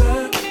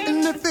remember.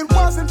 And if it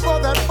wasn't for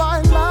that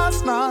fight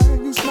last night,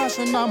 you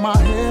smashing out my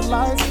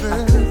headlights then.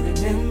 I could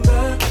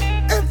remember.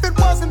 If it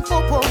wasn't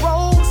for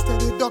parole,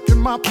 steady ducking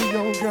my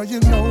PO, girl, you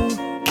know.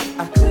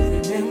 I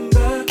could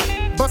remember.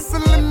 But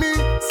silly me,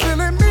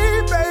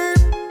 babe.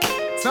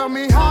 Tell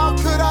me how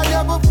could I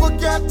ever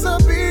forget to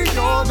be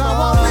your love?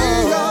 Now I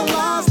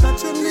realize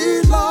that you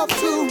need love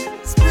too.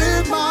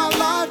 Spend my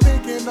life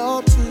making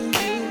up to you.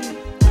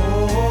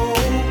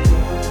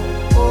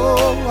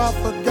 Oh, I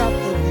forgot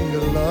to be a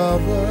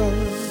lover.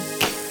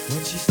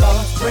 When she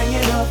starts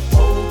bringing up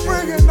old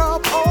shit,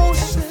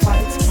 the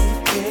fights keep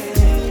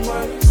getting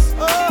worse.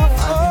 I'm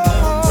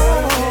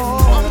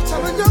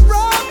telling you,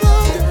 brother,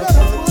 you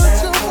better put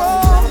your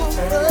arm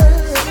away.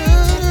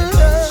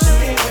 She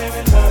ain't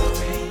wearing her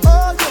ring. Oh,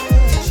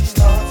 yeah. She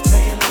starts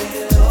playing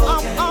little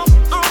games.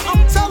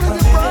 I'm telling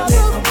you,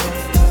 brother.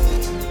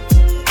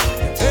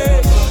 Hey,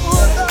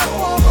 put that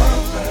woman.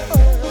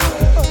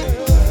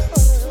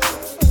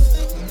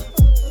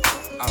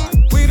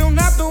 We don't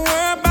have to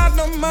worry about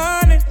no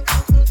money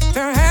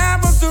to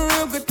have us a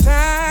real good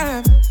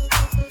time.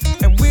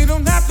 And we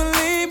don't have to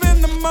leave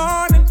in the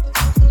morning.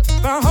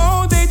 The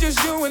whole day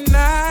just you and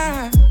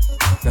I.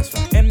 That's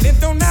right. And it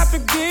don't have to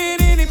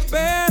get any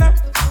better.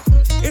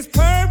 It's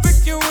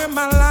perfect, you in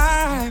my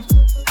life.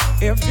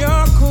 If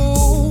you're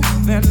cool,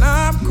 then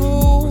I'm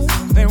cool.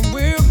 Then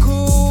we're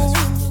cool.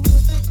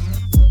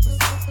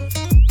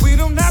 We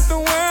don't have to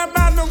worry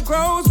about no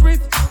groceries.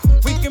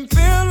 We can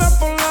fill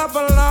up on love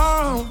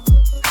alone.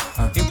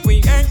 If we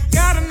ain't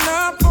got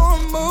enough for a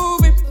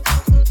movie,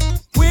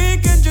 we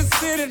can just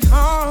sit at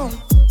home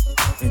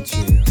and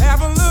chill.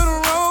 Have a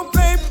little role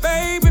play,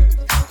 baby.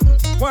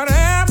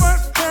 Whatever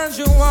turns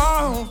you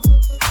on.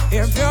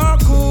 If you're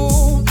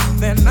cool,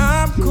 then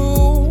I'm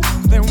cool.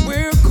 Then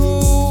we're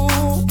cool.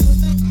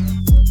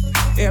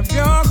 If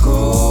you're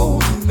cool,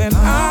 then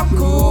I'm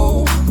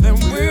cool. Then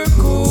we're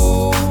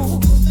cool.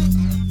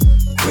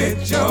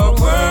 Quit your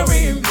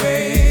worrying,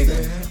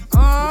 baby.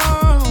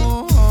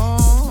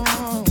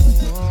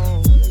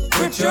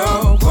 Quit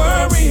your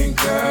worrying,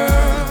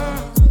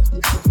 girl.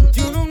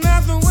 You don't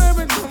have to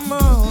worry no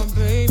more,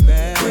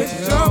 baby. Quit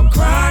your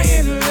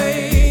crying,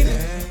 lady.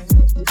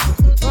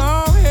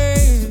 Oh,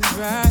 hey,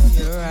 right,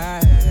 you're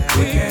right.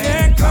 We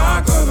can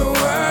conquer the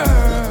world.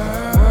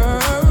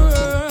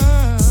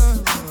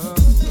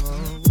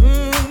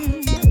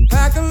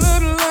 Pack a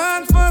little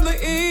lunch for the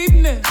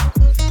evening.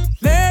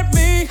 Let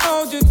me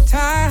hold you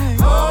tight.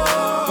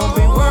 Don't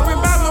be worried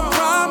about no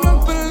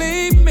problems,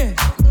 believe me.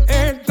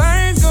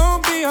 Everything's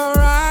gonna be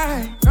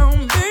alright.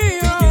 Gonna be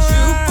alright. We can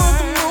shoot for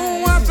the moon,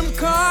 watch some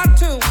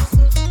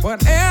cartoons.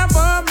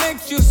 Whatever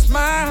makes you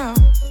smile.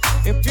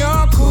 If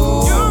you're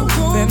cool,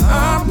 then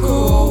I'm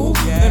cool.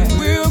 Then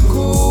we're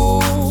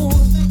cool.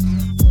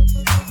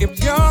 If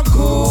you're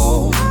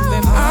cool,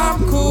 then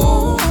I'm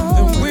cool.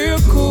 Then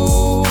we're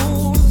cool.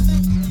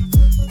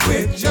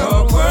 Quit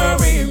your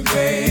worrying,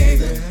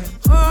 baby.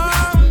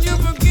 You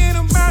forget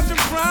about your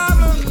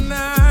problems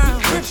now.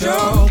 Quit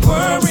your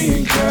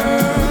worrying,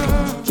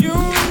 girl. You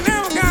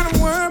never gotta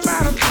worry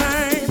about a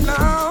thing, no.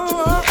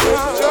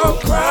 Quit your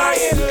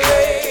crying,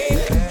 lady.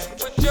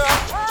 Quit your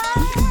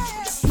crying,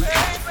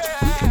 baby.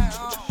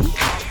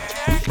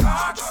 Yeah,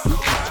 conquer the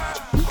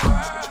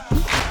world.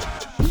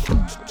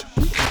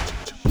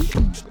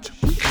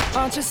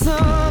 Aren't you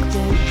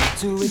something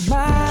to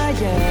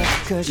admire?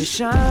 Cause you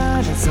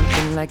shine at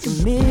something like a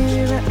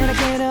mirror, and I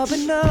can't help but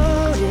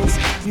notice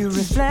you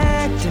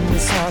reflect in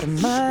this heart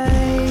of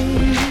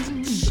mine.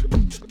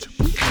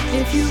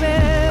 If you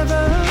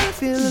ever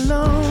feel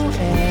alone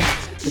and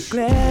the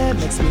glare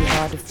makes me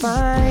hard to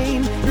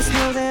find, just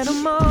know that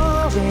I'm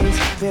always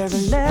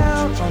very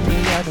loud on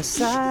the other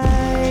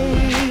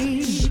side.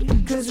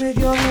 Cause with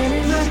your hand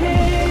in my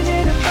hand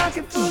and a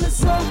pocket full of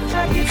soul,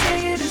 I can tell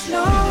you there's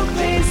no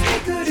place we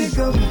couldn't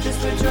go. Just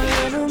put your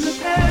hand on the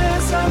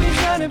past, I'll be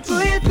trying to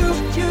pull you through.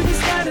 You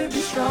just gotta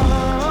be strong.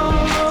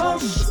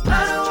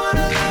 I don't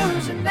wanna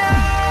lose you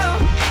now.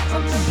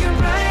 I'm looking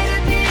right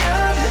at the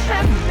other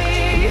half of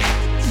me.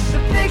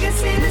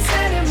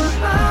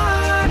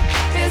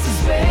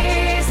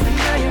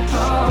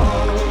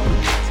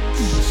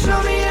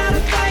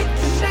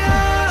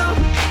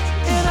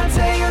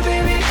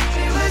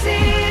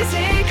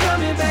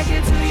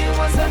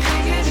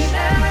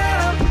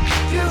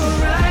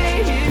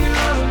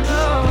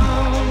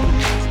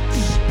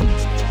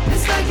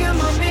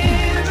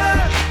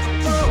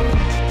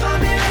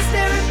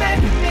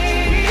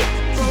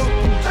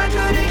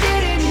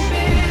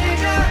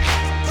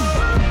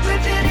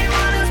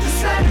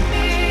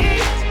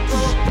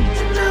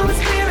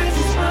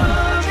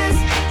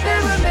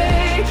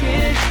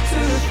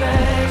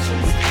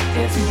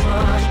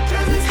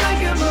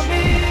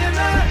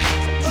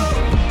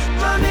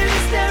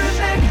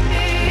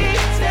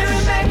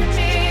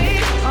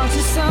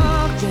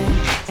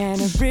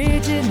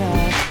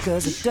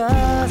 'cause it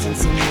doesn't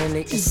seem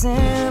really as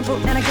simple.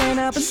 And I can't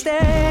help but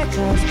stare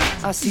 'cause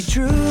I see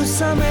true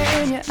summer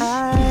in your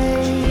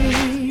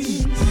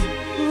eyes.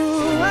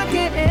 Ooh, I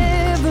can't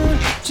ever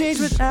change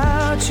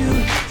without you.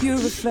 You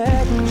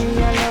reflect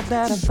me, I love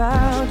that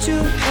about you.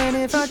 And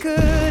if I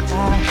could,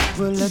 I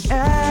would look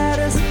at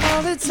us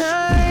all the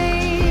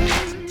time.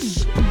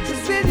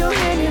 Just with your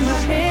hand in my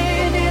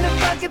hand and a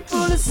pocket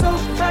full of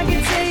soap, I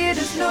can tell you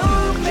there's no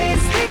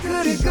place we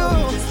couldn't go.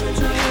 Just put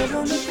your head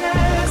on the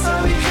past,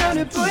 I'll be trying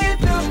to pull you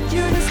through.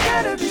 You just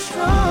gotta be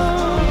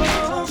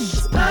strong.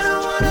 I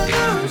don't wanna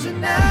lose you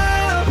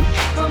now.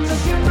 I'm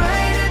looking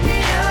right at the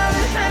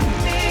other half of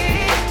me.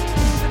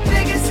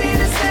 They can see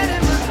the set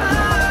in my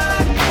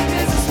heart.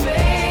 There's a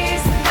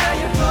space and now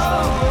you're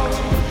home.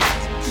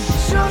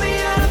 Show me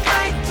how to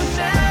fight for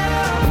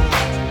now.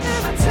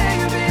 And I tell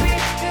you, baby,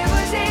 it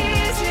was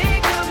easy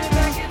coming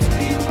back into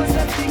you. Was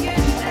I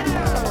thinking now?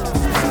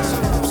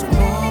 Some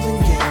Marvin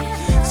Gaye,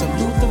 some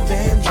Luther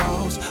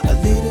Vandross, a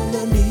little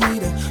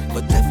Anita,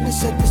 but definitely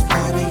set this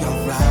party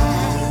alright.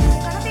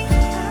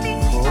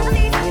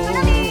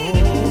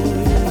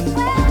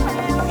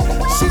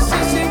 She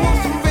said she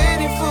wants some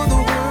ready for the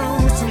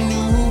world, some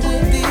new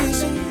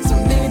edition,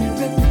 some lady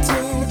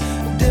repetition.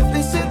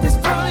 Definitely set this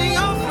party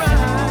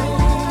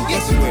alright.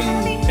 Yes, you will.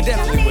 I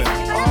definitely will.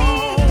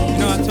 You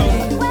know,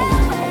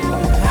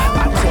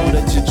 I told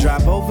her to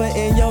drop over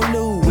in your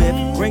new whip.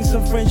 Bring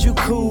some friends you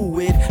cool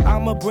with.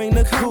 I'ma bring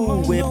the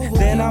cool whip.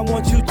 Then I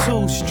want you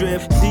to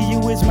strip. See you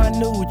is my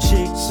new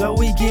chick, so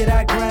we get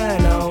our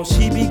grind on.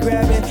 She be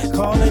grabbing,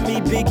 calling me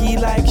Biggie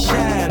like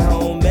Shine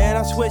Home. Man,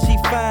 I swear she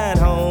fine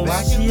home.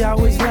 Why she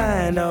always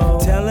lying on?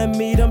 Telling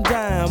me them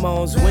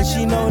diamonds when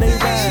she know they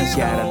rhyme. She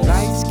got a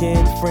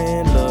light-skinned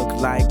friend, look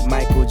like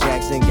Michael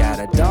Jackson. Got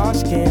a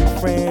dark-skinned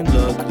friend,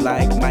 look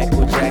like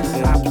Michael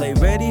Jackson. I play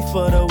ready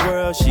for the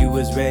world, she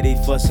was ready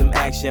for some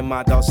action.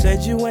 My dog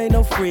said you ain't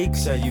no freak,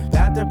 so you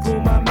got to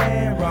prove my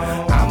man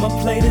wrong. I'ma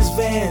play this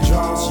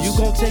Vandross, you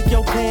gon' take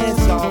your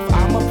pants off.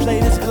 I'ma play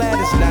this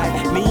Gladys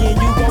night, me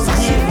and you gon'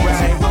 get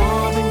right.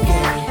 Marvin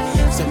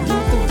Gaye, some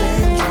Luther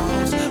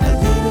Vandross, a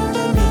little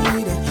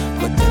Anita,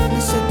 but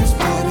definitely set this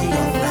party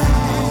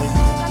alright.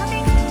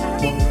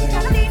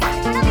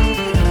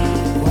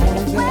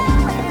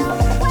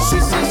 She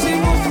said she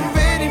wants some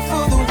ready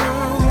for the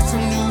world,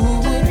 some new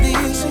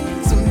edition,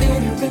 some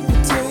lady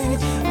repetition.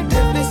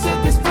 Definitely set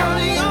this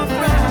party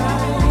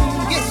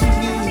alright. Yes, you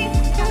will.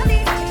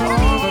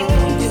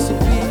 Yes, you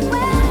will.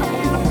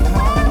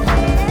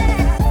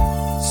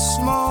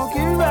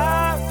 Smokey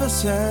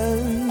Robinson,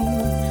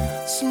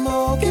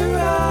 Smokey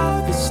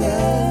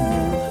Robinson,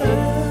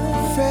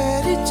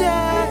 Freddie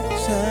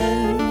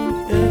Jackson,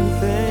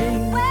 everything.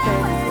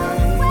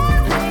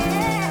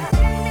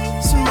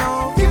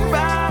 Smokey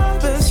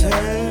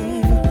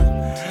Robinson,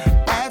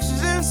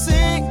 Ashes and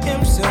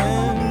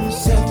Simpson,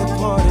 set the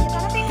party,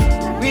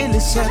 really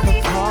set the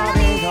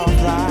party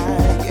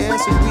alright.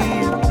 Yes, we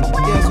will.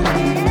 Yes, we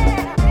will.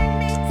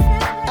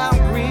 Al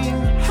Green,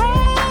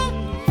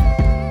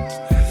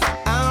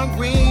 Al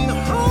Green,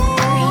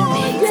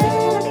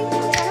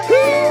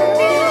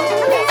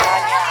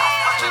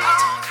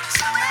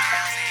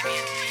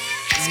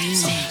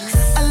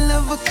 I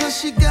love her 'cause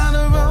she got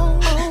her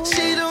own.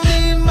 She don't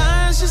need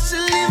mine, she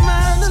should leave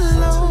mine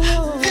alone.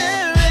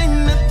 There ain't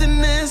nothing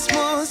that's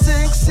more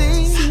sexy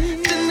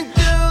than the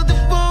girl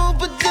that won't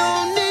but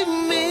don't need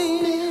me.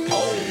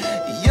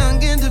 Young,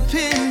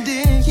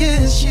 independent,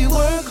 yeah, she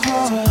work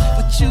hard,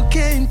 but you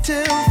can't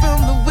tell from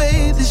the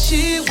way that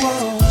she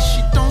walks.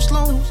 She don't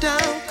slow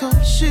down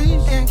 'cause she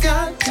ain't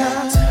got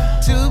time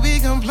to be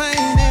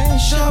complaining.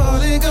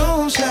 Shorty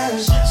gon' shine.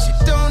 She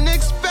don't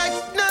expect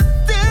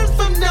nothing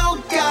from no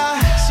guy.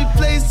 She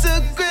plays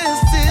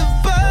aggressive,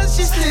 but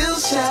she's still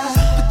shy.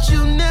 But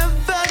you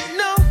never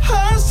know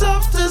her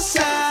softer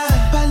side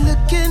by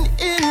looking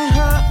in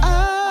her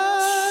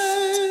eyes.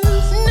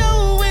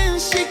 Knowing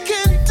she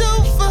can do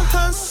for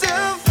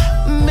herself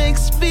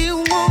makes me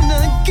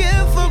wanna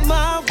give her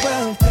my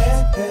wealth.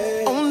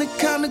 Only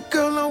kind of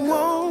girl I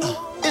want,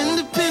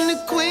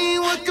 independent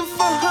queen working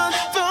for her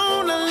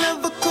throne. I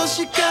love her 'cause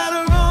she got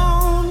her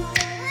own.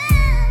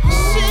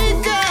 She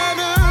got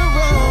her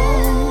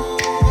own.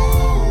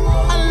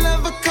 I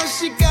love her 'cause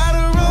she got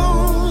her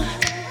own.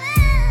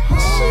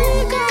 She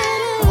got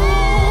her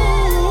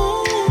own.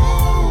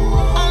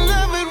 I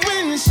love it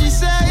when she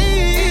says,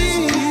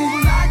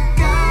 I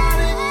got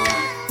it,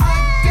 I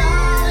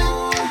got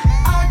it,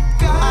 I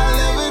got it. I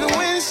love it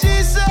when she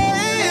says,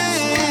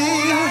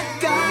 I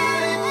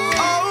got it,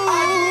 oh,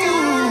 I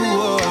got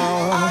it,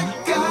 I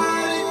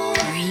got it.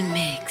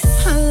 Remix.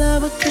 I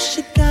love her 'cause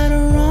she got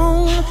her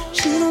own.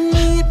 She don't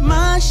need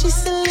mine, she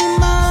still leave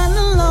mine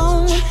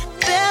alone.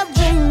 There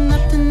ain't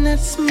nothing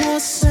that's more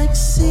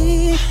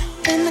sexy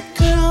than the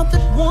girl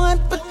that want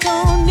but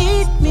don't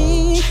need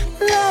me.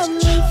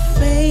 Lovely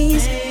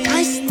face,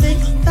 nice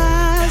thick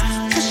thighs,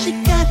 'cause she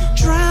got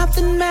drive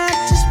that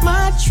matches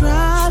my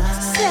drive.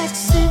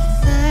 Sexy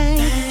thing,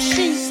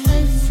 she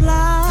stay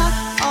fly,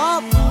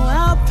 all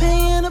while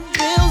paying the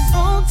bills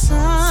on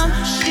time.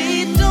 She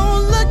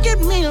don't look at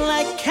me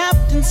like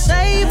Captain Save.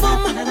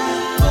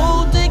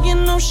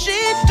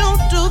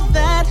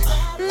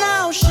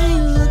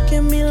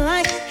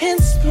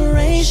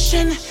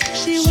 attention.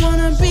 She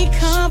wanna be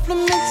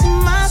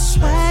complimenting my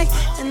swag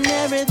and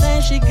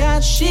everything she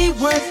got. She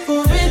worked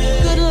for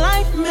it, good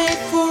life made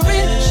for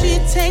it. She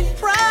take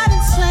pride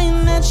in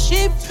saying that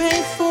she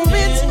paid for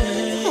it.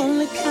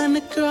 Only kind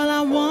of girl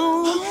I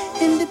want,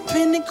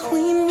 independent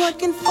queen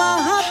working for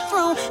her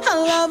throne. I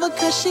love her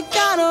 'cause she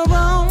got her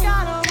own.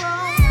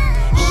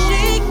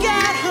 She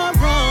got her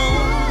own.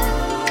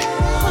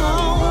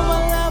 Oh, I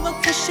love her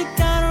 'cause she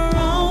got her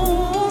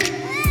own.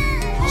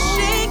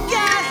 She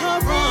got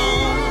her own.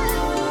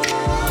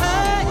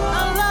 Hey,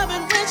 I love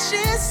it when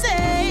she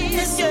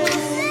says, yeah,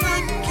 I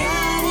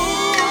got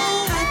it.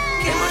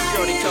 When my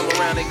shorty come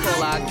around, they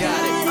call her, I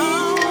got it.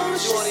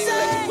 She won't even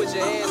let you put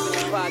your hands in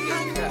the pocket.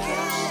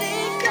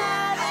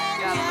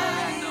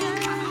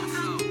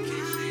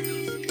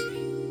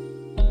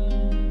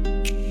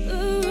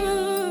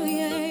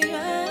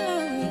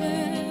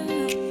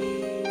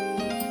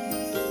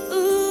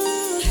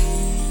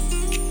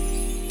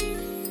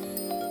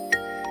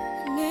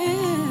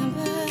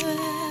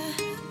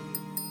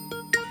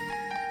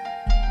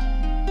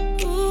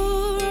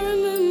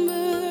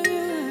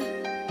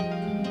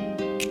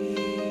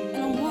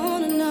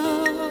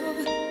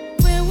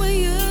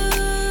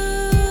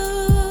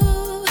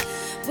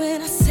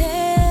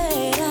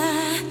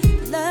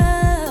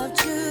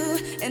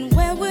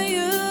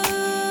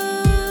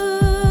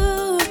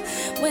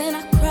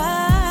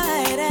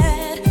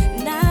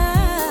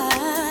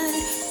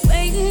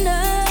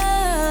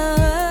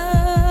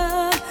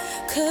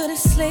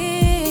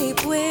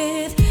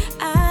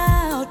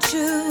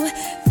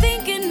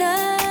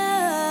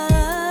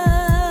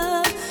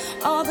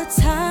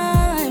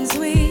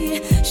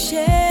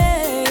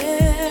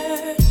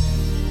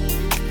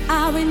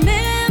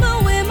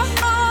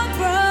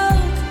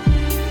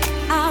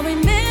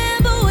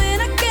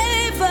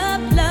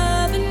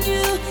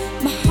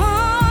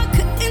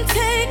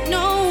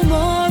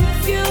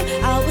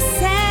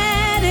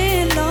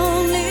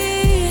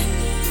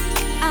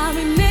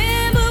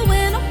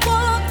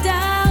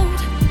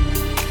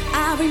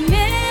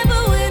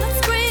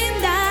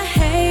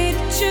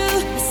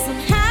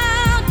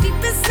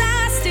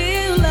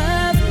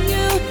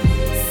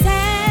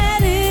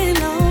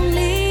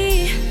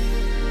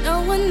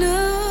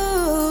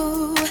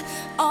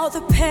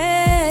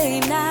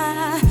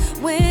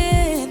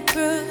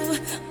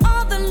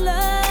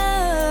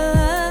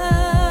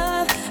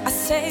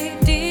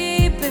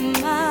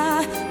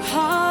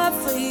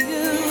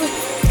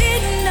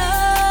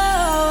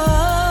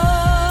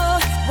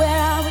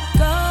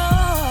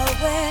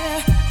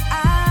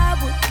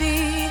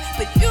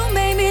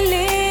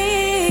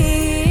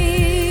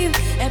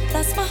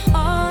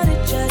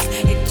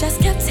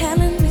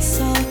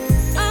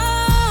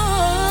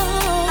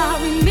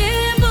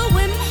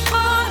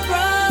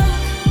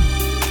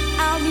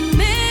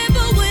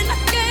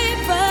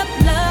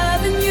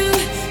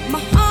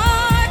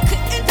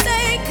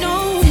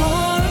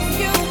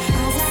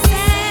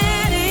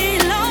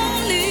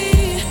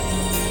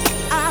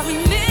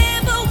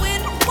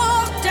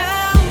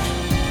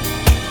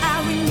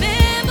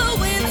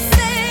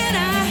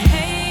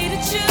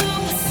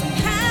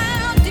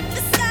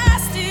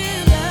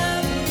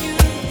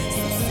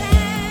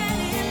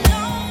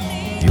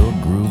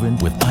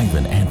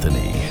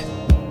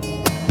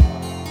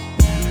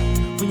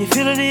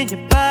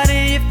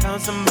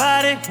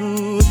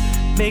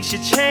 Makes you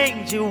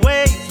change your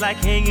ways, like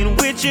hanging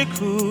with your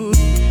crew.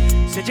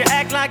 Said you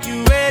act like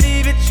you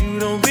ready, but you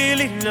don't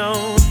really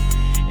know.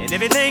 And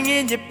everything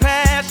in your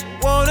past, you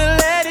wanna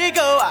let it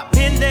go. I've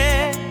been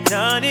there,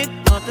 done it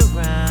on the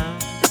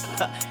ground.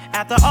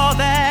 After all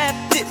that,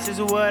 this is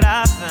what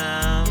I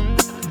found.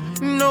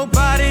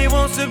 Nobody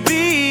wants to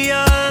be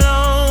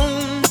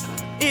alone.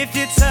 If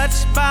you're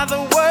touched by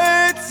the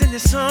words in the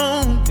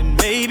song, then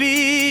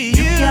maybe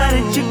you got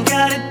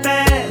it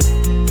bad.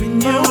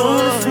 When you're on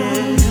the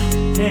phone,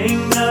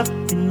 hang up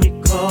and you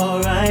call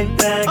right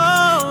back.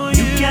 Oh,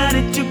 you got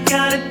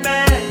it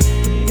bad.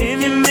 If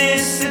you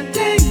miss a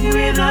day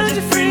without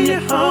your friend,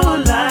 your whole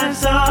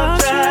life's off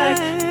track.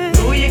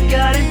 Know you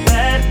got it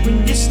bad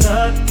when you're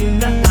stuck in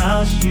the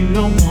house. You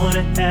don't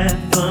wanna have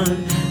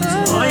fun.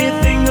 That's all you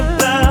think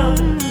about.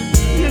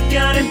 You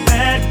got it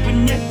bad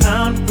when you're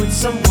out with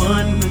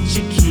someone, but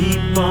you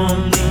keep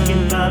on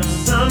thinking about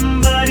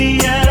somebody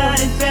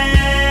else.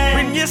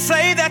 When you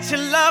say that you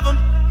love them,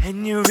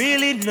 and you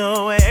really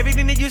know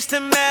everything that used to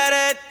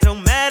matter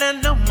don't matter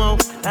no more.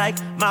 Like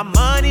my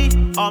money,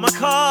 all my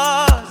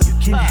cars, you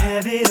can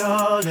have it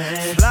all.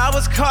 And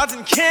flowers, cards,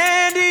 and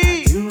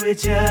candy, do it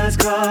just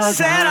cause.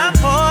 Said I'm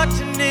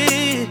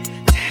fortunate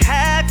to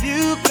have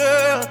you,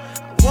 girl.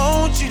 I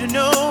want you to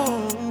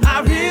know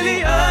I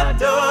really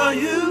adore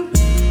you.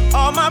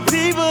 All my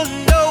people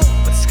know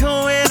what's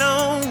going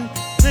on.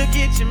 Look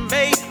at your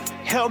mate,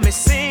 help me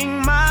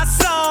sing my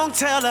song.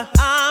 Tell her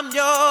I'm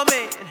your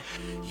man.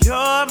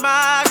 You're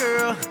my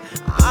girl,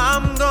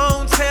 I'm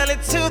gon' tell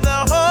it to the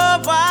whole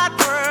wide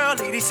world.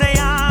 Ladies say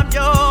I'm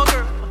your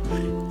girl,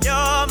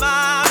 you're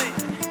my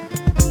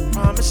man.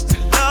 Promise to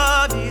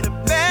love you the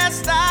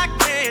best I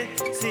can.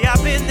 See,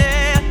 I've been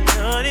there,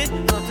 done it,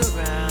 looked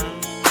around.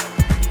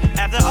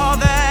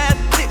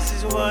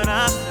 is what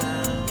I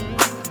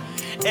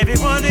found. Every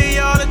one of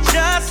y'all are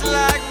just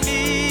like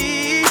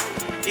me.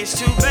 It's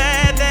too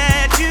bad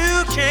that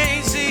you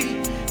can't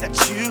see that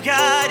you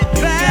got it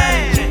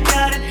bad. You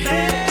got it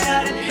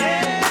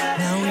bad.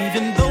 Now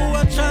even though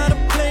I try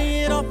to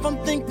play it off, I'm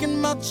thinking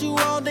about you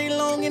all day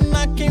long, and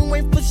I can't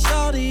wait for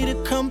Shawty to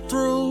come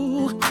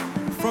through.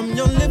 From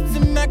your lips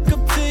and back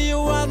up to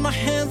your eyes, my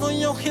hands on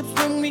your hips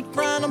when we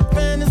grind. I'm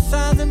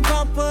fantasizing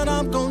about what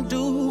I'm gon'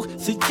 do.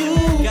 So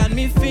you got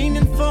me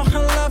feeling for her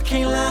love,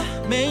 can't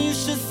lie. Man, you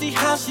should see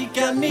how she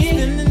got me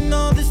spending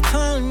all this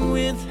time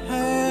with her.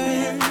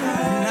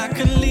 And I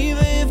could leave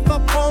her if I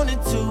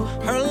wanted to.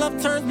 Her love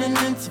turns me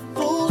into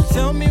fools.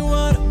 Tell me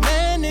what a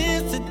man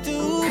is to do.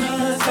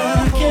 Cause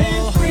I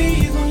can't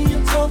breathe when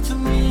you talk to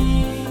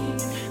me.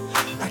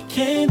 I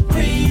can't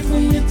breathe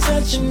when you're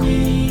touching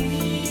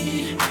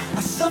me.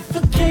 I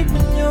suffocate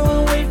when you're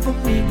away from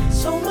me.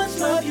 So much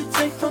love you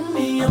take from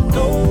me, I'm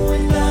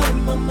going out of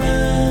my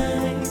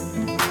mind.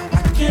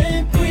 I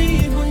can't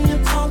breathe when you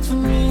talk to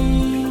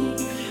me.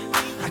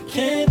 I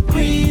can't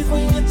breathe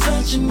when you're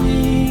touching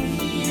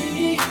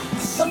me. I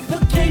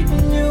suffocate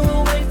when you're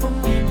away from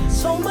me.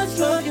 So much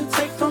love you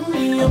take from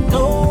me, I'm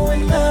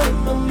going out of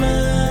my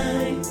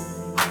mind.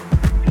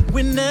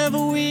 Whenever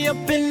we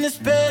up in this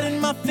bed and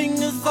my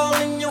fingers all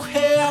in your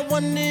hair, I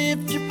wonder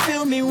if you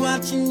feel me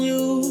watching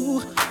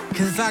you.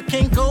 Cause I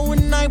can't go a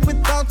night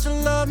without your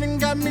love, and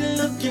got me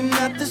looking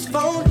at this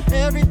phone.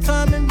 Every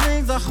time it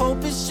rings, I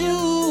hope it's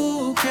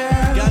you,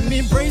 girl. Got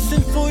me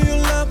bracing for your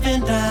love,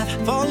 and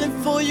I'm falling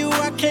for you,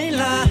 I can't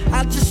lie.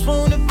 I just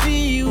wanna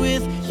be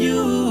with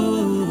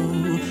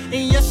you.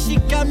 And yes, she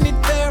got me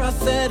there, I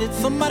said it.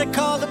 Somebody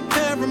call the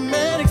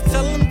paramedics,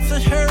 tell them to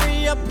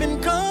hurry up and